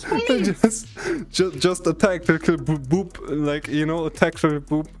 Have it just for memes. just a tactical boob, like, you know, a tactical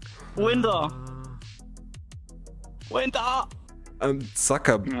boob. Winter.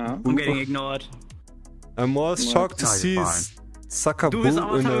 Sucker. I'm getting ignored. I'm more shocked to see sucker boob in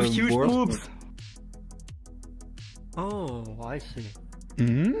a huge world. boobs. Oh, I see.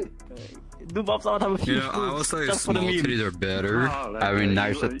 Do Bob's avatar with huge boobs. I will say just small for the meme. titties are better. Having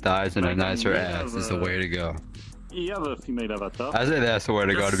nicer thighs and a nicer ass is the way to go. You have a female avatar. I say that's the way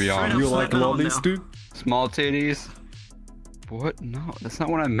to go, to be honest. You like lollies, dude? Small titties? What? No, that's not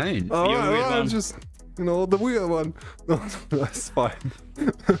what I meant. Oh, just, you know, the weird one. No, that's fine.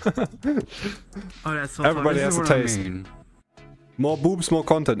 Oh, that's so Everybody This has is a what I taste. mean. More boobs, more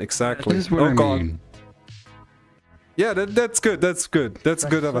content, exactly. This is what I mean. Yeah, that's good, that's good. That's a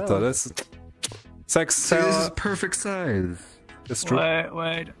good avatar. That's sex. See, this is perfect size. That's true.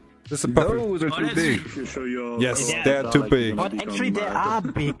 Wait. This is perfect. Those are too big. If you show your Yes, Yeah. they're too big. But actually, they are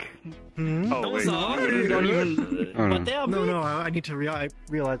big. Oh, wait. You don't even. But they are big. No, I need to I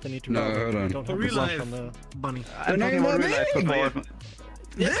realize I need to. No, hold on. Don't have the blush on the bunny. I'm talking about real life before.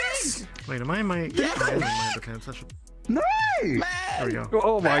 This? Wait, am I in my? Okay, I should. No! There we go.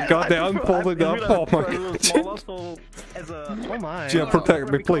 Oh my god, they unfolded up. Oh my god. So as a Oh my. Gia,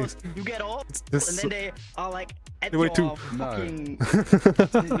 protect me, please. you get off, This and then they are like at Wait, your two. fucking. No,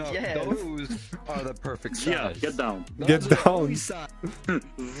 Yes. those are the perfect size. Yeah, get down. Get down.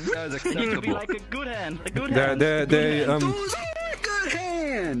 That is You can be acceptable. like a good hand. A good hand. They Those are a good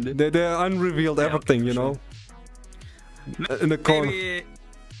hand! they're unrevealed everything, you know. In the corner. Maybe.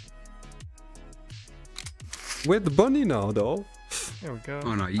 Where's the bunny now, though? There we go.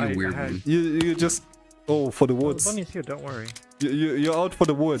 Oh no, you weird one. You just for the The woods. bunny's here. Don't worry. You're out for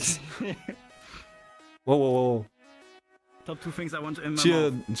the woods. Whoa. Top 2 things I want in my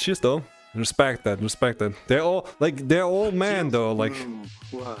Cheers, mouth. cheers though. Respect that. They're all men though. Like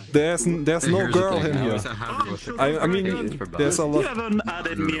there's no Here's the girl thing, in I here. was happy with it. I mean, there's a You lot. haven't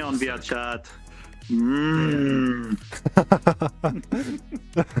added me on via chat. But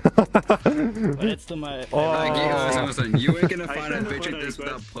it's to my. Like, listen, you ain't gonna find a sent bitch a like this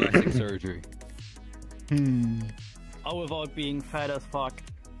friend without plastic surgery. Oh, without being fat as fuck.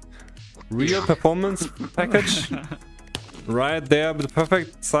 Real performance package. Right there, the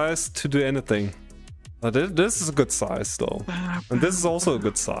perfect size to do anything. But this is a good size though, and this is also a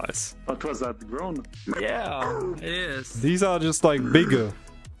good size. What was that grown? Yeah, it is. These are just like bigger.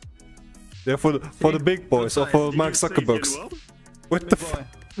 They're for the big boys or for Mark Zuckerberg's. What the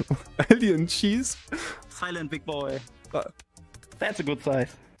Big boy. alien cheese? Silent big boy. That's a good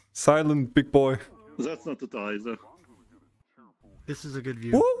size. Silent big boy. That's not a tie, though. This is a good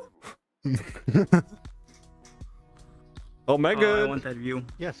view. Woo! Oh my I god. want that view.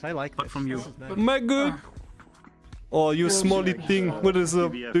 Yes, I like But this. from you. This is nice. Oh my god. Oh, you smally thing. What is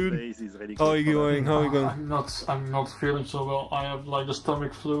up, dude? How are you going? How are you going? I'm not feeling so well. I have like the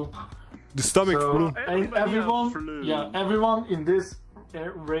stomach flu. The stomach flu. And everyone in this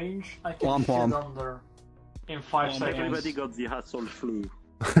range, I can sit under in 5 seconds. Everybody got the hassle flu.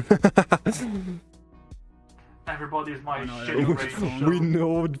 Everybody is my shitty range. We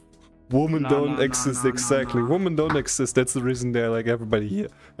know women don't exist exactly. Women don't exist. That's the reason they're like everybody here.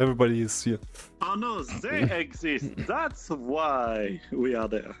 Everybody is here. Oh no, they exist. That's why we are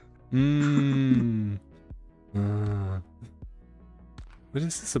there. What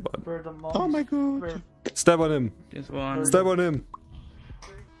is this about? Oh my god. Stab on him. Just one. Stab on him.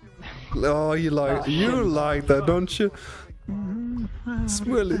 Oh, you like that, don't you?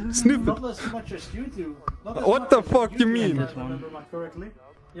 Smell it. Sniff Not it. as much as you do. What the fuck you mean?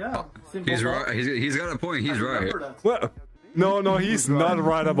 Yeah. He's right. He's got a point. He's right. Well, no, he's not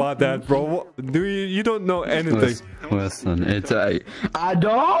right about that, bro. You don't know anything. Listen, it's a. I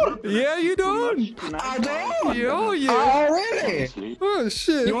don't. Yeah, you don't. I don't. Oh yeah. Already. Oh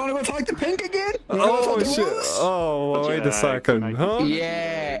shit. You want to go talk to Pink again? Oh shit. Oh, wait a second, huh?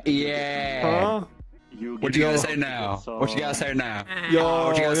 Yeah. Huh? What you gotta say now? What you gotta say now?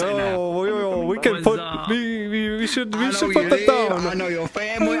 Yo, we can put. We should put that down. I know your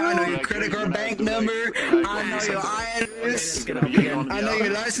family. I know your credit card bank number. I know your address. I know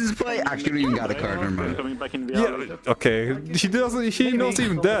your license plate. Actually, you don't even got a card number. Yeah. Okay. He doesn't. He knows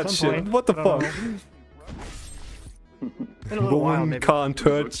even that shit. What the fuck? Woman can't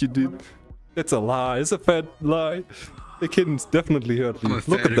hurt you, dude. That's a lie. It's a fat lie. The kittens definitely hurt you.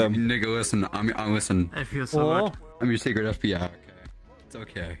 Look at them. Nigga, listen. Listen. I feel so good. I'm your secret FBI. Okay. It's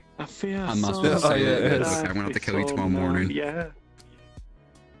okay. I feel I'm not supposed to say it. yeah, It's okay. I'm gonna have to kill you tomorrow morning. Yeah.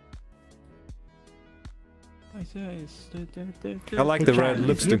 I like the red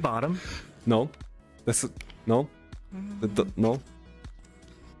lipstick. Bottom. No. That's no. No.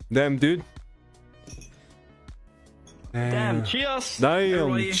 Damn, dude. Damn, cheers! Damn,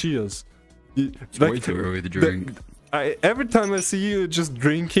 everybody. cheers. It's way too early to drink. Every time I see you just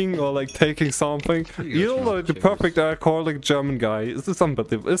drinking or like taking something, you're like the perfect alcoholic German guy. It's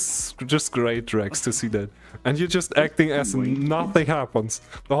unbelievable. It's just great, Rex, to see that. And you're just acting as nothing happens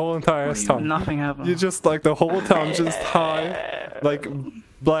the whole entire time. Nothing happens. You're just like the whole time just high, like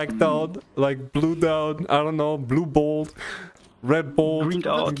blacked out, like blued out, I don't know, blue balled, red balled,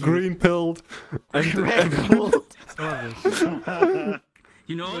 green pilled, and red pilled.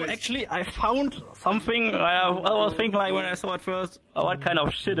 You know, actually, I found something I was thinking like when I saw it first, what kind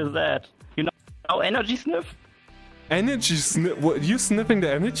of shit is that? You know, energy sniff? Energy sniff? What, you sniffing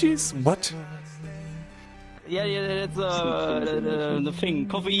the energies? What? Yeah, that's the thing.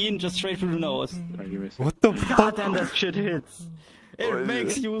 Caffeine just straight through the nose. What the fuck? God damn, that shit hits. It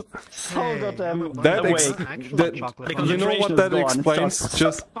makes you so goddamn awake. You know what that explains?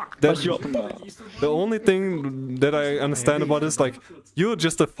 Just that the only thing that I understand about is like you're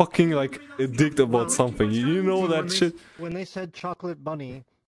just a fucking like addict about something. You know that shit. When they said chocolate bunny,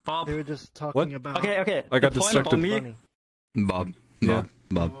 they were just talking What? about. Okay. I got distracted. Bob. Yeah.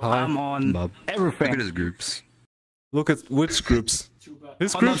 Bob. I'm on Bob. everything. Look at his groups. Look at which groups?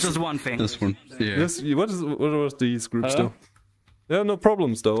 His Not groups. just one thing. This one. Yeah. Yes. What was these groups though? There are no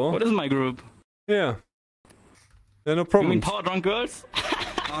problems though. Huh? What is my group? Yeah. There are no You mean problems. power drunk girls?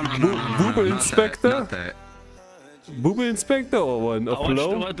 Booba Inspector? Not that. Booba Inspector or one? A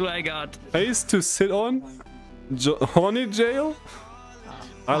flow? What do I got? Face to sit on? Honey Jail?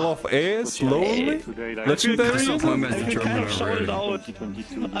 I love ass? Lonely? Legendary? I kind of shouted out.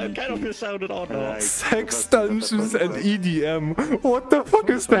 I kind of shouted out now. Sex Dungeons and EDM. What the fuck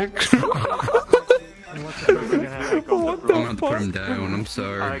is that? What the I'm gonna have to put fuck? him down. I'm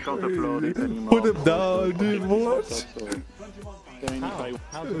sorry. I can't upload it anymore. Put him down, dude. What?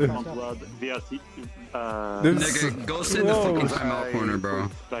 Nigga, go sit in the fucking timeout corner, bro.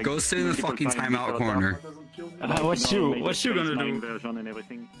 Go sit in the fucking timeout corner. What you gonna do?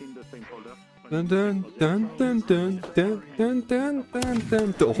 Dun dun dun dun dun dun dun dun dun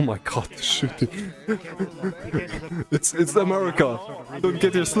dun. Oh my god, shit. It's America. Don't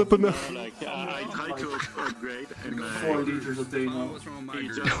get your slipper now. I try to upgrade and 4 liters a day now. What's wrong with my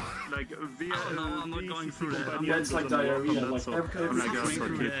just group? I'm not going through that. Yeah, it's like diarrhea. Like every I'm like,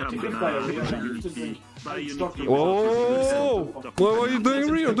 drink okay, diarrhea. Oh! What are you doing,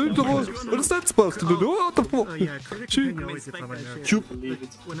 Rio? What is that supposed to do? What the fuck? Yeah, critics can know if I'm in there.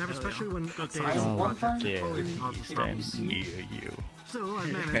 Whenever, especially when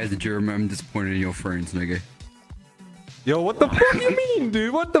As a German, I'm disappointed in your friends, nigga. Yo, what the fuck you mean,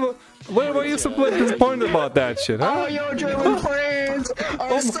 dude? What the? Where were you so disappointed about that shit, huh? Oh, your German friends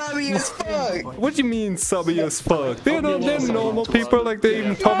are subby as fuck. What do you mean subby as fuck? They're normal people, like they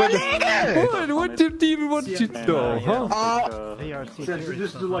even top it. What do you even want to know, huh? We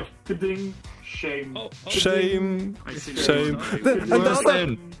just do like ding, shame. Shame.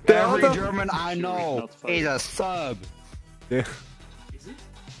 Listen, every German I know is a sub. Yeah.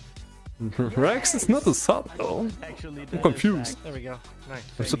 Rex is not a sub though. I'm confused. There we go. Nice.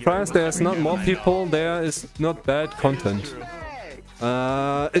 I'm surprised there's not more people. There is not bad content.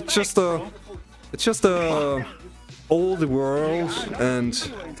 It's just a old world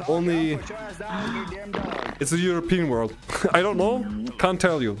and only it's a European world. I don't know. Can't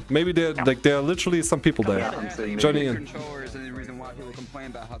tell you. Maybe there are literally some people there joining in.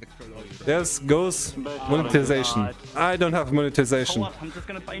 There's goes monetization. I don't have monetization.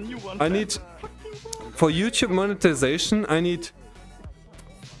 I need for YouTube monetization. I need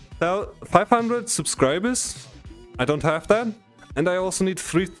 500 subscribers. I don't have that, and I also need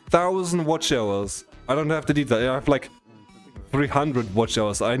 3,000 watch hours. I don't have the detail. I have like 300 watch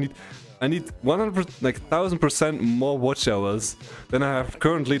hours. I need 100 like 1000% more watch hours than I have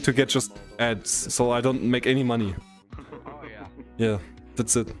currently to get just ads, so I don't make any money. Yeah,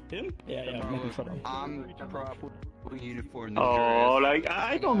 that's it. Oh, like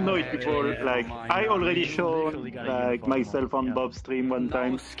I don't know if people like I already showed like myself on Bob's stream one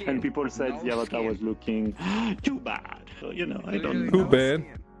time, and people said the avatar was looking too bad. So you know, I don't know. Too bad.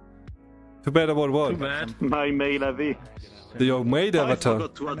 Too bad about what? Too bad. My male AV. Your maid avatar. I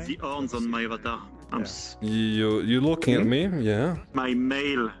forgot to add the horns on my avatar. You looking at me? Yeah. My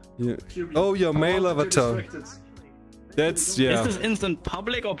male. Yeah. Oh, your male avatar. That's yeah. Is this instant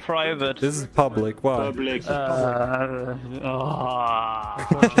public or private? This is public. Why? Public.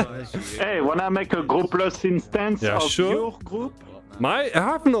 Hey, wanna make a group plus instance of your group? I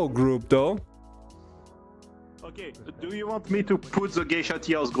have no group though. Okay. Do you want me to put the geisha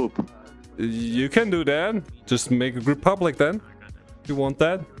tiers group? You can do that. Just make a group public then. You want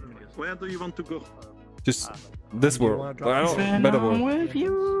that? Where do you want to go? Just this world. Better world. With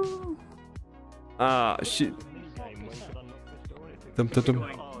you. Ah, shit. Dum, dum, dum.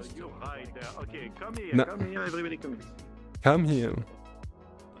 Oh, you're right there. Okay, come here. No. Come here, everybody come here. Come here.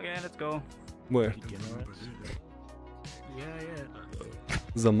 Okay, let's go. Where? Yeah.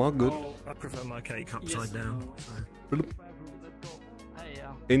 Is the mug good? I prefer my cake upside down.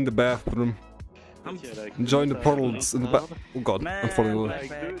 In the bathroom. Join the portals in the back. Oh god, I'm falling away.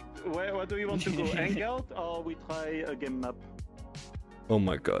 Where do you want to go? Hangout or we try a game map? Oh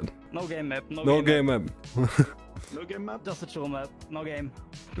my god. No game map. No game map. No game map? Just a chill map. No game.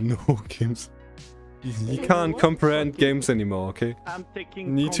 No games. You can't comprehend games anymore, okay? I'm taking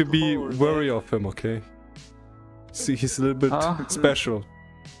You need to be wary of him, okay? See, he's a little bit special.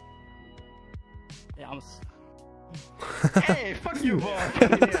 Yeah, Hey, fuck you, boy!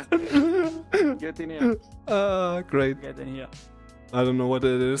 Get in here. Great. Get in here. I don't know what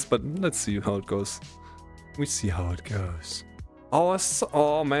it is, but let's see how it goes. We see how it goes.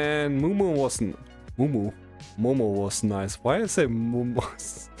 Oh man, Momo wasn't. Momo was nice. Why did I say Momo?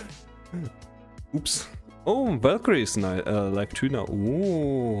 Oops. Oh, Valkyrie is nice. Like tuna.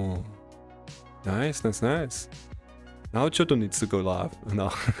 Ooh. Nice. Now Choto needs to go live.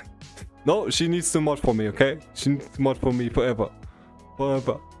 No. No, she needs to mod for me, okay? She needs to mod for me forever.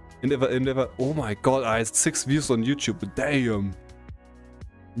 And ever. Oh my god, I had 6 views on YouTube. Damn.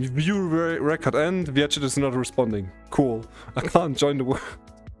 View record and Viachet is not responding. Cool. I can't join the world.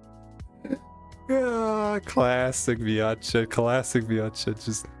 Yeah, classic Viachet.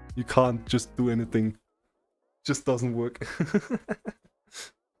 Just you can't just do anything. Just doesn't work.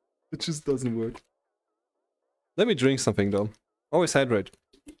 It just doesn't work. Let me drink something though. Always hydrate.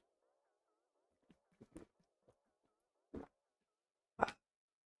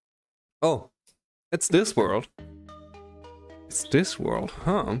 Oh, it's this world. It's this world,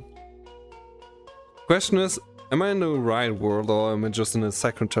 huh? Question is, am I in the right world or am I just in a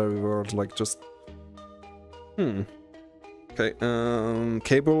secondary world? Like just... Okay,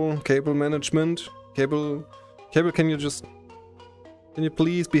 cable management. Cable, can you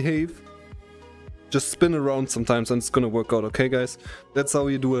please behave? Just spin around sometimes and it's gonna work out, okay guys? That's how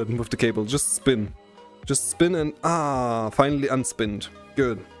you do it with the cable, just spin. Just spin and finally unspinned.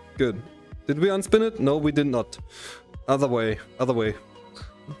 Good. Did we unspin it? No, we did not. Other way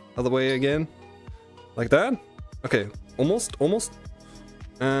again. Like that? Okay, almost.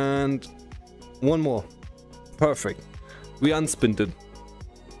 And one more. Perfect. We unspinned it.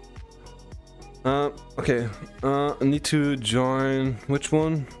 Okay. I need to join which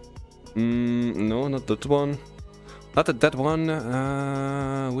one? No, not that one. Not that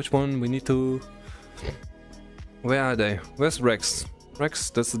one. Which one? We need to. Where are they? Where's Rex? Rex?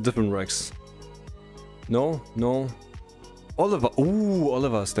 That's a different Rex. No. Oliver. Ooh,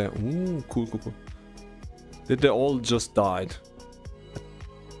 Oliver's there. Ooh, cool. Did they all just died?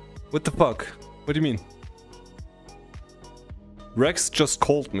 What the fuck? What do you mean? Rex just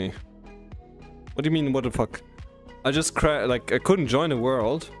called me. What do you mean, what the fuck? I just like, I couldn't join the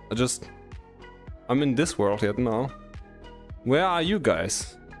world. I'm in this world yet now. Where are you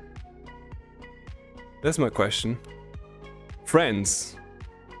guys? That's my question. Friends.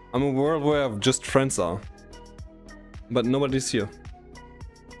 I'm a world where just friends are. But nobody's here.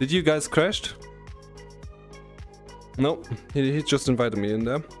 Did you guys crashed? Nope. He just invited me in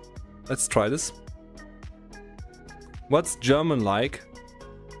there. Let's try this. What's German like?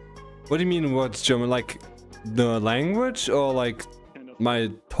 What do you mean what's German like? The language or like my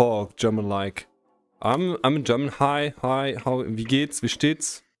talk German like? I'm in German. Hi, wie geht's? Wie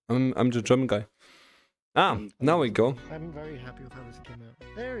steht's? I'm the German guy. Ah, now we go. I'm very happy with how this came out.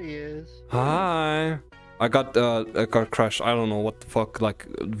 There he is. Hi. I got crashed. I don't know what the fuck. Like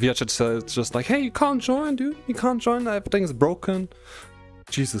VHS said, it's just like, hey, you can't join, dude. You can't join. Everything's broken.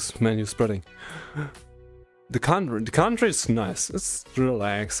 Jesus, man, you're spreading. The country is nice. It's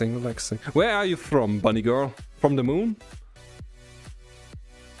relaxing. Where are you from, bunny girl? From the moon?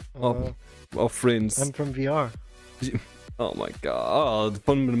 Or friends? I'm from VR. Oh my god,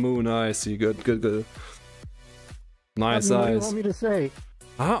 from the moon. I see. Good. Nice eyes. What do you want me to say?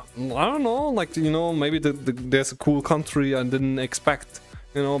 I don't know, like, you know, maybe there's a cool country I didn't expect,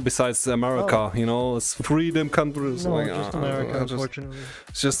 you know, besides America, you know, it's freedom countries. No, like, just America, unfortunately.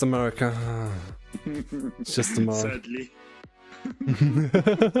 It's just America. It's just America. Sadly.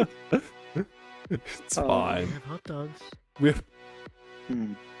 It's fine. We have hot dogs. We have...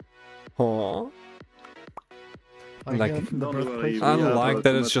 Aww. Like, I like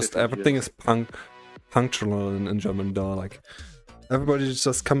that it's just, everything is punctual in German, though, like... Everybody's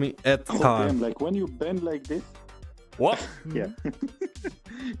just coming at time. Damn, like when you bend like this. What? Yeah.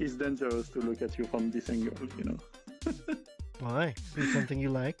 It's dangerous to look at you from this angle, you know. Why? Is it something you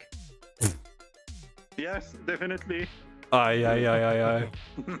like? Yes, definitely. Aye.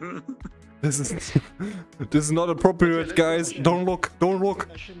 This is not appropriate, guys. Don't look.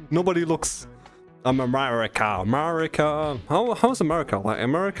 Nobody looks. I'm America. How's America? Like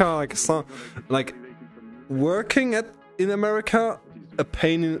America, like working in America, a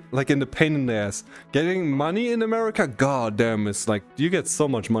pain in the ass. Getting money in America, god damn, it's like you get so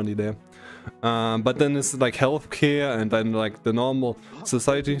much money there. But then it's like healthcare and then like the normal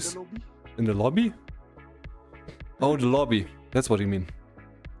societies. In the lobby? Oh, the lobby. That's what you mean.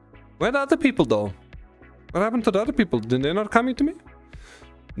 Where are the other people though? What happened to the other people? Did they not coming to me?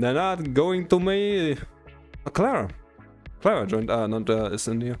 They're not going to me. Clara joined. Not is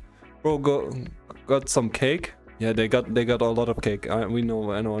in here. Bro, got some cake. Yeah, they got a lot of cake. We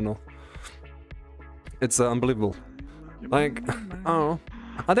know. I know. It's unbelievable. Like, I don't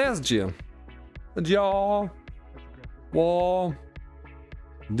know. There's Gia. Yeah. Whoa.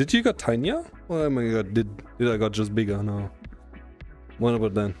 Did you got tinier? Oh my god, did I got just bigger? No. What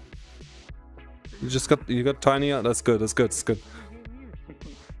about then? You got tinier? That's good. It's good.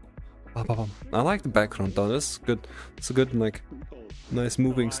 I like the background though. That's good. It's a good, like, nice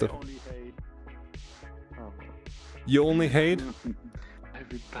moving stuff. You only hate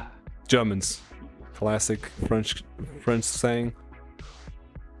Germans. Classic French saying.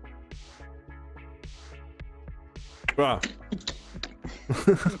 Ah.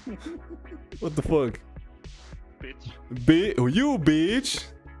 What the fuck? Bitch. You bitch.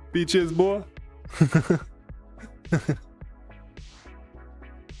 Bitches, boy.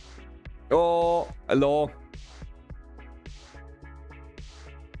 Oh, hello.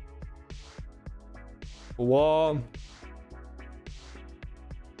 What?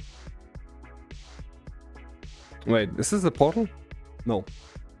 Wait, is this a portal? No.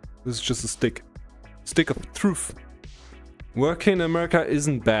 This is just a stick. Stick of truth. Working in America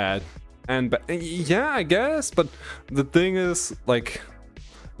isn't bad. And yeah, I guess, but the thing is, like,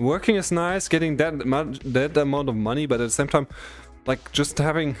 working is nice, getting that amount of money, but at the same time, like, just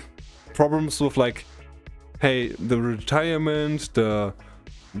having problems with, like, hey, the retirement, the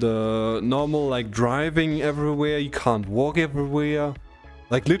normal, like, driving everywhere, you can't walk everywhere.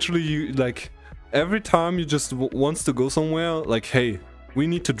 Like, literally, you, like, every time you just wants to go somewhere, like, hey, we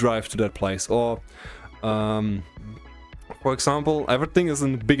need to drive to that place, or For example, everything is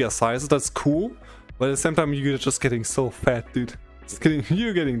in bigger sizes. That's cool, but at the same time, you're just getting so fat, dude.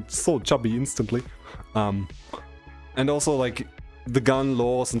 You're getting so chubby instantly. And also like the gun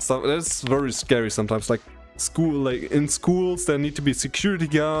laws and stuff. That's very scary sometimes. Like in schools, there need to be security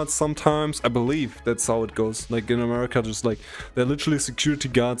guards sometimes. I believe that's how it goes. Like in America, just like there are literally security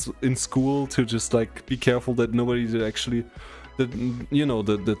guards in school to just like be careful that nobody did actually, you know,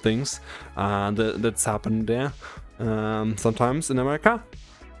 the things that's happened there sometimes in America.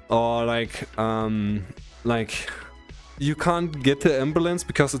 Or like you can't get the ambulance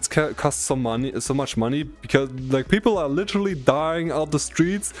because it costs so much money, because like people are literally dying out the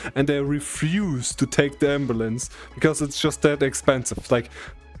streets and they refuse to take the ambulance because it's just that expensive. Like,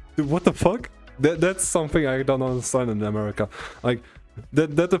 what the fuck? That's something I don't understand in America. Like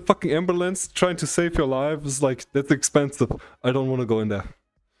that the fucking ambulance trying to save your life is like, that's expensive. I don't want to go in there.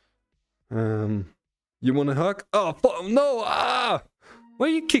 You want a hug? Oh no! Ah! Why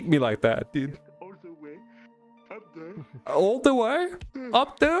you kick me like that, dude? All the way?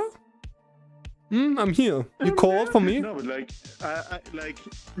 Up there? I'm here. You called for me? No, but like, like,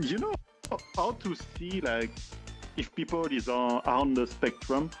 you know how to see like if people is on the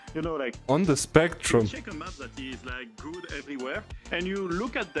spectrum? You know, like on the spectrum. You check a map that is like good everywhere, and you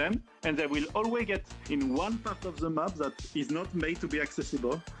look at them, and they will always get in one part of the map that is not made to be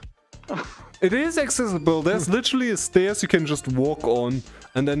accessible. It is accessible. There's literally a stairs you can just walk on,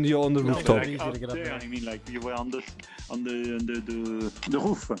 and then you're on the rooftop. Like up there, I mean, like you were on the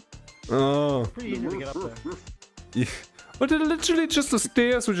roof. Oh. Pretty easy to get up there. Yeah. But they're literally just the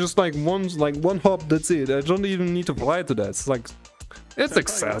stairs with just like one hop. That's it. I don't even need to fly to that. It's like it's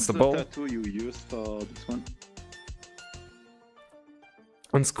accessible. What's the tattoo you use for this one?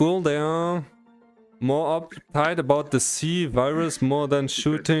 In school, they are more uptight about the C virus more than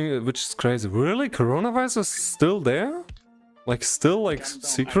shooting, which is crazy. Really? Coronavirus is still there? Like still like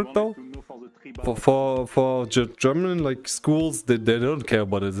secret though? For German like schools, they don't care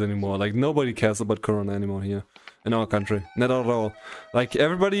about it anymore. Like nobody cares about Corona anymore here in our country. Not at all. Like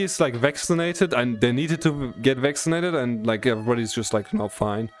everybody is like vaccinated, and they needed to get vaccinated, and like everybody's just like now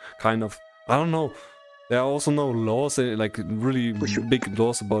fine, kind of. I don't know. There are also no laws, like really big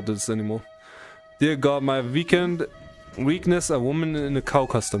laws about this anymore. Dear God, my weakness, a woman in a cow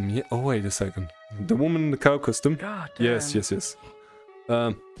costume. Yeah, oh, wait a second. The woman in the cow costume? God damn. Yes.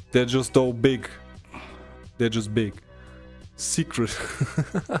 They're just so big. They're just big. Secret.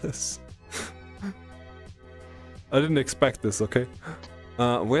 I didn't expect this, okay?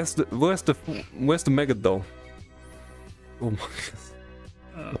 Where's the maggot though? Oh my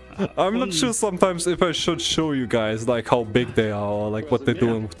God. I'm not sure sometimes if I should show you guys like how big they are, or like what they're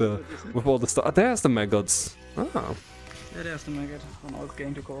doing with all the stuff. There's the maggots. Ah. Yeah, there's the maggot. I'm not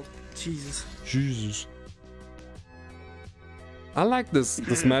going to call. Jesus. I like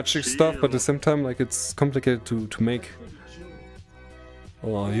this magic stuff, but at the same time, like it's complicated to make.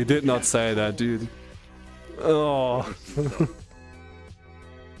 Oh, you did not say that, dude. Oh.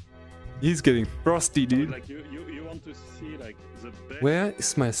 He's getting frosty, dude. Like you want to see like the best. Where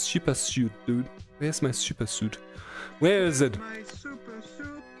is my super suit, dude? Where's my super suit? Where is it? My super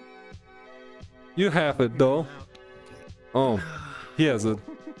suit. You have it though. Oh, he has it.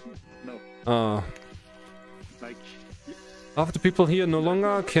 No. Like. Half the people here no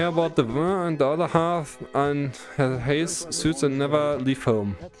longer care about the and the other half and has suits and never leave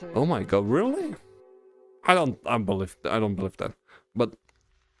home. Oh my God, really? I don't believe that. But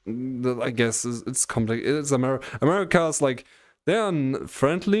I guess it's complicated. It's America's like they're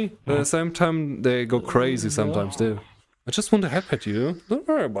friendly, but at the same time they go crazy sometimes. I just want to help at you. Don't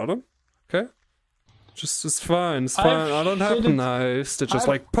worry about them. Okay? It's fine. It's fine. I don't have knives. They just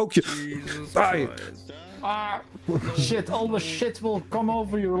like poke you. Bye. Shit, all the shit will come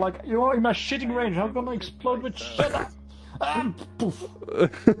over you. Like, you're in my shitting range. How can I explode with shit? Poof.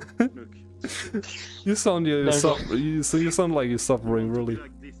 You sound like you're suffering, really.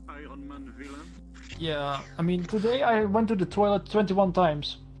 Yeah, I mean, today I went to the toilet 21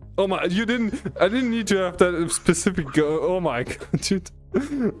 times. Oh my, I didn't need to have that specific oh my God, dude.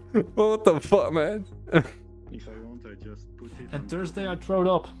 What the fuck, man? If I want, I just put it. And Thursday I throwed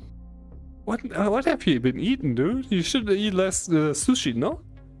up. What have you been eating, dude? You should eat less sushi, no?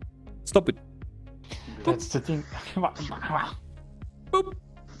 Stop it. That's the thing. Boop.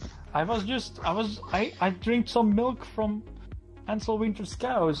 I drink some milk from Ansel Winter's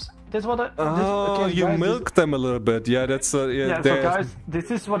cows. That's what I... Oh, you milk them a little bit. Yeah, that's... yeah, so guys,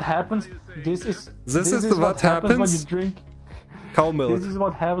 this is what happens. This is what happens when you drink... Cow milk. This is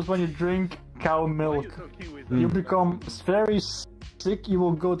what happens when you drink cow milk. You become very sick, you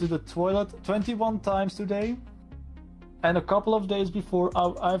will go to the toilet 21 times today. And a couple of days before,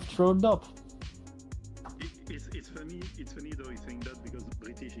 I've thrown up. It's funny though he's saying that because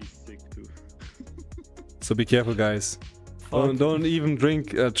British is sick too. So be careful, guys. Don't even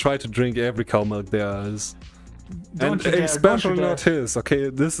drink. Try to drink every cow milk there is, and especially not his. Okay,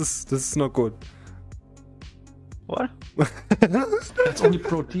 this is not good. What? That's only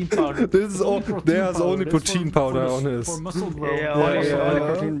protein powder. This is all. There's only protein powder on his. For muscle growth. Yeah, only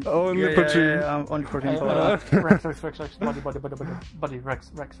protein. Only protein. Only protein powder. Rex, buddy,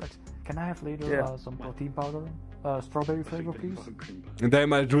 Rex. Can I have later some protein powder? Strawberry flavor, please. And they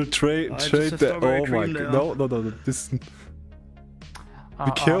might trade that. Oh my god! No! This.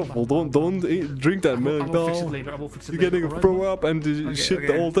 Be careful! Don't drink that milk. No, you're getting a throw up and shit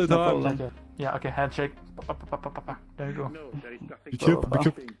all the time. Yeah, okay, handshake. There you go. Be careful, be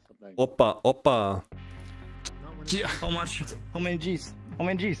careful. Oppa. Yeah. How much? How many G's? How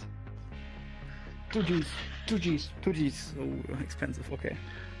many G's? 2 G's. 2 G's. 2 G's. Oh, expensive. Okay.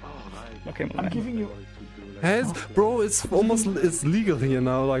 Okay, I'm giving you. Bro, it's legal here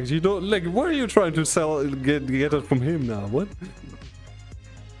now. Like you don't like. What are you trying to sell? Get it from him now? What?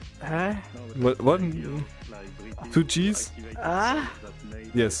 Huh? What? 2 G's?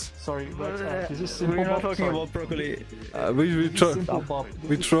 Yes. Sorry, but this is simple. We're not talking about broccoli. We're talking about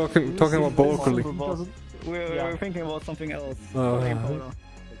broccoli. We're thinking about something else.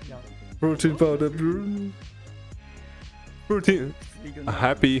 Protein powder. Protein.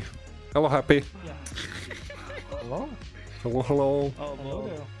 Happy. Hello, happy. Hello. Hello.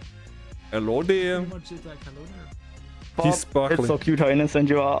 Hello there. He's sparkling. It's so cute how innocent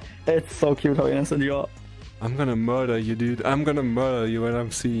you are. It's so cute how innocent you are. I'm gonna murder you, dude. I'm gonna murder you when I'm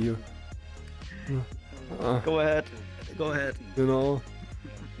seeing you. Go ahead. Go ahead. You know.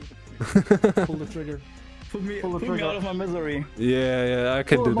 Pull the trigger. Put me out of my misery. Yeah, I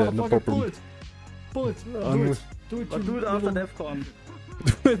can do that. No problem. Pull it. Do it. Do it after DEFCON.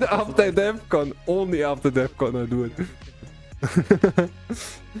 Do it after DEFCON. Only after DEFCON I do it.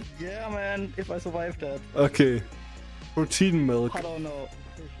 Yeah, man. If I survive that. Okay. Protein milk. I don't know.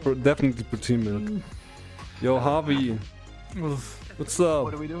 Definitely protein milk. Yo, Harvey. What's up?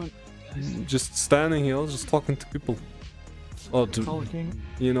 What are we doing? Just standing here, just talking to people. Oh,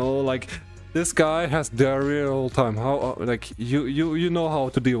 you know, like this guy has diarrhea all the time. How, like, you know how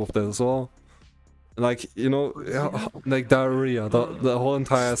to deal with this, or like, you know, like diarrhea the whole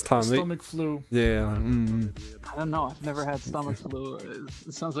entire time. Stomach flu. Yeah. I don't know. I've never had stomach flu.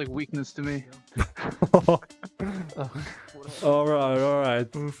 It sounds like weakness to me. All right.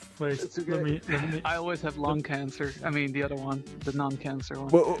 Wait, let me. I always have lung cancer. I mean, the other one, the non-cancer one.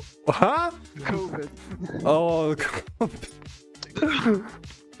 Well, huh? COVID. Oh.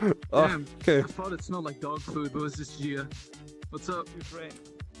 Damn, okay. I thought it smelled like dog food, but it was just Gia. What's up?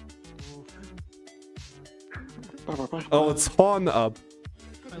 Oh, it's Horn up.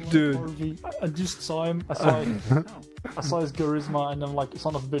 Dude. I just saw him. I saw his charisma, and I'm like,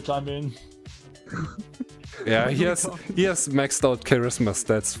 son of a bitch, I'm in. Yeah, he has maxed out charisma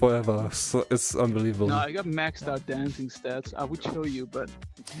stats forever. So it's unbelievable. No, I got maxed out dancing stats. I would show you, but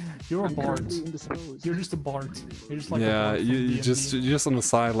you're a bard. You're just a bard. You're just like yeah, you're just on the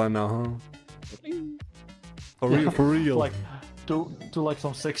sideline now, huh? For real. Like to like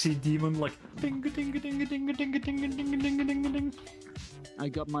some sexy demon, like ding ding ding ding ding ding ding ding ding ding ding ding. I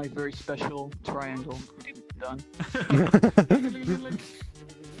got my very special triangle done.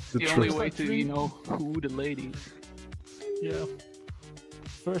 The only way to, you know, woo the ladies. Yeah.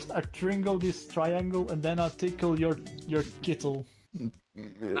 First I tringle this triangle and then I tickle your kittle.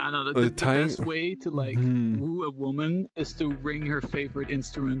 I know the best way to like woo a woman is to ring her favorite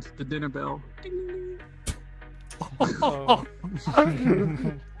instrument, the dinner bell. Oh,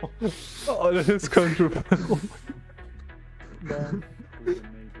 that is controversial.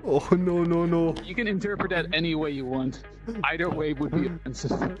 Oh no. You can interpret that any way you want. Either way would be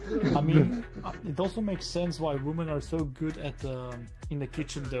offensive. I mean, it also makes sense why women are so good at in the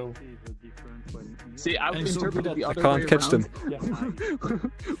kitchen, though. See, I would interpret it the other way around. I can't catch them. Yeah.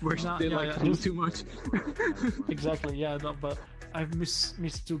 Where they do too much. Exactly, yeah, no, but I've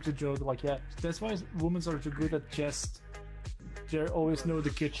mistook the joke. Like, yeah, that's why women are so good at chess. They always know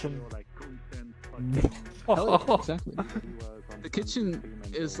the kitchen. Exactly. The kitchen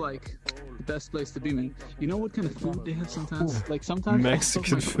is like the best place to be, man. You know what kind of food they have sometimes? Like sometimes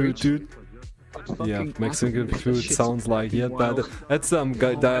Mexican food, dude. Yeah, Mexican food sounds like that's some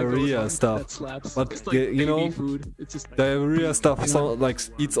diarrhea stuff. But like you know, diarrhea stuff sounds like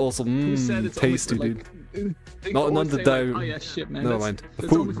it's also tasty, dude. Not the diarrhea. Oh yeah, shit, man. Never mind.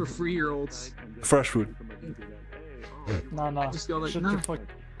 It's only for 3-year-olds. Fresh food. Nah. Just go like, Shut nah. your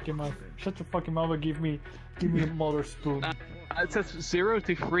fucking mouth. Shut your fucking mouth and give me a mother spoon. It says 0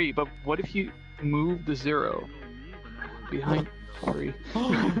 to 3, but what if you move the 0 behind 3?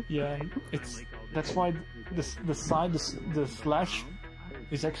 Yeah, that's why the side, the slash,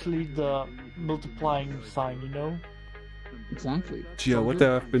 is actually the multiplying sign, you know? Exactly. Gia, what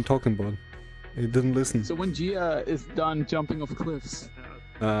have I been talking about? You didn't listen. So when Gia is done jumping off cliffs,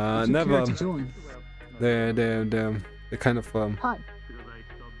 never. To join? They're kind of Hi.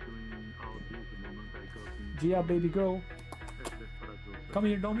 Gia, baby girl. Come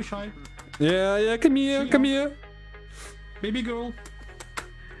here, don't be shy. Yeah, come here. Baby girl.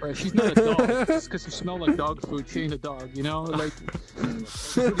 Right, she's not a dog. Just because you smell like dog food, she ain't a dog, you know? Like.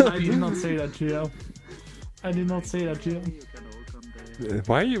 I did not say that, Gia. I did not say that, Gia.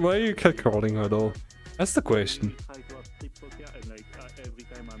 Why are you catcalling her though? That's the question.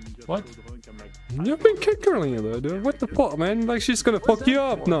 What? You've been catcalling her though, dude. What the fuck, man? Like she's gonna fuck you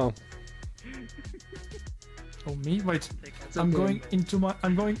up now. Oh me? Wait. I'm going into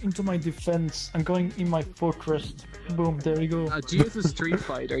my defense. I'm going in my fortress. Boom, there we go. Gia's a street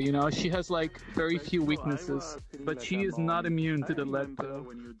fighter, you know? She has like very few weaknesses, but she is not immune to the lead though.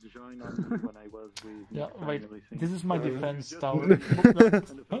 Yeah, wait. This is my defense tower.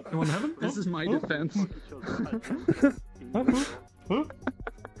 You wanna have it? This is my defense.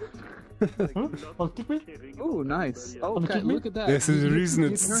 Oh, nice. Oh, okay, look at that. This is the reason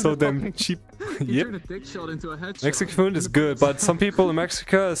it's so damn cheap. Yep. Turned a dick shot into a headshot. Mexican food is good, but some people in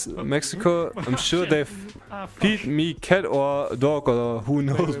Mexico, I'm sure they feed me cat or dog or who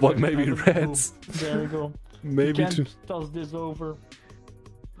knows what, maybe rats. There we go. Maybe to toss this over.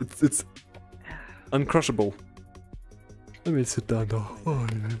 It's uncrushable. Let me sit down though. Oh,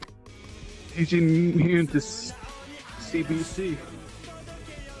 yeah. He's immune to CBC.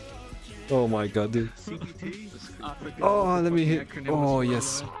 Oh my god, dude. CBT? Oh, let me hit. Oh,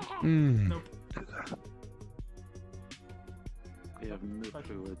 yes.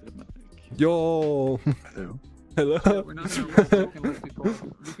 Yo. Hello. We're not like before.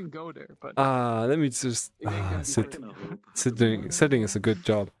 We can go there, but. Let me just sit. Sitting is a good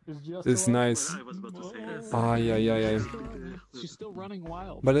job. It's nice. Yeah. She's still running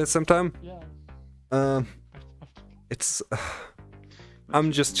wild. But at some time, it's.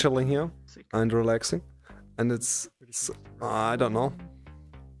 I'm just chilling here and relaxing, and it's I don't know.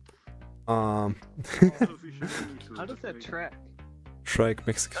 How does that track? Track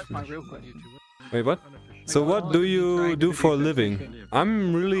Mexican. That's my real question. Wait, what? So what do you do for a living?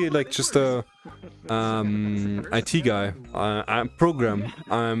 I'm really like just a IT guy. I'm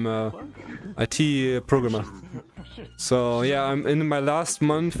a IT programmer. So yeah, I'm in my last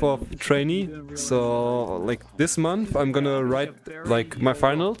month of trainee. So like this month I'm gonna write like my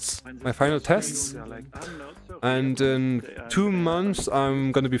final tests, and in 2 months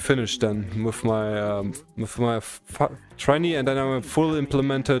I'm gonna be finished then with my trainee, and then I'm a full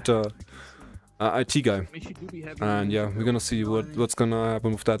implemented IT guy. And yeah, we're gonna see what's gonna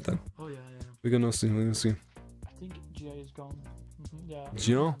happen with that then. Oh yeah. We're gonna see. I think Gia is gone. Yeah.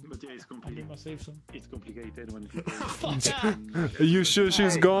 Gio? I did my save some. It's complicated when Are you sure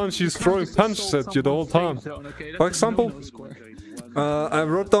she's gone? She's throwing punches at you the whole time. For example, I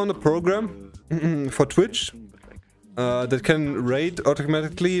wrote down a program for Twitch that can rate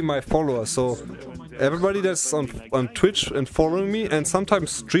automatically my followers. So everybody that's on Twitch and following me and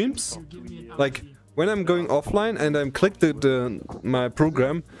sometimes streams, like when I'm going offline and I'm clicked my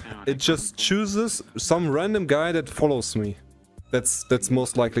program, it just chooses some random guy that follows me. That's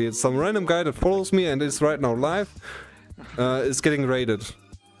most likely. It's some random guy that follows me and is right now live, is getting rated.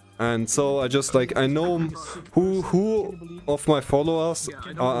 And so I just like, I know who of my followers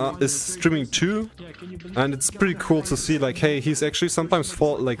is streaming too, and it's pretty cool to see like, hey, he's actually sometimes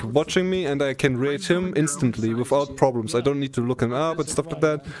watching me, and I can rate him instantly without problems. I don't need to look him up and stuff like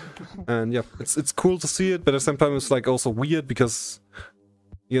that. And yeah, it's cool to see it, but sometimes it's like also weird because,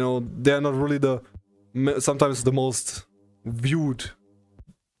 you know, they're not really sometimes the most viewed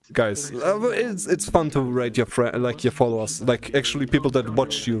guys. It's fun to rate your your followers, like actually people that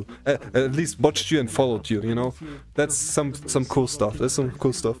watched you, at least watched you and followed you. You know, that's some cool stuff. That's some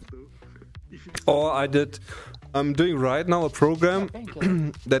cool stuff. Or I'm doing right now a program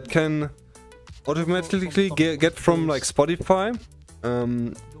that can automatically get from like Spotify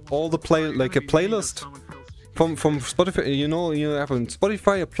all the a playlist from Spotify. You know, you have on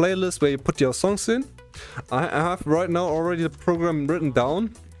Spotify a playlist where you put your songs in. I have right now already the program written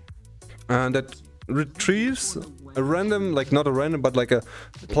down, and that retrieves a random, like not a random, but like a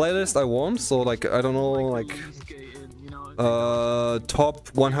playlist I want. So like I don't know, like top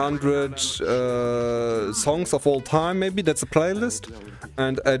 100 songs of all time. Maybe that's a playlist,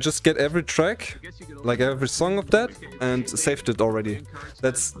 and I just get every track, like every song of that, and saved it already.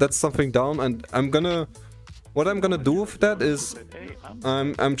 That's something down, and what I'm gonna do with that is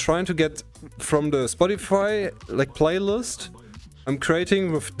I'm trying to get from the Spotify like playlist. I'm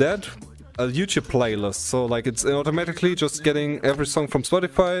creating with that a YouTube playlist, so like it's automatically just getting every song from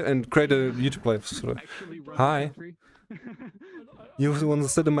Spotify and create a YouTube playlist. So, hi, you want to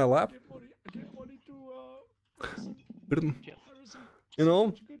sit in my lap? You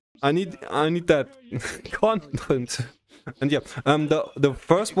know, I need that content. And yeah, the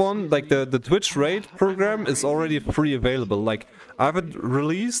first one, like the Twitch raid program, is already free available. Like I have it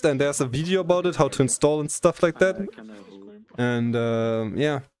released, and there's a video about it, how to install and stuff like that. And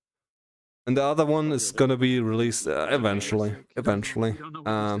yeah, and the other one is gonna be released eventually.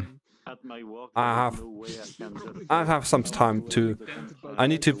 I have some time to. I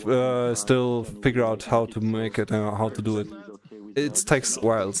need to still figure out how to make it, how to do it. It takes a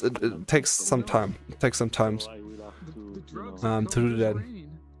while. It takes some time. It takes some time. To do that.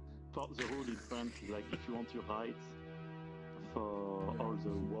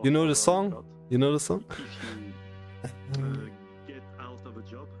 You know the song? You know the song?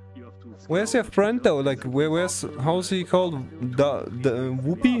 Where's your friend though? Like where's how's he called? The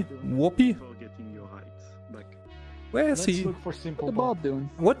Whoopie? Where is he? What's Bob doing?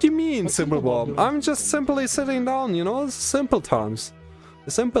 What do you mean, Simple Bob? I'm just simply sitting down, you know, simple times.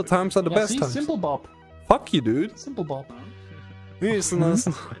 The simple times are the best times. Simple Bob. Fuck you, dude. Simple Bob. Yes, nice.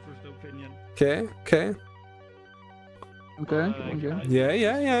 Okay.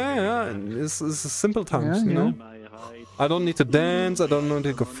 Yeah. It's simple times, you know. I don't need to dance. I don't need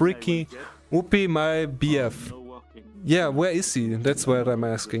to go freaky. Whoopie, my BF. Yeah, where is he? That's what I'm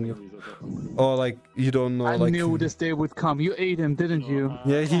asking you. Or like you don't know. I like knew this day would come. You ate him, didn't you?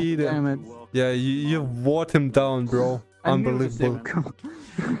 Yeah, he ate him. Damn it. Yeah, you wore him down, bro. Unbelievable.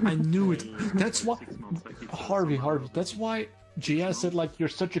 I knew it. That's why, Harvey. That's why Gia said like you're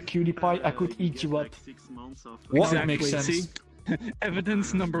such a cutie pie. I could eat you up. What? That makes sense. See?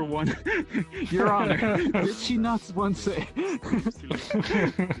 Evidence number one. Your Honor, did she not once say?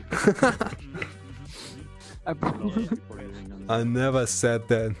 I never said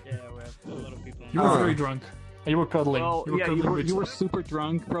that. You were very drunk. You were cuddling. Well, you were super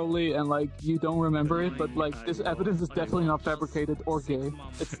drunk probably, and like you don't remember it, but like this evidence is definitely not fabricated or gay.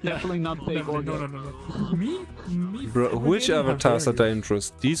 It's definitely not fake or gay. No. Me? Bro, which avatars are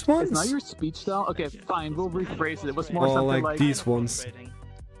dangerous? These ones? It's not your speech style. Okay, fine. We'll rephrase it. It was more or something like these ones.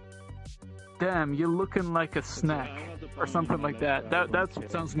 Damn, you're looking like a snack, or something like that. That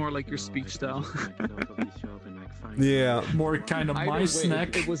sounds more like your speech style. Yeah. More kind of my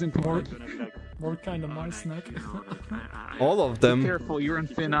snack. It was important. More kind of my snack. All of them. Be careful, you're on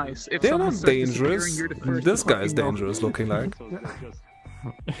thin ice. If they're not starts dangerous. You're the first This to guy is fucking know. dangerous looking like.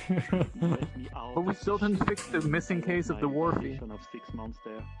 But we still didn't fix the missing case of the Wharfie.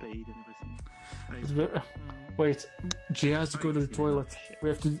 Wait, Jay has to go to the toilet. We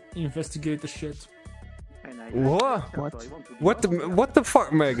have to investigate the shit. What? What the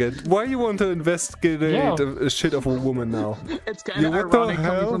fuck, Maggot? Why you want to investigate a shit of a woman now? It's kind of ironic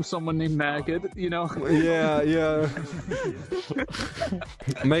coming from someone named Maggot, you know? Yeah.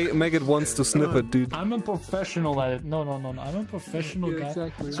 Maggot wants to sniff it, dude. I'm a professional at it. No. I'm a professional guy.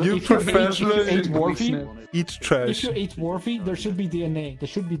 Exactly. So You professional? If you ate Wharfie, Eat trash. if you ate Wharfie, there should be DNA. There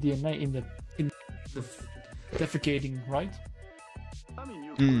should be DNA in the defecating, right?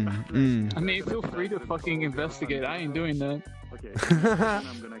 I mean, feel free to fucking investigate. I ain't doing that.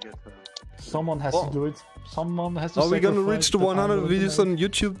 Someone has to do it. Someone has to. Are we gonna reach the 100 views on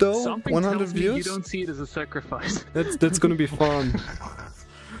YouTube though? Something 100 tells me views? you don't see it as a sacrifice. That's gonna be fun.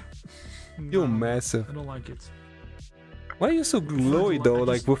 You're massive. I don't like it. Why are you so glowy though,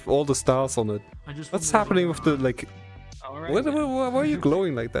 like with all the stars on it? What's happening with the like? Why are you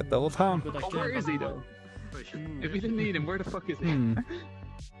glowing like that the whole time? Oh, where is he though? If we didn't need him, where the fuck is he?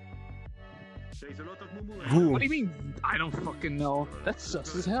 Who? What do you mean? I don't fucking know. That's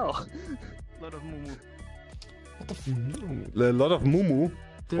sus as hell. A lot of moo-moo. A lot of moo-moo.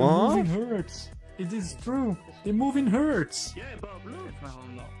 They're moving herds. It is true. They move in herds.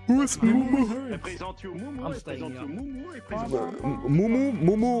 Who's moo-moo? I'm staying up.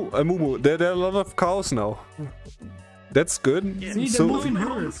 Moo-moo. There are a lot of cows now. That's good. See, they're moving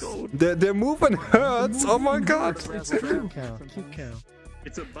herds. They're moving herds. Oh my god. It's true. Cute cow.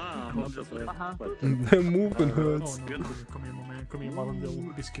 It's a bar, not just a Their movement hurts. Oh, no, come here, my man. Come here, my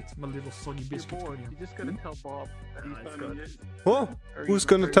little biscuit. My little soggy biscuit. Come here. You just gotta tell Bob. Oh, who's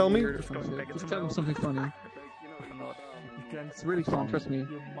gonna tell me? Just tell him something funny. It's really fun, trust me.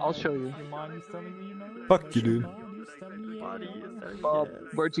 I'll show you. Fuck you, dude. Bob,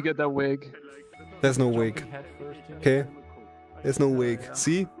 where'd you get that wig? There's no wig. Okay? There's no wig.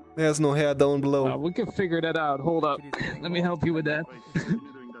 See? There's no hair down below. We can figure that out. Hold up. Let me help you with that.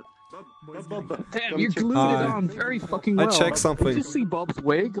 Damn, you glued it on very fucking well. I checked something. Did you see Bob's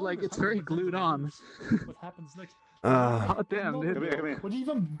wig? Like, it's very glued on. What happens next? Oh, damn, dude. What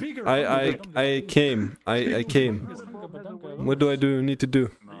even bigger? I came. I came. What do I need to do?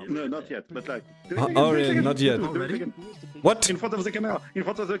 No, not yet, but like... Oh, yeah, not yet. What? In front of the camera! In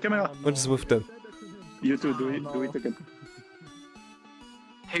front of the camera! What is with them? You two, do it again.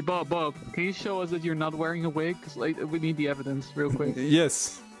 Hey, Bob, can you show us that you're not wearing a wig? Because like, we need the evidence real quick.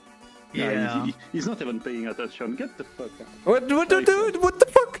 Yes. Yeah. He's not even paying attention. Get the fuck out. What the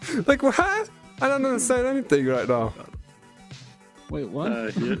fuck? Like, what? I don't understand anything right now. Wait,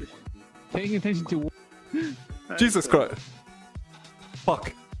 what? Paying attention to what? Jesus Christ.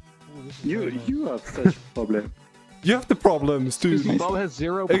 Fuck. You have such problem. You have the problems, dude. Excuse me, Bob has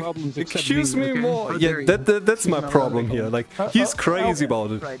zero problems except Excuse me okay? more. Yeah, that's my problem here. Like, he's crazy about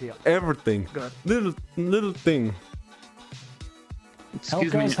it. Everything. Little thing.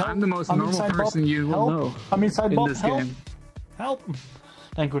 Excuse me, I'm the most normal person you will know. I'm inside Bob. This game. Help!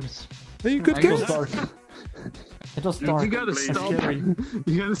 Thank goodness. Are you good, It was guys? dark. It was dark. You gotta stop.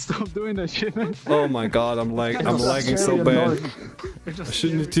 You gotta stop doing that shit, man. Oh my god, I'm lagging so bad. I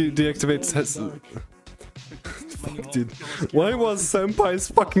shouldn't deactivate this. Fuck, dude. Why was Senpai's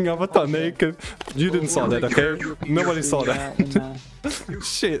fucking avatar naked? You didn't saw that, okay? Nobody saw that.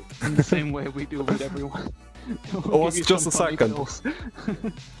 Shit. In the same way we do with everyone. Oh, it's just a second.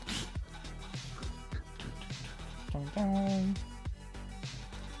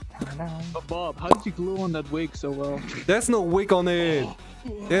 But Bob, how did you glue on that wig so well? There's no wig on it.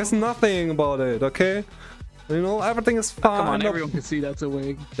 There's nothing about it, okay? You know, everything is fine. Come on, everyone can see that's a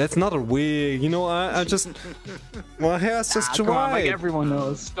wig. That's not a wig. You know, I just... My hair's just dry. Come on, like everyone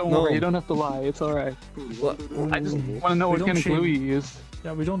knows. Don't worry, you don't have to lie. It's alright. I just want to know what kind of glue you used.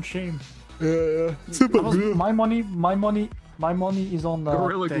 Yeah, we don't shame. Yeah, super glue. My money is on the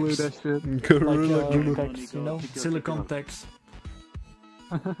Gorilla glue that shit. Gorilla glue. Text, you know, silicone text.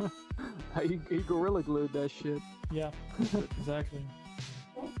 He gorilla glued that shit. Yeah, exactly.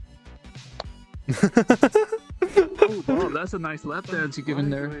 Oh, Bob, that's a nice lap dance you giving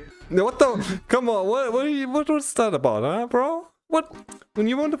there. No, what the? Come on, what was that about, huh, bro? What? When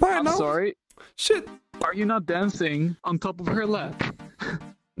you want to fight now? I'm sorry. Shit. Are you not dancing on top of her lap?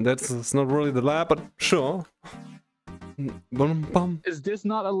 It's not really the lap, but sure. Bum, bum. Is this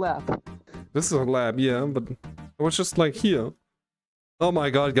not a lap? This is a lab, yeah, but it was just like here. Oh my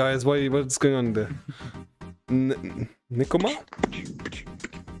god, guys, what's going on there? Nikoma?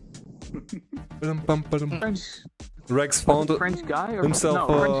 French. Rex found French guy or himself.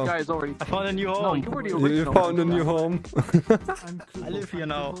 No, French guy is already. I found a new home. No, you were the original. You found a new home. I live here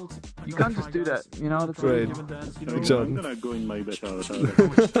now. You can't just do that, you know. That's great. Good job. I'm gonna go in my bed.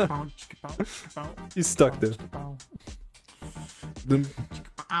 He's stuck there.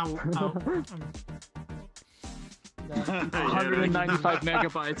 195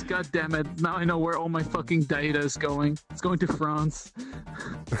 megabytes. God damn it! Now I know where all my fucking data is going. It's going to France.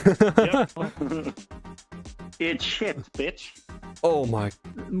 It's shit, bitch. Oh my.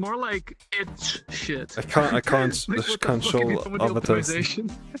 More like it's shit. I can't show avatars.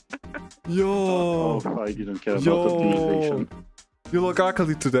 Yo. Oh, I didn't care about optimization. You look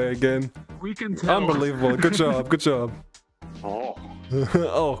ugly today again. We can tell. Unbelievable. Good job. Good job. Oh.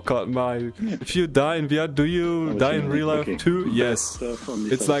 Oh god, my. If you die in VR, do you die in real life too? Yes.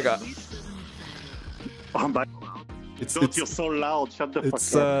 It's like a... You're so loud, shut the fuck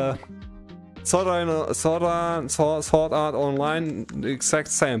up. Sword Art Online, exact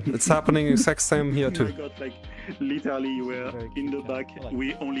same. It's happening exact same here too. Oh my god, like, literally you were in the back,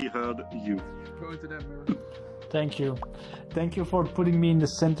 we only heard you. Go into that mirror. Thank you. Thank you for putting me in the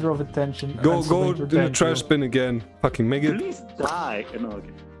center of attention. Go in the trash bin again. Fucking make it. Please die. No,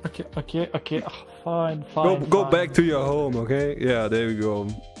 okay. Fine. Go back to your home, okay? Yeah, there we go.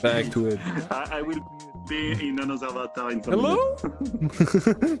 Back to it. I will be in another avatar in some Hello?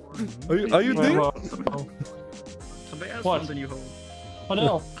 Are you there? Somebody else What? found a new home. What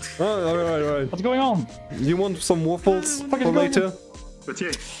else? Oh, alright. What's going on? You want some waffles for later? But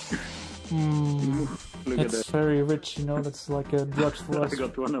yeah. Look at It's that. very rich, you know, that's like a drug for us. I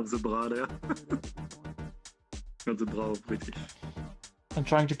got one of the bra there. Got the bra of British. I'm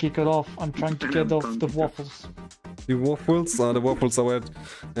trying to kick it off. I'm trying to get off the waffles. The waffles? The waffles are wet.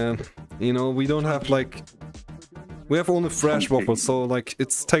 And, you know, we don't have like... We have only fresh waffles, so like it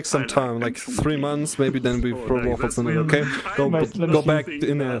takes some time, like 3 months, maybe then we throw waffles in it, okay? Go back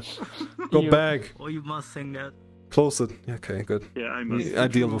in there. Go back. Oh, you must sing that. Close it. Okay, good. Yeah, I must. I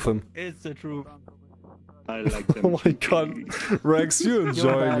deal with him. It's the truth. I like them. Oh my god. Rex, you're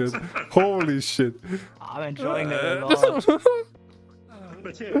enjoying it. Holy shit. I'm enjoying it a lot.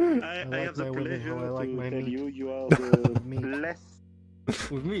 But yeah, I have the pleasure to tell you, you are the blessed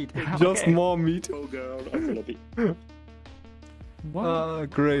with meat. Just more meat. oh girl of Philippi.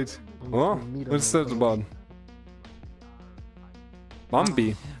 Great. Oh, what's that about?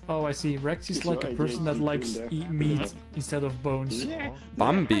 Bambi. Oh, I see. Rex is like a person that likes eat meat instead of bones.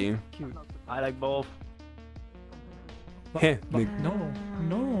 Bambi. I like both. Hey, No,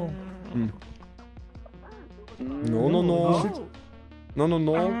 no. No, no, no. No, no,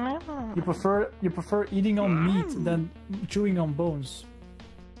 no. You prefer eating on meat than chewing on bones.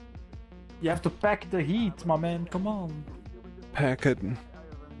 You have to pack the heat, my man. Come on. Pack it.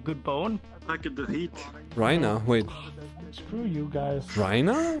 Good bone. Pack the heat. Rainer, wait. Screw you guys.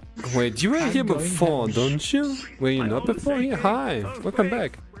 Rainer? Wait, you were here before, don't you? Were you not before here? Hi, welcome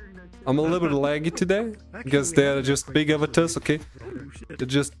back. I'm a little bit laggy today, because they're just big avatars, okay? They're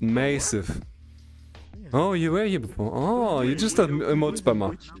just massive. Oh, you were here before. Oh, you're just an emote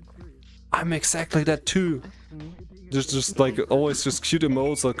spammer. I'm exactly that too. Just like always just cute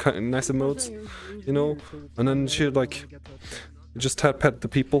emotes or kind of nice emotes, you know? And then she like just pet the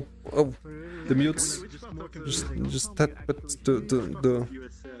people. Oh, the mutes. Just pet the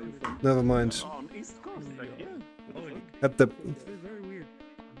never mind. At the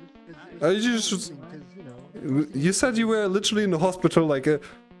you said you were literally in the hospital like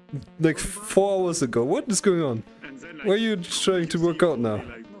 4 hours ago. What is going on? Where are you trying to work out now?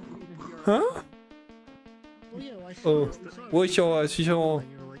 Huh? Oh, what's your Is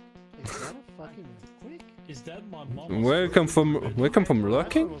that my mom? Welcome from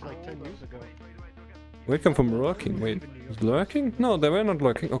lurking? Welcome from lurking. Wait, lurking? No, they were not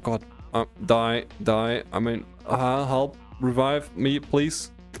lurking. Oh god. Die. I mean, help, revive me,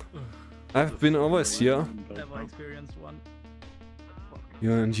 please. I've been always here. Never experienced one.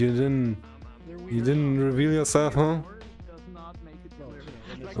 You didn't reveal yourself, huh?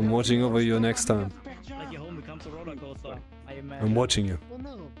 I'm watching over you next time. Like your home becomes a roller coaster. I imagine. I'm watching you.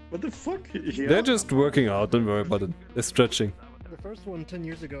 What the fuck? They're just working out, don't worry about it. They're stretching. The first one 10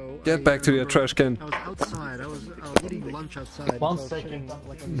 years ago. Get back to your trash can. I was outside. I was eating lunch outside. One so second.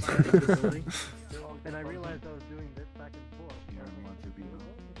 Like on the side of the building. And I realized I was doing this back and forth.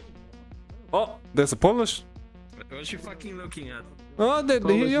 Oh, there's a Polish. What you fucking looking at? Oh,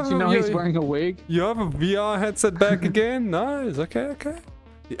 he's wearing a wig. You have a VR headset back again? Nice, okay.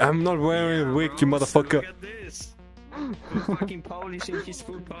 I'm not wearing a wig, you motherfucker. Look at this. Fucking Polish in his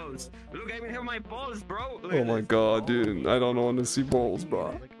full pose. Look, I even have my balls, bro. Look Oh my god, dude. I don't want to see balls, bro.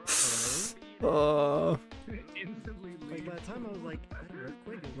 Like by the time I was like, that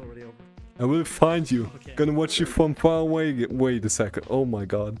earthquake was already over. I will find you. Gonna watch you from far away. Wait a second. Oh my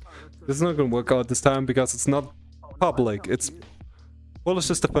god. This is not gonna work out this time because it's not public. It's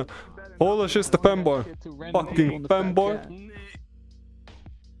Polish is the fanboy. Fucking fanboy.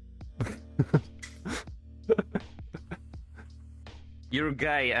 You're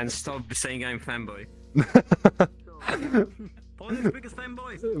gay and stop saying I'm fanboy. Polish biggest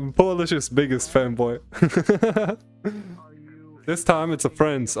fanboy. Polish's biggest fanboy. This time it's a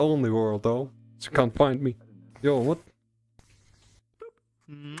friends only world though. You can't find me. Yo, what?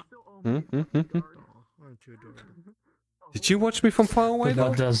 Did you watch me from far away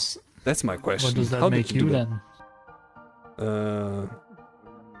though? That's my question. What does that How make did you do then?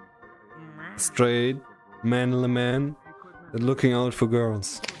 Straight, manly man, looking out for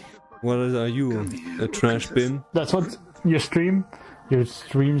girls. What are you? A trash bin? That's what your stream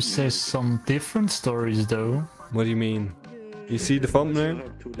says some different stories though. What do you mean? You see the thumbnail?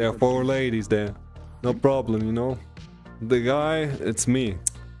 There are 4 ladies there. No problem, you know. The guy, it's me.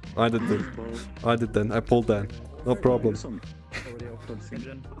 I did that. I pulled that. No problem.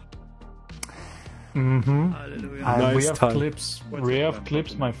 Nice we have time. clips. We have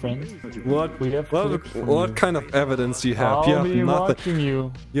clips, my friend. What? We have clips from What you. kind of evidence do you have? You I'll have be nothing. watching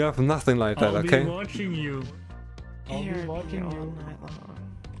you. You have nothing like that, I'll okay? be watching you. I'll be watching you.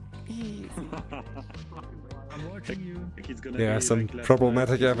 I'm watching you. Yeah, some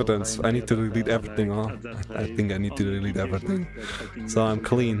problematic evidence. I need to delete everything, huh? I think I need to delete everything. So I'm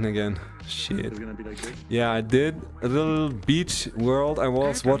clean again. Shit. Yeah, I did. A little beach world I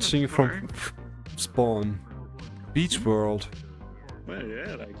was watching from spawn. Beach world. Well,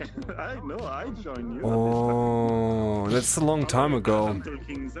 yeah, like, I know, I joined you. Oh, that's a long time ago. I'm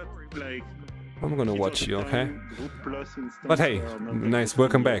talking that, like, I'm gonna watch you, okay? group plus instance But hey, are not nice.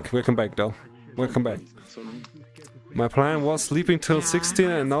 Welcome back. Welcome back, though. Welcome back. so long. My plan was sleeping till 16,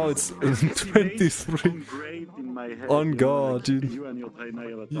 and now it's 23. On God, dude. You and your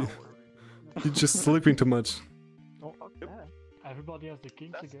tiny avatar. You're just sleeping too much. Everybody has the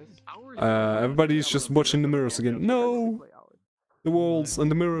kinks, I guess. Everybody's just watching the mirrors again. No! The walls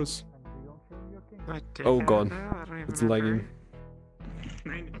and the mirrors. Oh God, it's lagging.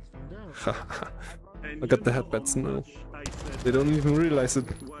 I got the headbats now. They don't even realize it.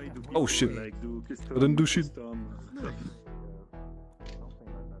 Oh shit. I didn't do shit.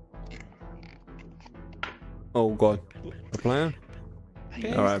 Oh God. The plan?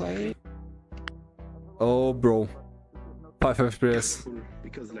 Alright. Oh bro. 5 FPS.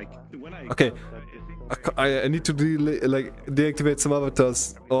 Okay. I need to deactivate some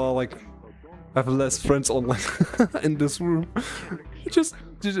avatars or like have less friends online in this room. Just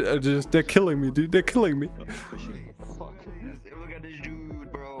they're killing me, dude. They're killing me. Look at this dude,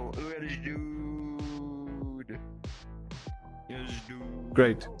 bro. Look at this dude. Yes, dude.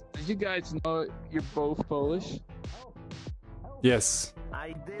 Great. Did you guys know you're both Polish? Yes.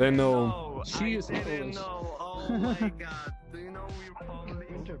 I didn't They know. She is I didn't Polish. know. Oh my god. Do you know you're Polish?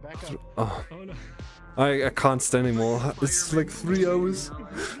 Oh. I can't stand anymore. It's like 3 hours.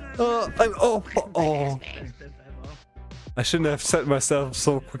 Oh. I shouldn't have set myself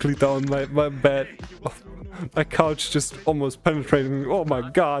so quickly down my bed. My couch just almost penetrated me. Oh my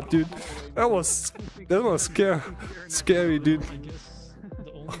god, dude. That was scary, dude.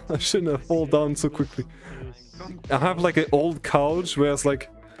 I shouldn't have fallen down so quickly. I have like an old couch where it's like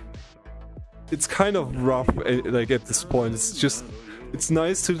it's kind of rough like at this point. It's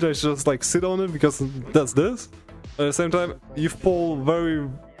nice to just like sit on it because it does this. At the same time, you fall very,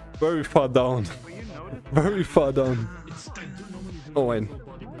 very far down. Very far down. Oh wait.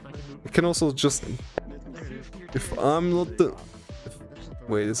 I can also just... If I'm not the...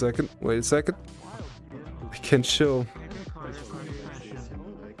 Wait a second. I can show...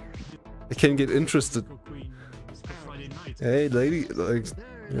 I can get interested. Hey lady, like...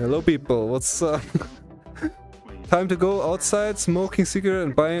 Hello people, what's up? Time to go outside, smoking cigarette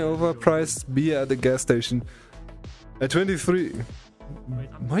and buying overpriced beer at the gas station. At 23.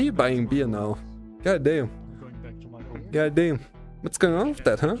 Why are you buying beer now? God damn. God damn. What's going on with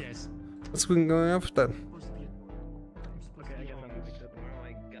that, huh? What's going on with that?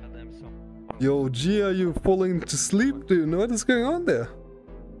 Yo, G, are you falling to sleep, dude? What is going on there?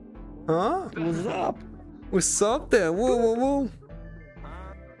 Huh? What's up? What's up there? Whoa.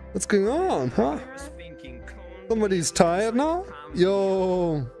 What's going on, huh? Somebody's tired now?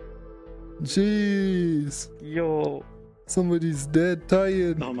 Yo. Jeez. Yo. Somebody's dead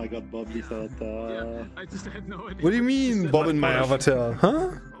tired. Oh my god, Bobby's avatar. Yeah, I just had no idea. What do you mean, Bob in my avatar? Huh? All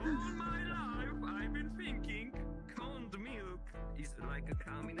my life, I've been thinking canned milk is like a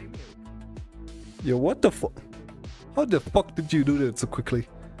cow in a milk. Yo, what the fuck? How the fuck did you do that so quickly?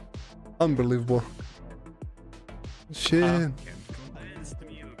 Unbelievable. Shit. Condensed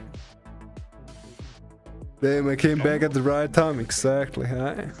milk. Damn, I came back at the right time. Exactly,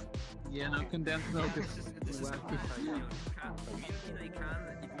 huh? Yeah, no, condensed milk is wacky.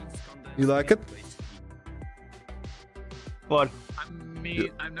 You like it? What? I mean,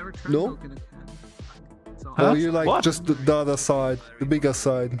 I've never tried No? milk in a can. So Oh, you like What? just the other side, the bigger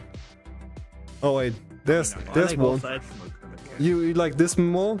side. Oh wait, there's one. You like this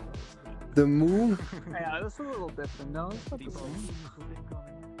more? The moon? yeah, that's a little different. No, it's not the same.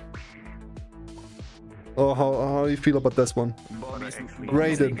 Oh, how do you feel about this one?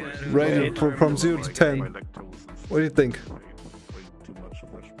 Rated from 0 to 10. What do you think?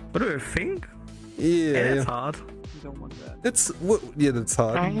 What do you think? Yeah, It's yeah. hard. You don't want that. It's yeah, that's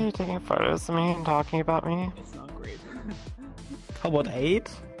hard. Are you taking photos of me and talking about me? It's not great. How about 8?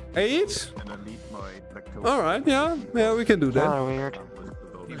 8? All right, yeah, we can do that. Kinda weird.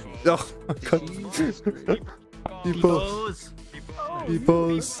 Oh my god. T-pose.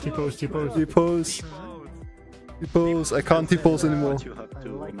 I can't T-pose anymore.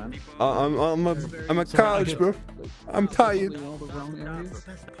 I'm a couch, bro. I'm tired. All the wrong areas.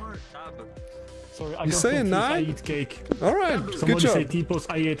 Sorry, I You got saying confused. I 9? eat cake. All right, good Somebody say job. T-pose,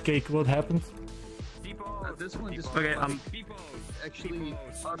 I ate cake. What happened? This one just Okay, actually.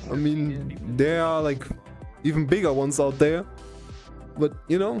 I mean, there are like even bigger ones out there, but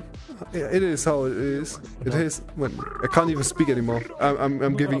you know, it is how it is. It is. When I can't even speak anymore.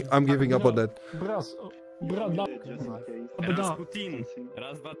 I'm giving up on that. Bras, Rasputin.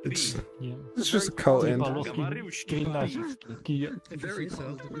 Raz, dwa, three. It's just a call in. Very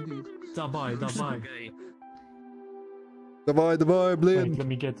soft indeed. Давай. Давай, blin. Let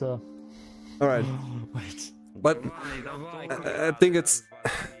me get Alright. Wait. But I think it's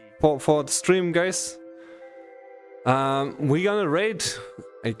for the stream, guys. We're gonna raid,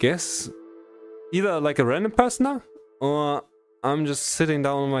 I guess, either like a random person now, or I'm just sitting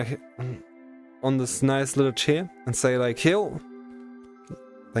down on this nice little chair and say like, yo,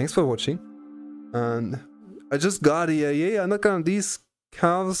 thanks for watching. And I just got here. Yeah, I'm not gonna. These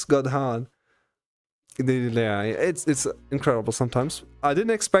calves got hard. Yeah, it's incredible sometimes. I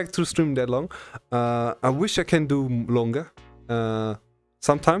didn't expect to stream that long. I wish I can do longer.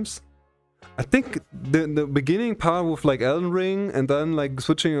 Sometimes. I think the beginning part with like Elden Ring and then like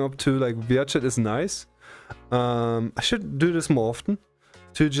switching up to like vtuber is nice. I should do this more often.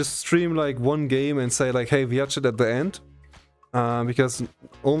 To just stream like one game and say like, hey, vtuber at the end. Because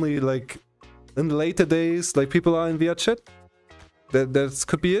only like in the later days like people are in vtuber. That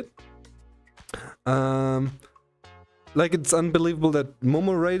could be it. Like it's unbelievable that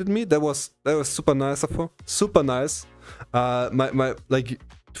Momo rated me. That was super nice of her. Super nice. My like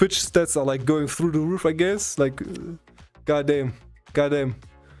Twitch stats are like going through the roof, I guess. Like goddamn.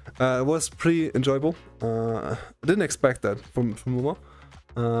 It was pretty enjoyable. I didn't expect that from Momo.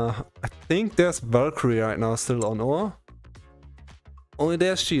 I think there's Valkyrie right now still on, or only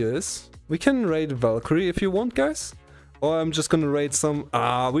there she is. We can raid Valkyrie if you want, guys. Or I'm just gonna raid some...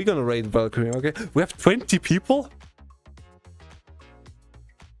 we're gonna raid Valkyrie, okay? We have 20 people?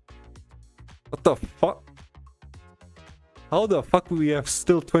 What the fuck? How the fuck do we have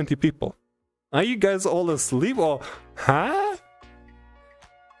still 20 people? Are you guys all asleep or... Huh?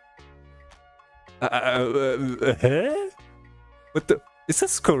 Huh? What the... Is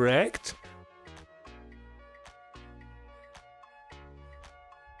this correct?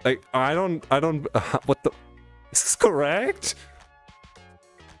 Like, I don't... what the... Is this correct?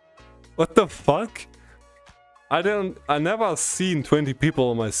 What the fuck? I never seen 20 people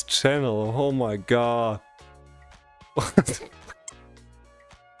on my channel. Oh my god.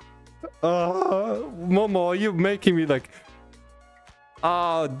 Momo, you making me like...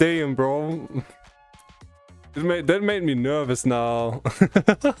 Ah, damn, bro. That made me nervous now.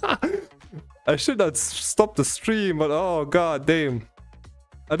 I should not stop the stream, but oh god damn.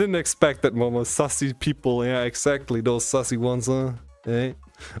 I didn't expect that, Momo. Sussy people, yeah, exactly. Those sussy ones, huh? Hey.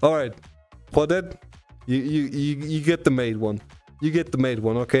 Alright. For that, you get the made one. You get the made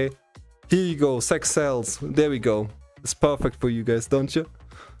one, okay? Here you go, sex sells. There we go. It's perfect for you guys, don't you?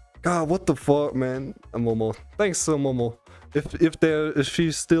 God, what the fuck, man? Momo. Thanks so, Momo. If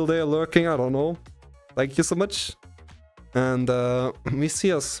she's still there lurking, I don't know. Thank you so much. And we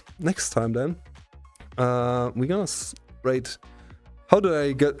see us next time then. We're gonna rate. How do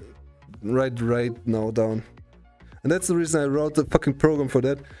I get right now down? And that's the reason I wrote the fucking program for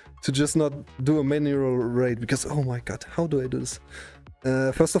that. To just not do a manual raid. Because, oh my god, how do I do this?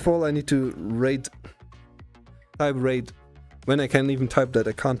 First of all, I need to type raid. When I can even type that,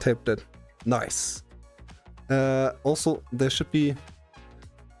 I can't type that. Nice. Also, there should be...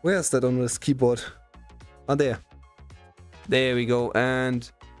 Where is that on this keyboard? Ah, there. There we go. And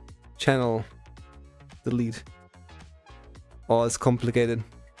channel delete. Oh, it's complicated.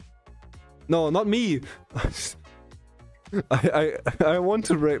 No, not me. I want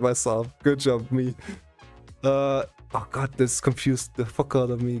to rate myself. Good job, me. Oh god, this confused the fuck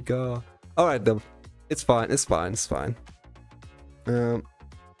out of me. God. All right, then. It's fine. It's fine. It's fine.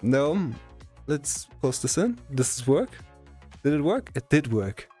 No. Let's post this in. Does this work? Did it work? It did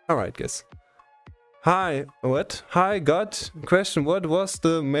work. All right, guys. Hi. What? Hi, God. Question. What was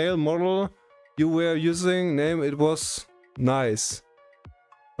the male model you were using? Name. It was nice.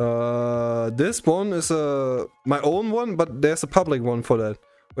 This one is my own one, but there's a public one for that.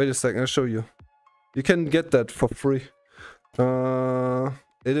 Wait a second, I'll show you. You can get that for free.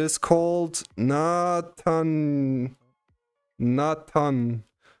 It is called Nathan.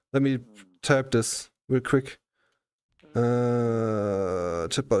 Let me type this real quick.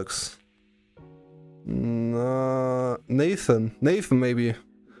 Chipbugs. Nathan maybe.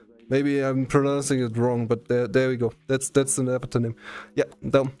 Maybe I'm pronouncing it wrong, but there we go. That's the avatar name. Yeah,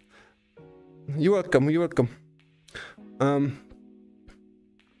 dumb. You're welcome. You're welcome.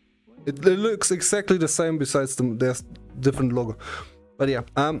 It looks exactly the same. Besides there's different logo. But yeah.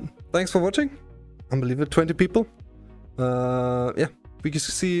 Thanks for watching. Unbelievable, 20 people. Yeah,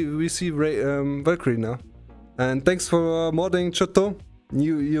 we see Valkyrie now. And thanks for modding, Chotto.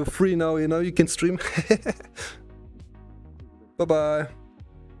 You're free now. You know you can stream. Bye bye.